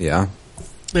 Yeah.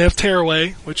 They have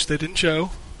Tearaway, which they didn't show.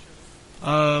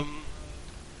 What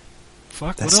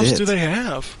else do they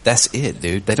have? That's it,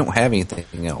 dude. They don't have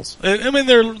anything else. I mean,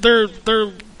 they're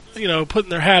putting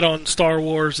their hat on Star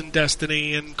Wars and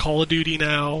Destiny and Call of Duty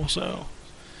now, so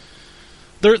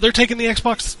they're taking the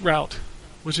Xbox route,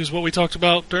 which is what we talked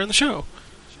about during the show.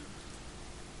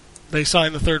 They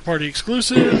sign the third-party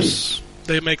exclusives.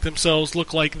 They make themselves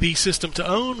look like the system to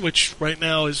own, which right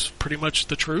now is pretty much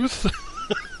the truth.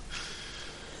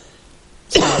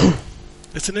 So,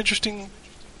 it's an interesting,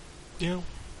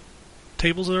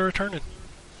 tables that are turning.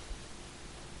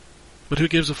 But who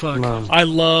gives a fuck? No. I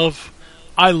love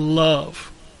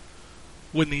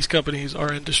when these companies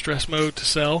are in distress mode to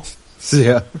sell.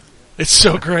 Yeah. It's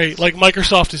so great. Like,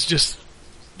 Microsoft is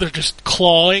they're just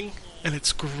clawing, and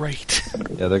it's great.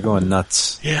 Yeah, they're going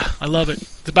nuts. Yeah, I love it.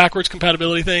 The backwards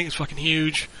compatibility thing is fucking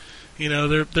huge.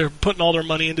 They're putting all their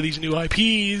money into these new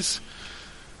IPs.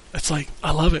 It's like,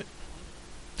 I love it.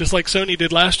 Just like Sony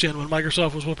did last gen when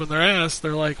Microsoft was whooping their ass.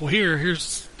 They're like, well,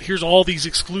 here's all these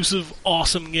exclusive,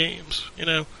 awesome games.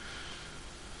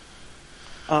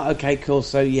 Okay, cool.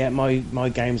 So yeah, my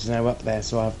games are now up there.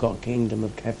 So I've got Kingdom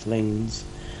of Keflings,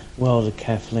 World of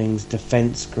Keflings,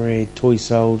 Defense Grid, Toy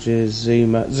Soldiers,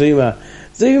 Zuma.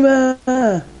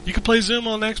 You can play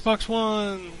Zuma on Xbox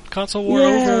One. Console war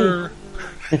over.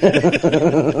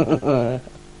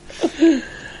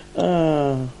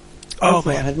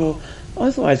 I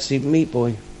thought I'd see Meat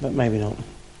Boy, but maybe not.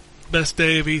 Best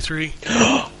day of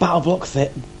E3. Battle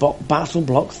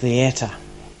Block Theater.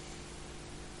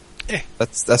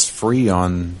 That's free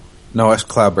on. No, that's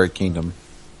Cloudberry Kingdom.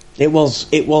 It was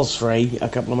free a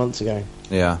couple of months ago.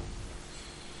 Yeah.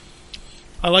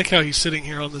 I like how he's sitting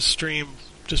here on this stream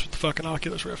just with the fucking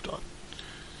Oculus Rift on.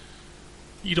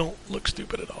 You don't look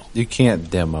stupid at all. You can't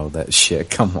demo that shit.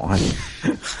 Come on.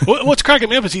 What's cracking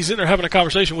me up is he's in there having a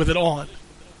conversation with it on.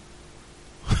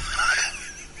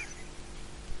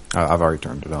 I've already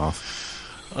turned it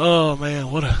off. Oh man,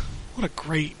 what a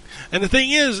great. And the thing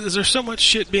is there's so much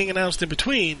shit being announced in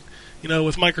between.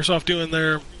 With Microsoft doing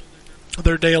their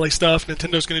daily stuff,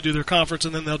 Nintendo's going to do their conference,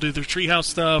 and then they'll do their Treehouse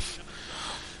stuff.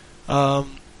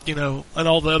 And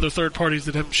all the other third parties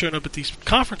that haven't shown up at these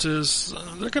conferences,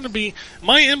 they're going to be.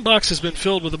 My inbox has been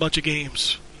filled with a bunch of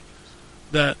games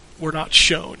that were not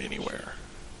shown anywhere.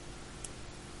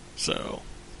 So,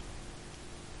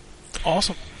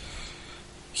 awesome.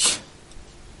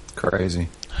 Crazy.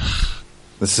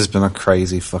 This has been a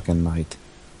crazy fucking night.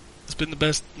 It's been the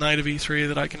best night of E3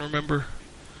 that I can remember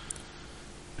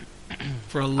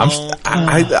for a long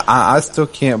time. I still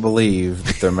can't believe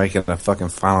that they're making a fucking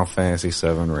Final Fantasy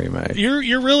VII remake.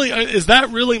 You're really, is that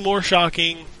really more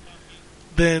shocking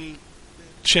than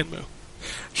Shenmue?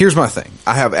 Here's my thing.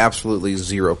 I have absolutely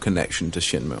zero connection to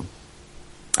Shenmue.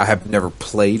 I have never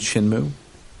played Shenmue.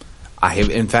 I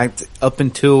have, in fact, up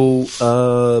until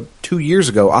 2 years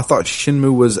ago, I thought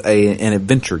Shenmue was an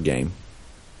adventure game.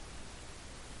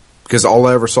 Because all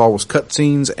I ever saw was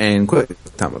cutscenes and quick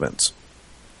time events.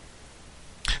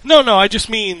 No, I just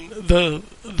mean the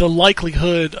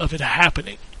likelihood of it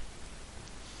happening.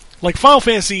 Like Final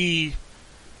Fantasy,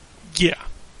 yeah,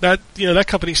 that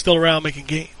company's still around making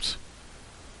games.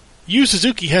 Yu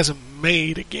Suzuki hasn't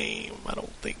made a game, I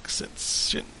don't think,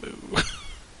 since Shenmue.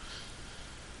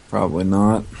 Probably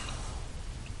not.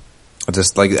 I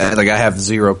just I have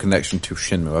zero connection to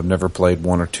Shenmue. I've never played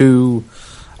 1 or 2.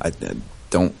 I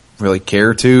don't really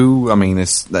care to. I mean,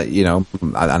 it's that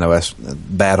I know that's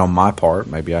bad on my part.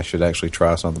 Maybe I should actually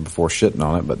try something before shitting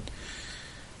on it, but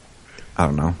I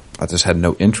don't know. I just had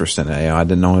no interest in it. I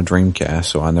didn't own a Dreamcast,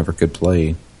 so I never could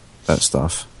play that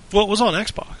stuff. Well, it was on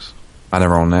Xbox. I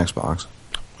never owned an Xbox.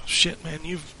 Shit, man,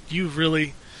 you've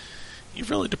really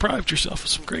deprived yourself of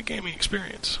some great gaming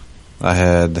experience. I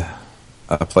had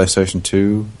a PlayStation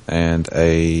 2 and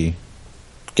a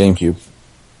GameCube,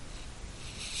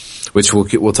 which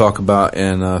we'll talk about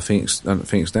in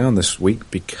Phoenix Down this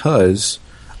week because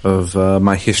of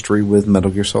my history with Metal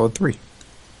Gear Solid 3.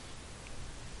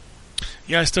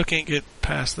 Yeah, I still can't get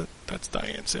past that. That's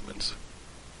Diane Simmons.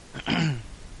 When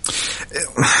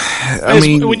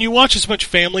you watch as much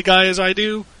Family Guy as I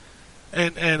do,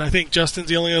 and I think Justin's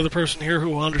the only other person here who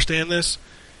will understand this,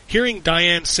 hearing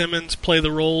Diane Simmons play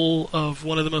the role of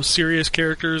one of the most serious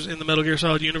characters in the Metal Gear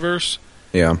Solid universe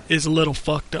is a little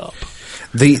fucked up.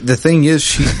 The thing is,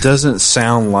 she doesn't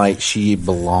sound like she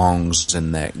belongs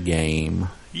in that game.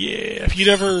 Yeah, if you'd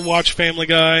ever watched Family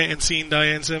Guy and seen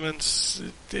Diane Simmons,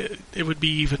 it would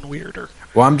be even weirder.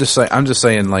 Well, I'm just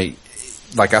saying, like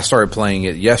I started playing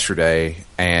it yesterday,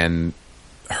 and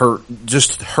her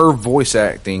voice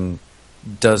acting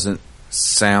doesn't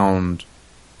sound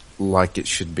like it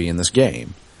should be in this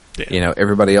game. Yeah.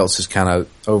 Everybody else is kind of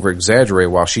over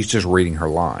exaggerated while she's just reading her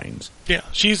lines. Yeah,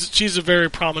 she's a very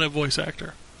prominent voice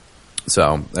actor.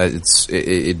 So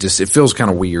it feels kind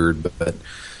of weird, but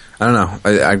I don't know.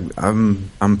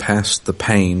 I'm past the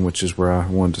pain, which is where I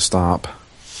wanted to stop.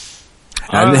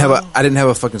 I didn't have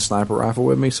a fucking sniper rifle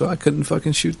with me, so I couldn't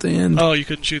fucking shoot the end. Oh, you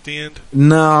couldn't shoot the end?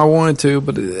 No, I wanted to,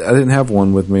 but I didn't have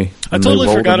one with me. I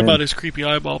totally forgot about his creepy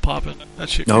eyeball popping. That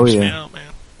shit creeps me out,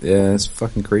 man. Yeah, it's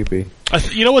fucking creepy.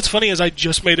 You know what's funny is I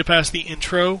just made it past the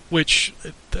intro, which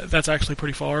that's actually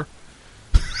pretty far.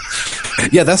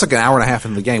 Yeah, that's like an hour and a half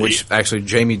into the game, which actually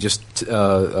Jamie just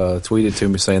tweeted to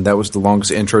me saying that was the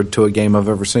longest intro to a game I've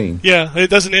ever seen. Yeah, it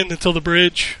doesn't end until the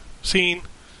bridge scene.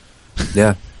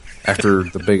 Yeah, after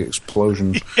the big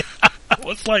explosion. Yeah,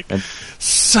 it's like,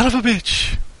 son of a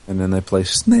bitch. And then they play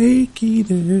Snake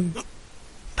Eater.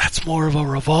 That's more of a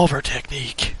revolver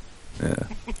technique. Yeah.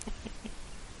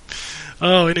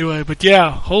 Oh, anyway, but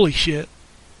yeah, holy shit.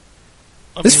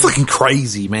 It's fucking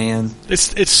crazy, man.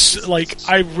 It's like,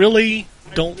 I really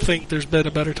don't think there's been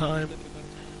a better time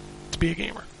to be a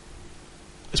gamer.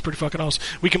 It's pretty fucking awesome.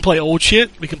 We can play old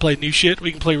shit, we can play new shit,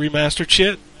 we can play remastered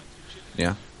shit.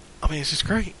 Yeah. I mean, it's just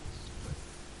great.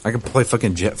 I can play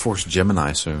fucking Jet Force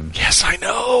Gemini soon. Yes, I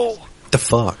know! What the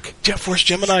fuck? Jet Force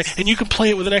Gemini, and you can play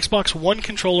it with an Xbox One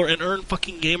controller and earn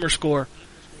fucking gamer score.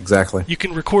 Exactly. You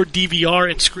can record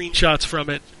DVR and screenshots from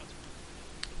it.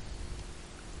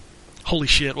 Holy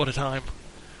shit, what a time.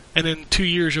 And in 2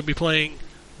 years you'll be playing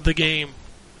the game.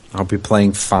 I'll be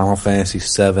playing Final Fantasy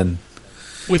VII.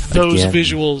 With those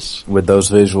visuals. With those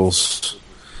visuals.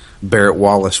 Barrett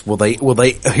Wallace. Will they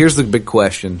here's the big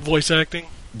question. Voice acting?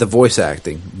 The voice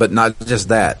acting. But not just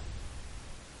that.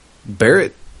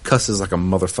 Barrett cusses like a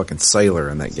motherfucking sailor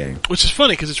in that game. Which is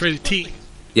funny because it's rated T.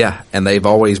 Yeah, and they've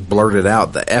always blurted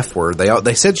out the F word.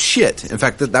 They said shit. In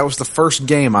fact, that was the first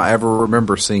game I ever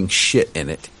remember seeing shit in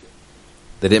it.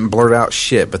 They didn't blurt out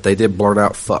shit, but they did blurt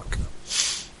out fuck.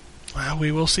 Well,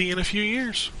 we will see in a few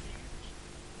years.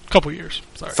 Couple years.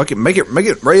 Sorry. Fuck it, make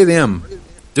it rated M.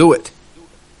 Do it.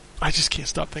 I just can't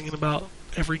stop thinking about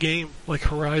every game, like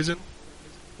Horizon.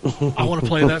 I want to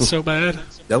play that so bad.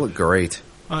 That looked great.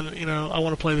 I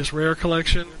want to play this Rare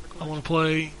collection. I want to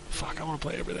play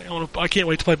everything. I can't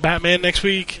wait to play Batman next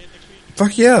week.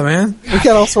 Fuck yeah, man. We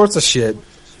got all sorts of shit.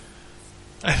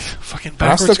 Fucking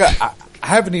backwards.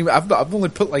 I've only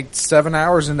put like 7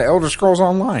 hours into Elder Scrolls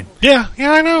Online. Yeah,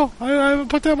 I know. I haven't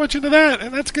put that much into that,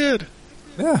 and that's good.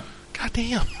 Yeah. God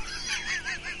damn.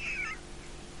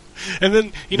 And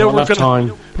then,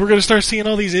 we're gonna start seeing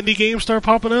all these indie games start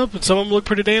popping up, and some of them look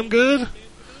pretty damn good.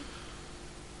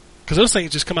 Because those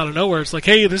things just come out of nowhere. It's like,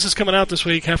 hey, this is coming out this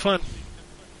week. Have fun.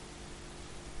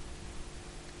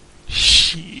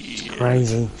 Shit.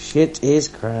 Crazy. Shit is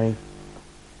cray.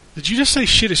 Did you just say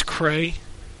shit is cray?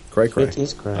 Cray. Shit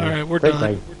is cray. All right, we're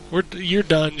done. You're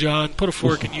done, John. Put a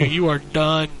fork in you. You are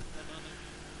done.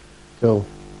 Cool.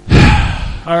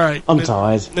 All right. I'm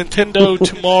tired. Nintendo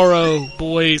tomorrow,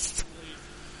 boys.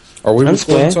 Are we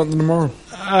recording something tomorrow?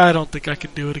 I don't think I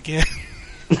can do it again.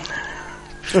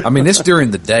 I mean, it's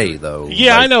during the day, though.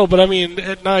 Yeah, I know, but I mean,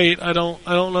 at night, I don't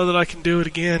know that I can do it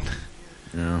again.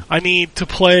 Yeah. I need to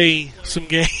play some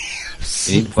games.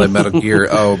 You need to play Metal Gear.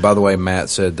 Oh, by the way, Matt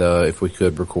said if we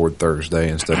could record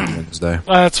Thursday instead of Wednesday.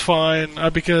 That's fine,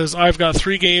 because I've got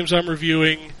 3 games I'm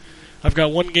reviewing. I've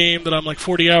got 1 game that I'm like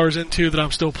 40 hours into that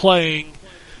I'm still playing.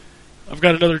 I've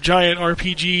got another giant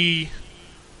RPG,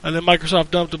 and then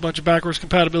Microsoft dumped a bunch of backwards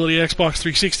compatibility Xbox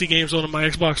 360 games onto my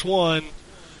Xbox One.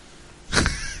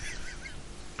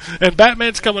 And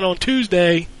Batman's coming on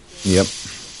Tuesday. Yep.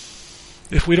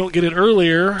 If we don't get it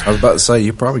earlier. I was about to say,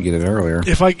 you probably get it earlier.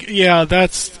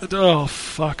 Oh,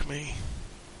 fuck me.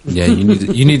 Yeah,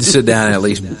 you need to sit down and at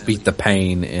least beat the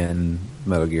pain in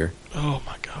Metal Gear. Oh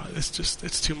my god,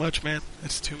 it's too much, man.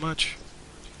 It's too much.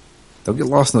 Don't get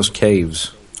lost in those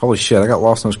caves. Holy shit, I got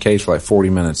lost in those caves for like 40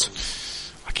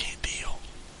 minutes. I can't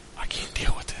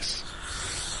deal with this.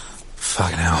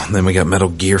 Fucking hell. And then we got Metal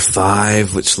Gear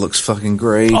 5, which looks fucking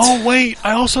great. Oh, wait,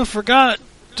 I also forgot.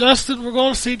 Dustin, we're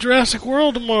going to see Jurassic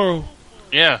World tomorrow.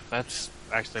 Yeah, that's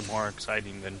actually more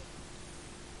exciting than...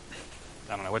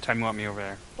 I don't know, what time you want me over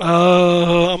there?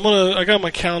 I got my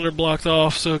calendar blocked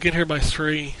off, so get here by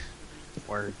 3.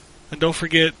 Word. And don't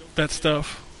forget that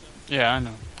stuff. Yeah, I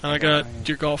know. And I got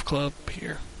your golf club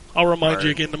here. I'll remind you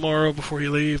again tomorrow before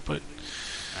you leave, but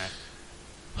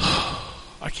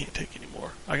I can't take any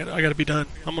more. I got to be done.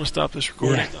 I'm going to stop this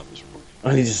recording. Yeah.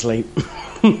 I need to sleep.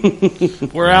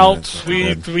 We're out.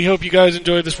 We hope you guys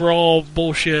enjoyed this. We're all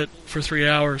bullshit for 3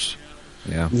 hours.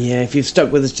 Yeah. Yeah, if you've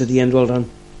stuck with us to the end, well done.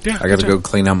 Yeah. I got to go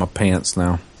clean out my pants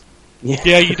now.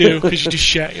 Yeah, you do, because you just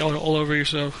shat all over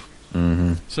yourself.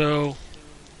 Mm-hmm. So,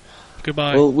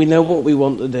 goodbye. Well, we know what we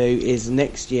want to do is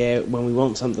next year, when we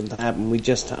want something to happen, we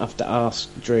just have to ask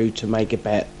Drew to make a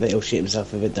bet that he'll shit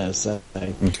himself if it does. So,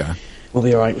 okay. We'll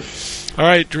be alright.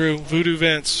 Alright, Drew. Voodoo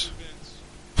Vince.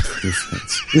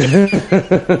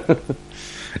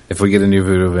 If we get a new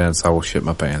Voodoo Vince, I will shit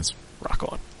my pants.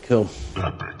 Rock on. Cool.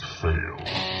 Epic fail.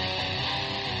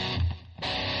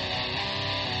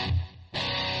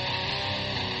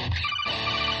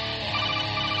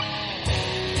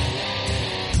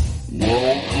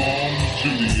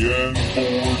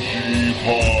 N4G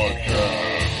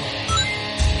Podcast.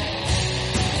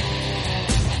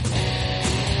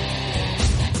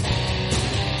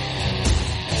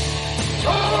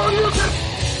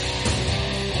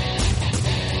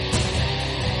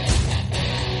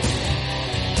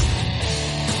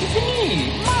 It's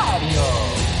me, Mario.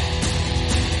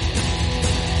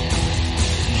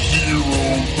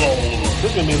 $0. This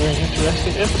is going to be a very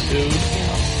interesting episode.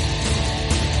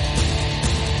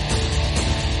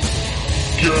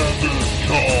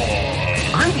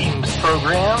 Greetings,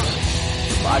 programs.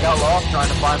 I got lost trying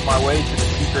to find my way to the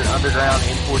secret underground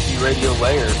N4G radio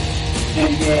lair. The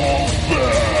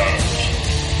Wombat.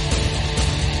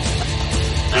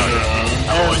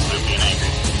 I've always lived being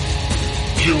angry.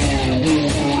 Killer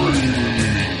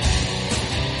Wolverine.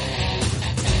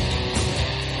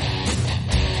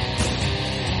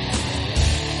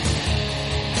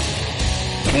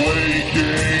 Play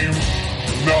games,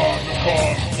 not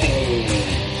consoles.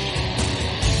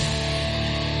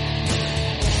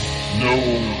 No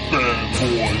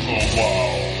fanboys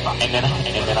allowed. And then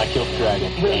I killed the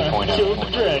dragon.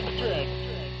 8.0.